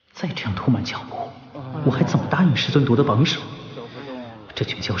再这样拖慢脚步，我还怎么答应师尊夺得榜首？这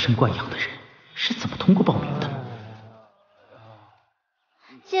群娇生惯养的人是怎么通过报名的？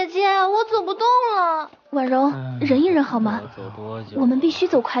姐姐，我走不动了。婉容，忍一忍好吗？我们必须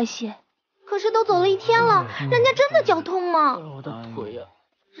走快些。可是都走了1天了，人家真的脚痛吗？我的腿呀！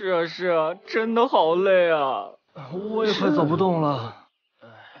是啊，真的好累啊！我也快走不动了。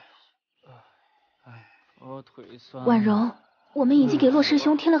我腿酸。婉容，我们已经给骆师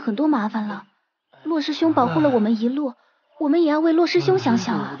兄添了很多麻烦了。骆师兄保护了我们一路，我们也要为骆师兄想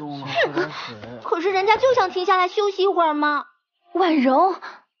想啊。可是人家就想停下来休息一会儿嘛。婉容，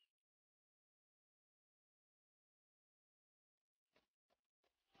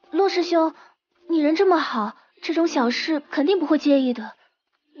骆师兄，你人这么好，这种小事肯定不会介意的，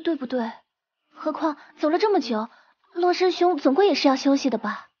对不对？何况走了这么久，骆师兄总归也是要休息的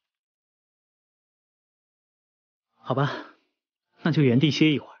吧？好吧，那就原地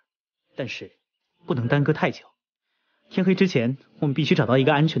歇一会儿，但是不能耽搁太久。天黑之前，我们必须找到一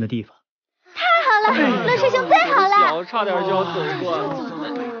个安全的地方。太好了，乐师兄最好了！脚差点就要走断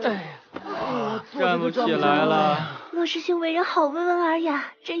了，哎呀，站不起来了。洛师兄为人好温文尔雅，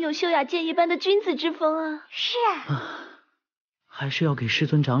真有修雅剑一般的君子之风啊！是啊，还是要给师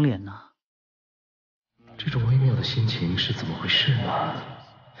尊长脸呢。这种微妙的心情是怎么回事呢？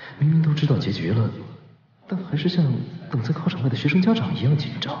明明都知道结局了，但还是像等在考场外的学生家长一样紧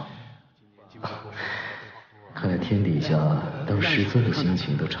张。看来天底下当师尊的心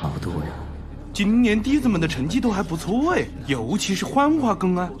情都差不多呀。今年弟子们的成绩都还不错哎，尤其是幻化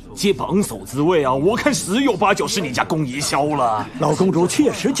宫啊，这榜首之位啊，我看十有八九是你家宫一霄了。老公主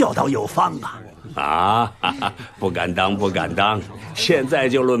确实教导有方啊！啊，哈哈，不敢当，不敢当。现在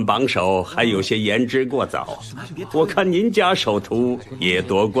就论榜首，还有些言之过早。我看您家首徒也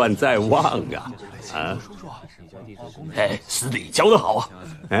夺冠在望啊！啊，哎，师弟教得好啊！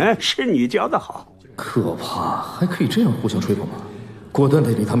哎，是你教得好。可怕，还可以这样互相吹捧吗？果断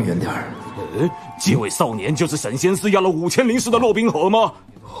得离他们远点儿。这位少年就是沈先师压了5000灵石的洛冰河吗？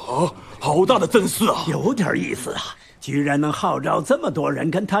啊，好大的阵势啊！有点意思啊，居然能号召这么多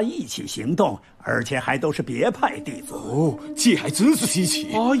人跟他一起行动，而且还都是别派弟子。哦，这还真是稀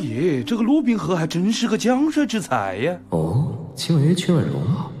奇。阿爷，这个洛冰河还真是个将帅之才呀！哦，亲为曲婉容，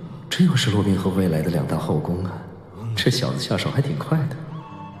这又是洛冰河未来的2大后宫啊！这小子下手还挺快的。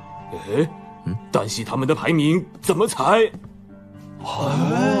哎，但是他们的排名怎么才？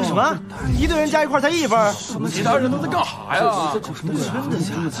什么？一队人加一块才1分？其他人都在干啥呀？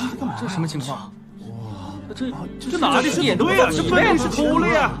这什么情况？这哪里是演对呀？这分明是偷了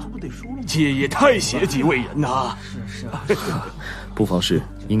呀！这也太邪极为人呐！是，不妨事，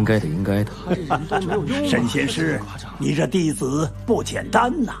应该的，应该的。沈仙师，你这弟子不简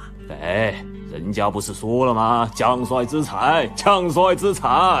单呐！哎，人家不是说了吗？将帅之才，将帅之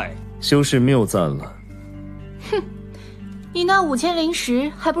才。修士谬赞了。哼。你那5000灵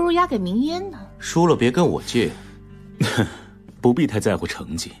石还不如押给明烟呢。输了别跟我借，不必太在乎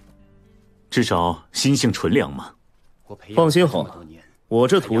成绩，至少心性纯良嘛。放心好了，我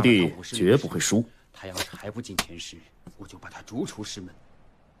这徒弟绝不会输。他要是还不进前10，我就把他逐出师门。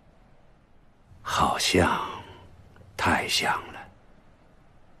好像，太像了。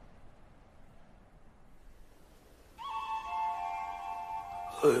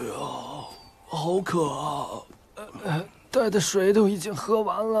哎呀，好渴啊！带的水都已经喝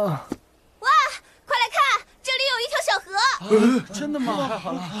完了。哇，快来看，这里有一条小河！真的吗？太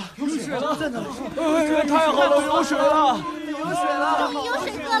好了，有水了！真的，哎，太好了，有水了！有水了！终于有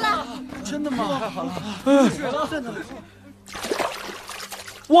水喝了！真的吗？太好了，有水了！真的。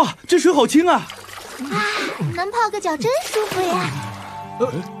哇，这水好清啊！啊，能泡个脚真舒服呀！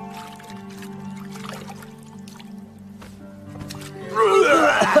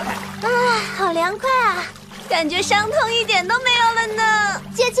啊，好凉快啊！感觉伤痛一点都没有了呢。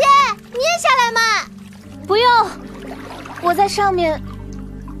姐姐，你也下来嘛。不用，我在上面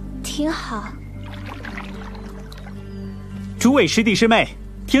挺好。诸位师弟师妹，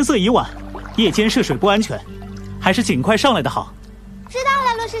天色已晚，夜间涉水不安全，还是尽快上来的好。知道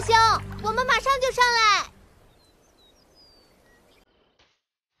了，洛师兄，我们马上就上来。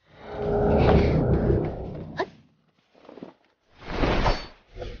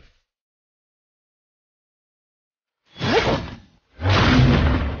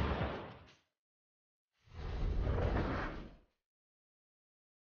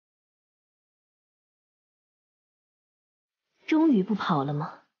终于不跑了吗？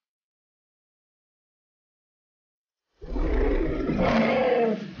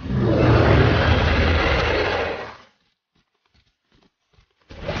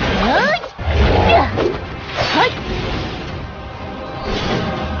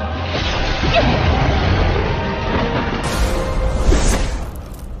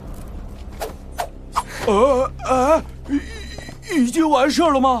已经完事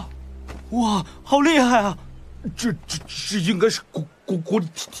了吗？哇，好厉害啊！这应该是国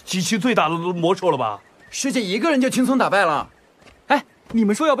体系最大的魔兽了吧？师姐一个人就轻松打败了。哎，你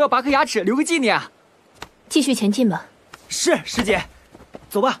们说要不要拔颗牙齿留个纪念啊？继续前进吧。是师姐，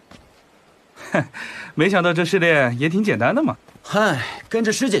走吧。哼，没想到这试炼也挺简单的嘛。嗨，跟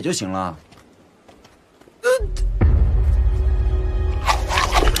着师姐就行了。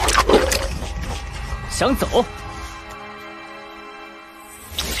想走？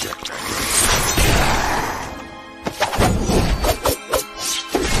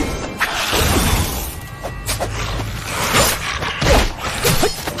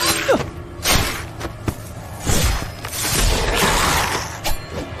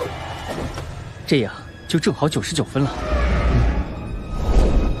这样就正好99分了。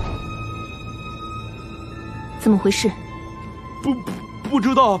怎怎么回事？不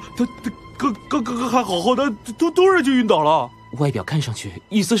知道，他刚还好好的，突然就晕倒了。外表看上去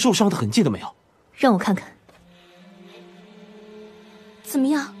一丝受伤的痕迹都没有。让我看看，怎么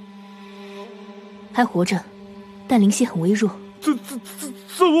样？还活着，但灵犀很微弱。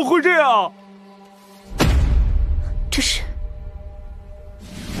怎么会这样？这是。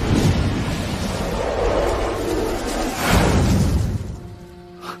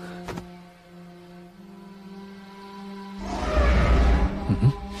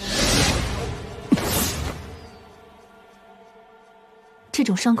这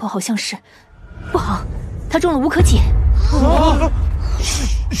种伤口好像是不好，他中了无可解。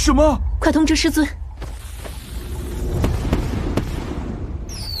什么？快通知师尊！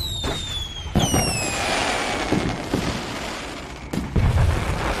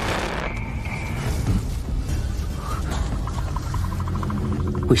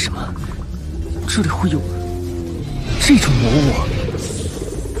为什么这里会有这种魔物？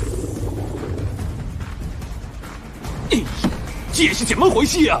这是怎么回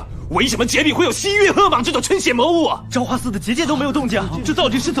事啊？为什么杰里会有西域鹤蟒这种春血魔物啊？昭华寺的结界都没有动静，这到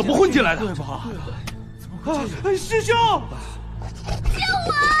底是怎么混进来的？对吧？师兄，救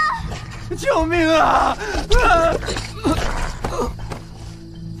我！救命啊！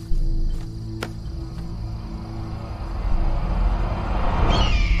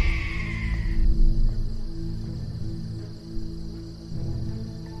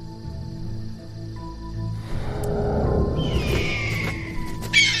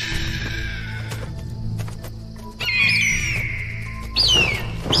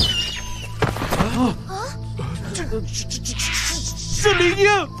是灵婴！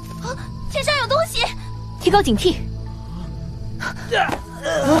天上有东西！提高警惕！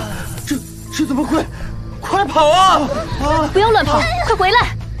这怎么会？快跑啊！不要乱跑，快回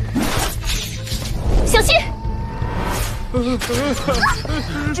来！小心！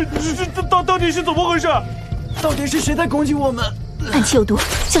这到底是怎么回事？到底是谁在攻击我们？暗器有毒，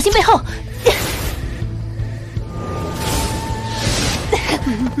小心背后！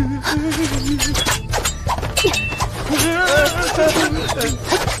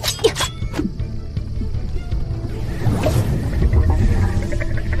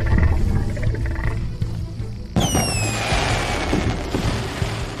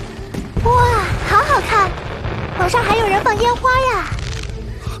哇，好好看！楼上还有人放烟花呀！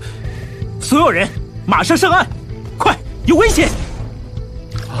所有人，马上上岸！快，有危险！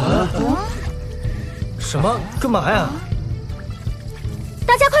什么？干嘛呀？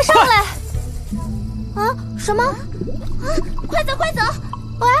大家快上来！啊？什么？啊！快走快走！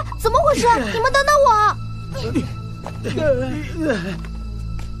喂，怎么回事？你们等等我！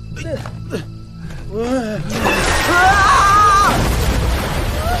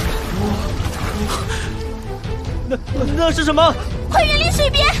那是什么？快远离水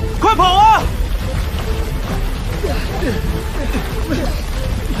边！快跑啊！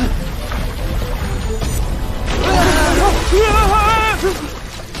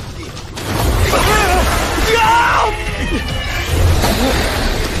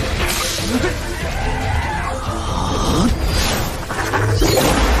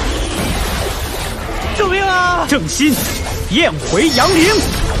救命啊！正心，焰回阳灵。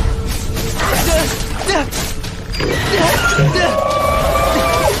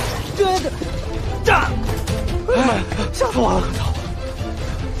吓死我了！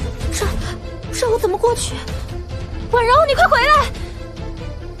这我怎么过去？婉柔，你快回来！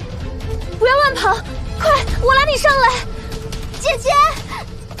不要乱跑！快，我拉你上来！姐姐，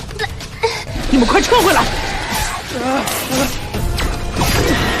你们快撤回来！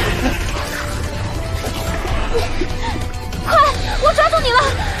快，我抓住你了！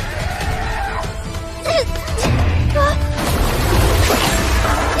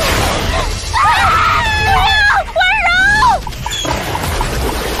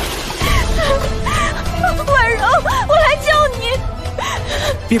婉柔，我来救你！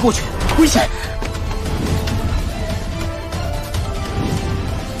别过去，危险！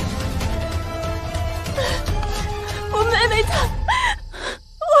我妹妹她，婉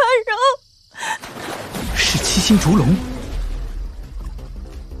柔是七星烛龙，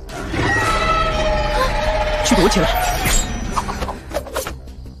去躲起来！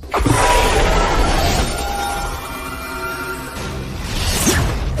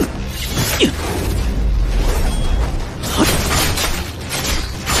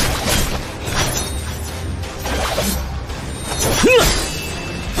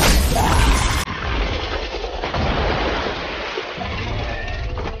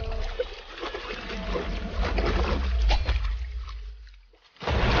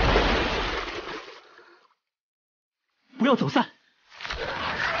要走散，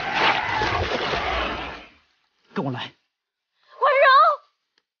跟我来。温柔，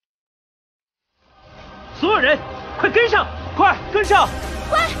所有人快跟上，快跟上，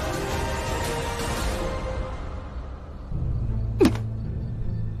快！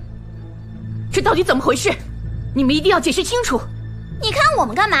这到底怎么回事？你们一定要解释清楚。你看我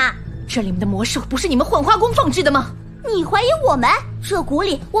们干嘛？这里面的魔兽不是你们幻花宫放置的吗？你怀疑我们？这谷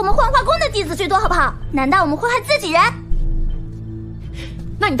里我们幻花宫的弟子最多，好不好？难道我们会害自己人？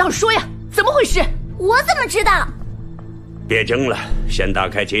那你倒是说呀，怎么回事？我怎么知道？别争了，先打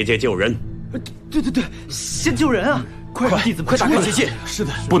开结界救人。对，先救人啊！快让弟子快打开结界！是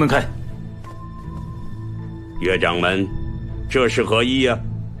的，不能开。岳掌门，这是何意呀？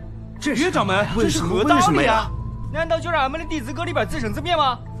岳掌门，这是何道理呀？难道就让俺们的弟子搁里边自生自灭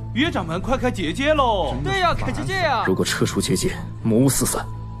吗？岳掌门，快开结界喽！对呀，开结界呀！如果撤出结界，魔物四散，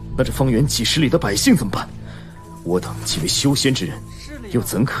那这方圆几十里的百姓怎么办？我等既为修仙之人，又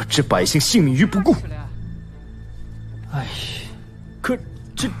怎可置百姓性命于不顾？哎，可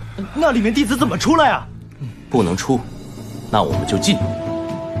这那里面弟子怎么出来啊？不能出，那我们就进。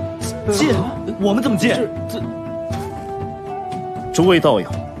进？我们怎么进？诸位道友，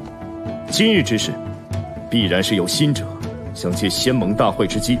今日之事，必然是有心者想借仙盟大会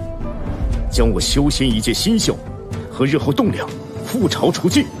之机，将我修仙一界新秀和日后栋梁覆巢除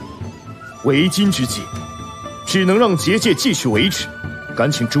尽。为今之计，只能让结界继续维持。敢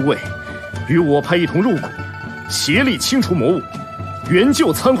请诸位与我派一同入谷，协力清除魔物，援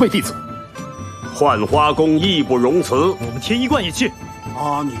救参会弟子。幻花宫义不容辞。我们天一观也去。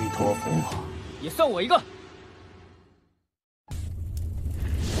阿弥陀佛，也算我一个。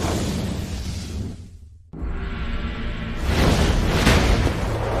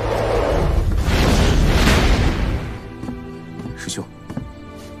师兄，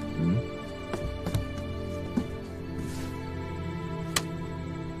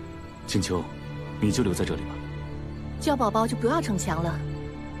青秋，你就留在这里吧。焦宝宝就不要逞强了。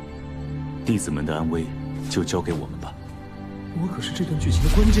弟子们的安危就交给我们吧。我可是这段剧情的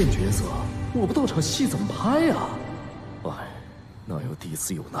关键角色，我不到场戏怎么拍呀？哎，哪有弟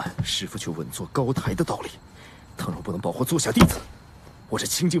子有难，师傅却稳坐高台的道理？倘若不能保护座下弟子，我这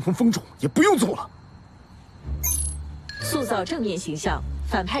清净峰峰主也不用做了。塑造正面形象，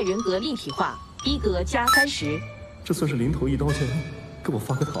反派人格立体化，逼格加30。这算是临头一刀剑，给我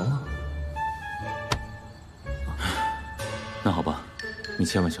发个糖啊！那好吧，你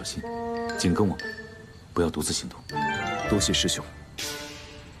千万小心，紧跟我们，不要独自行动。多谢师兄。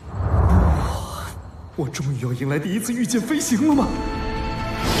我终于要迎来第一次御剑飞行了吗？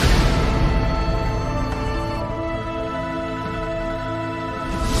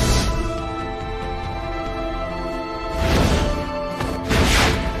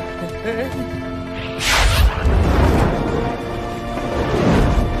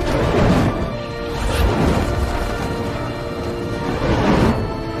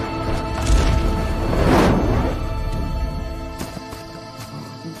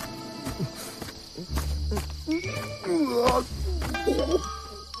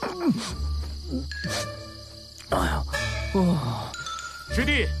师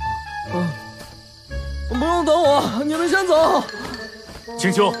弟，不用等我，你们先走。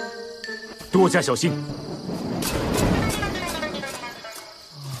青秋，多加小心。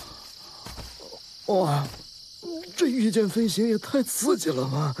哇，这御剑飞行也太刺激了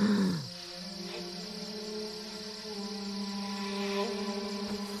吧！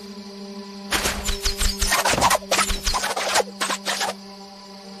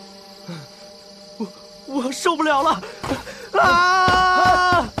我受不了了！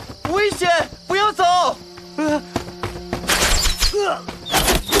啊！危险！不要走！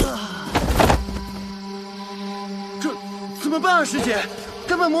这怎么办啊，师姐？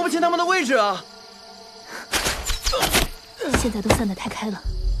根本摸不清他们的位置啊！现在都散得太开了，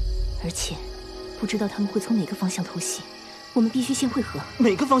而且不知道他们会从哪个方向偷袭，我们必须先汇合。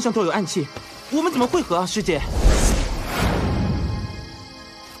每个方向都有暗器，我们怎么汇合啊，师姐？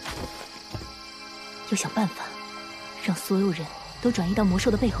要想办法，让所有人都转移到魔兽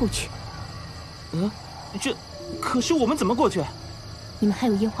的背后去。这可是我们怎么过去？你们还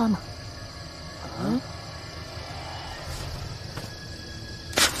有烟花吗？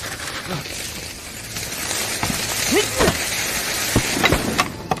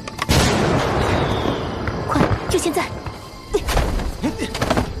快，就现在！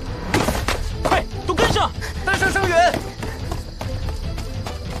快，都跟上，带上伤员！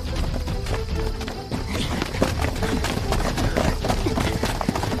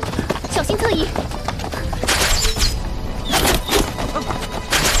小心侧移！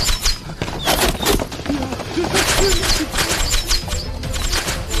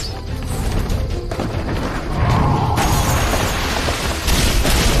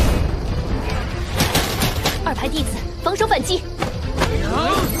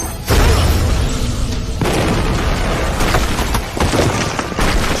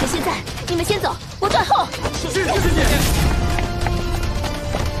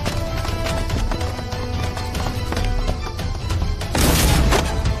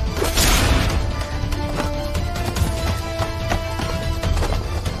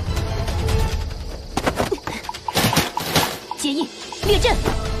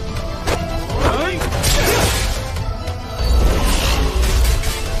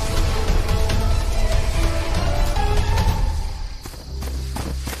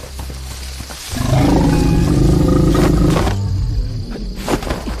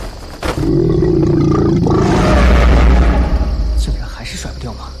不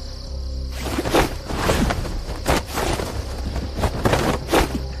掉吗？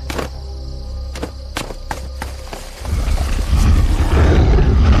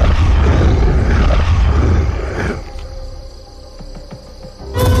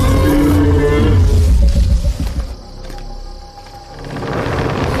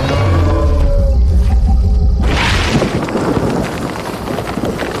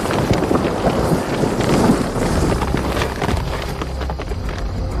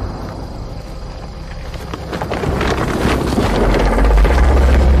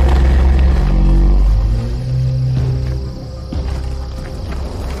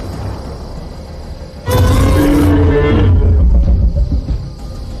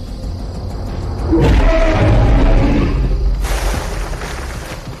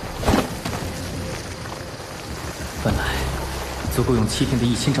用7天的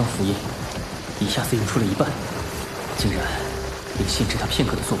1000张符印，一下子用出了一半，竟然连限制他片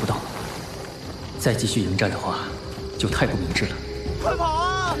刻都做不到。再继续迎战的话，就太不明智了。快跑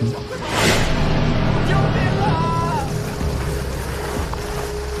啊！救命啊！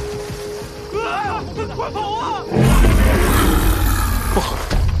快跑啊！不好，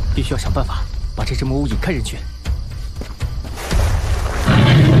必须要想办法把这只魔物引开人群。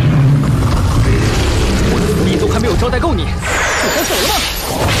我的符印都还没有招待够你。不想走了吗？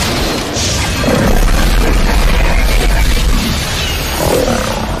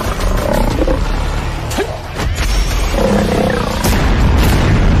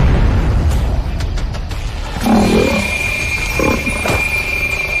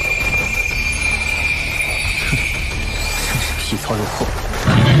真是皮糙肉厚。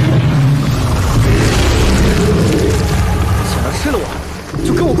想要吃了我，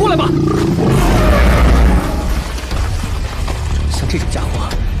就跟我过来吧。这种家伙，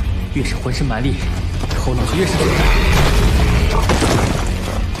越是浑身蛮力，头脑就越是简单。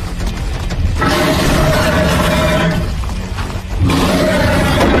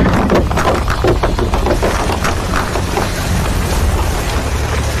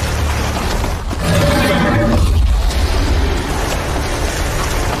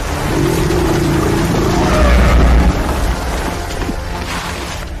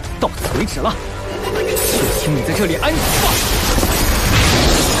到此为止了，就请你在这里安死吧。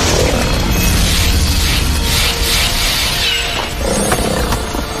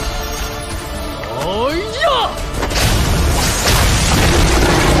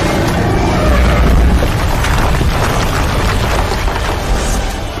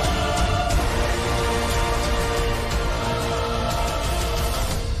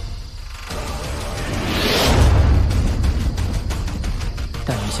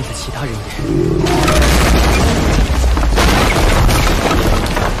但你现在其他人也。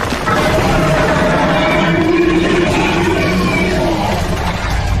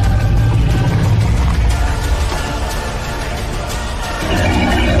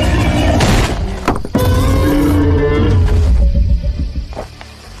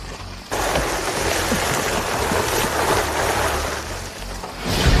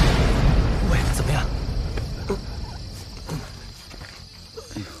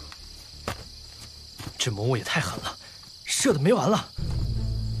这魔物也太狠了，射的没完了。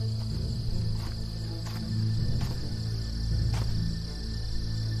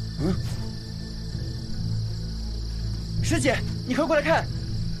师姐，你快过来看，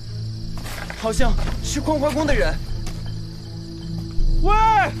好像是矿化宫的人。喂，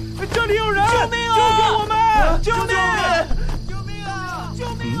这里有人！救命啊！救救我们！救命！救命啊！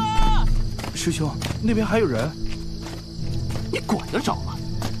救命啊！师兄，那边还有人。你管得着吗？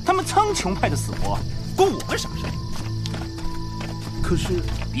他们苍穹派的死活，关我们什么事？可是，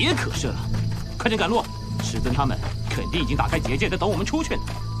别可是了，快点赶路！师尊他们肯定已经打开结界，在等我们出去呢。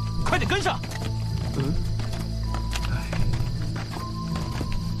快点跟上！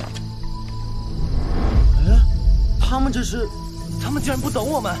他们这是，他们竟然不等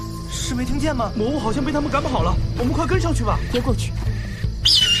我们，是没听见吗？魔物好像被他们赶跑了，我们快跟上去吧。别过去。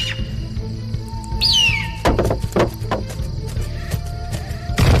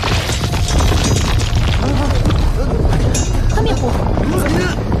快灭火！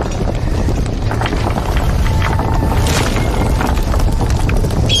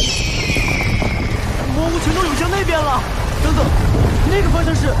魔物全都涌向那边了。等等，那个方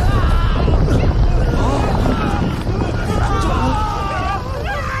向是。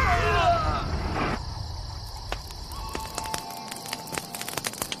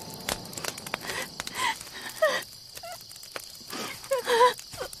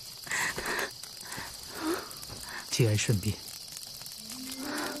节哀顺变。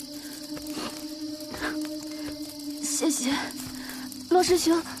谢谢，洛洛师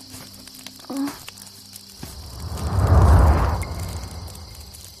兄，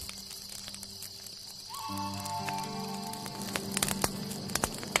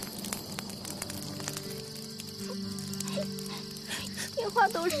电话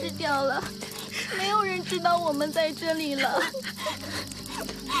都湿掉了，没有人知道我们在这里了。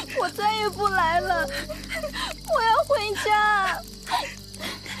我再也不来了，我要回家。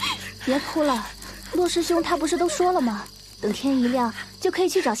别哭了，洛师兄他不是都说了吗？等天一亮就可以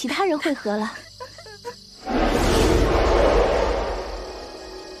去找其他人会合了。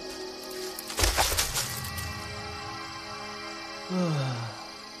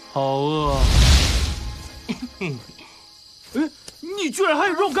好饿。你居然还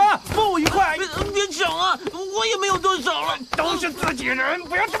有肉干，分我一块！别抢啊，我也没有多少了。都是自己人，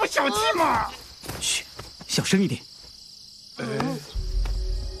不要这么小气嘛！嘘，小声一点。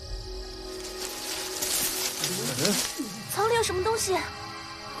槽里有什么东西？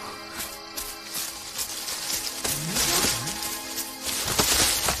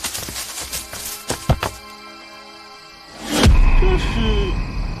这是。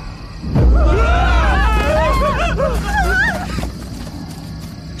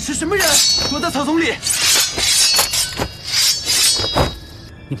是什么人？躲在草丛里！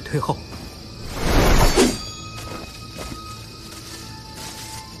你们退后。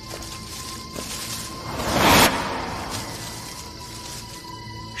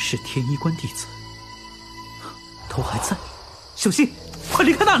是天一关弟子，头还在，小心，快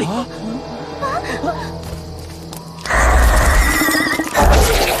离开那里！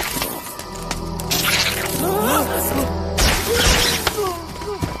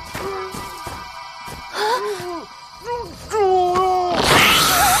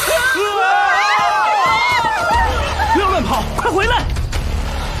不要乱跑，快回来！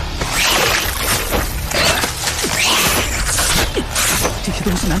这些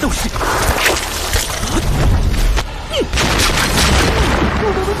东西难道是？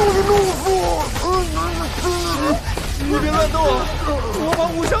你别乱动啊！我保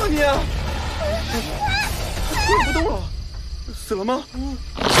护上你啊！动不动了，死了吗？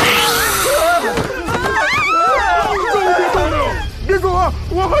别走啊！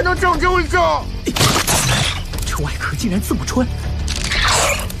我还能拯救一下。这外壳竟然这么穿！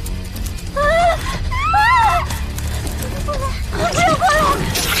不要过来！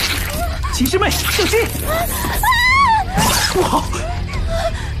骑士妹，小心！不好！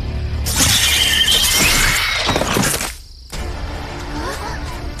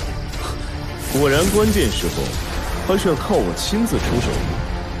果然，关键时候还是要靠我亲自出手。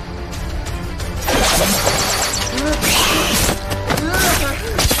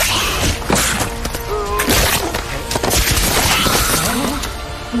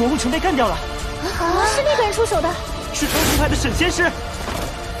魔物城被干掉了，是那个人出手的，是偷情派的沈仙师。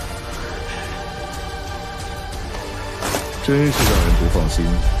真是让人不放心。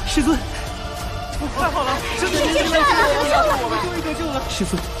师尊，太好了，真的是得救了，我们终于得救了。师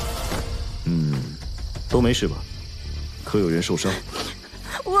尊，都没事吧？可有人受伤？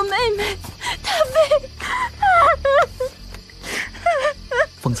我妹妹，她被……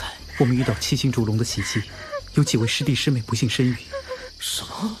方才我们遇到七星烛龙的袭击，有几位师弟师妹不幸身陨。什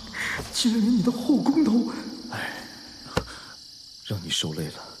么？竟然连你的后宫都……让你受累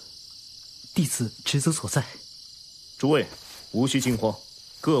了。弟子职责所在。诸位，无需惊慌，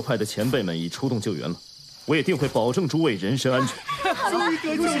各派的前辈们已出动救援了，我也定会保证诸位人身安全。终于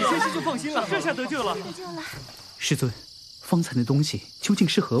得救了，仙师就放心了，这下得救了。师尊，方才那东西究竟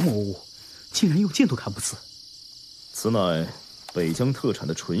是何魔物？竟然又见都看不死。此乃北疆特产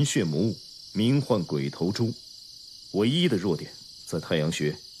的纯血魔物，名唤鬼头珠。唯一的弱点在太阳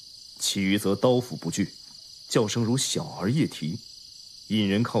穴，其余则刀斧不惧，叫声如小儿夜啼，引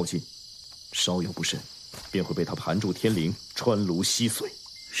人靠近，稍有不慎，便会被它盘住天灵，穿颅吸髓。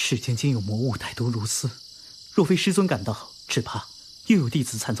世间竟有魔物歹毒如斯，若非师尊赶到，只怕又有弟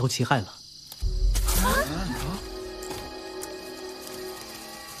子惨遭其害了。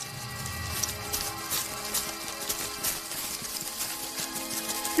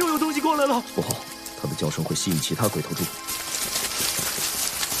又有东西过来了！不好，它的叫声会吸引其他鬼头珠。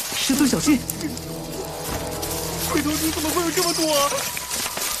师尊小心！鬼头珠怎么会有这么多啊？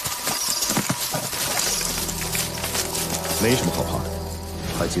没什么好怕的，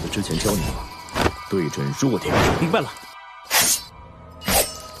还记得之前教你吗？对准弱点。明白了。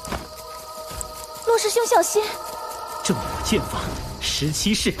洛师兄小心！正我剑法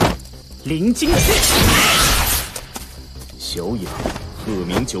17式灵金剑。小野，鹤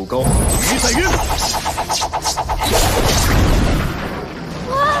鸣九高，鱼在渊。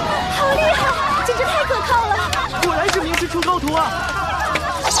哇，好厉害，简直太可靠了！果然是名师出高徒啊！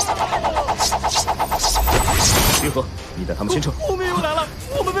云河，你带他们先撤。后面又来了，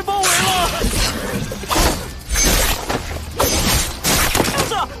我们被包围了。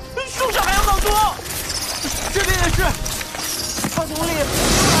树上还有好多，这边也是，传统里又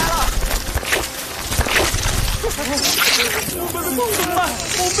来了。我们的梦怎么办？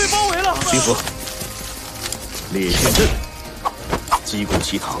我们被包围了。云河，列阵阵，击鼓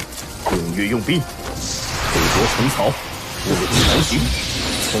齐堂，踊跃用兵，北夺城曹，卧底南行，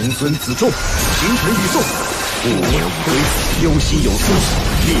从尊自重，形成宇宙。不言以归，有心有书，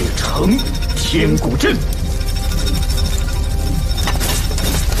列成天鼓阵。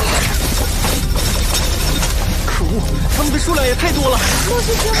可恶，他们的数量也太多了。陆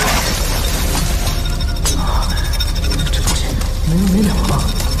师兄，这东西没完没了了。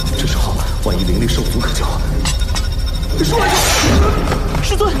这时候万一灵力受阻可就……说来着，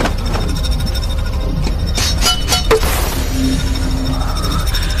师尊。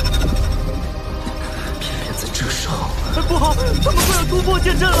不好，他们快要突破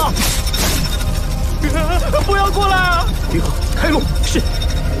剑阵了！不要过来啊！云河，开路！是。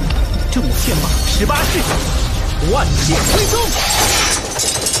正我剑马18式，万箭归宗。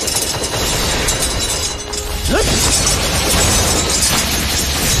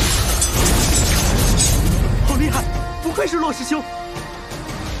好厉害！不愧是洛师兄。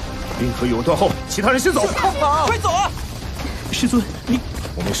冰河有断后，其他人先走。快走啊！师尊，你……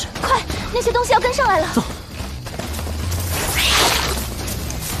我没事。快，那些东西要跟上来了。走。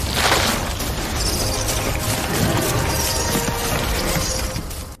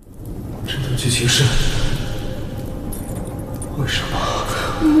剧情是为什么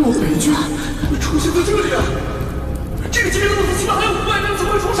莫北居会出现在这里啊？这个级别的 BOSS 起码还有500人才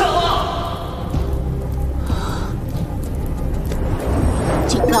会出场啊！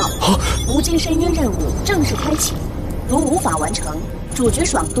警告！无尽深渊任务正式开启，如无法完成，主角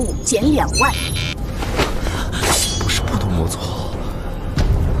爽度减2万。不是普通魔族，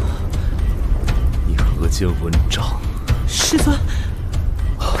你何间文章？师尊。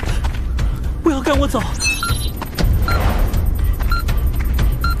不要赶我走！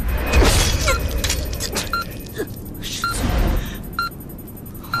师尊，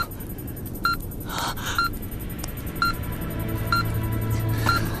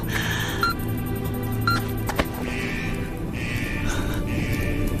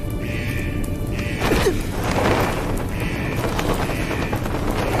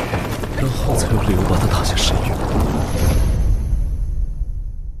然后才有理由把他打下深渊。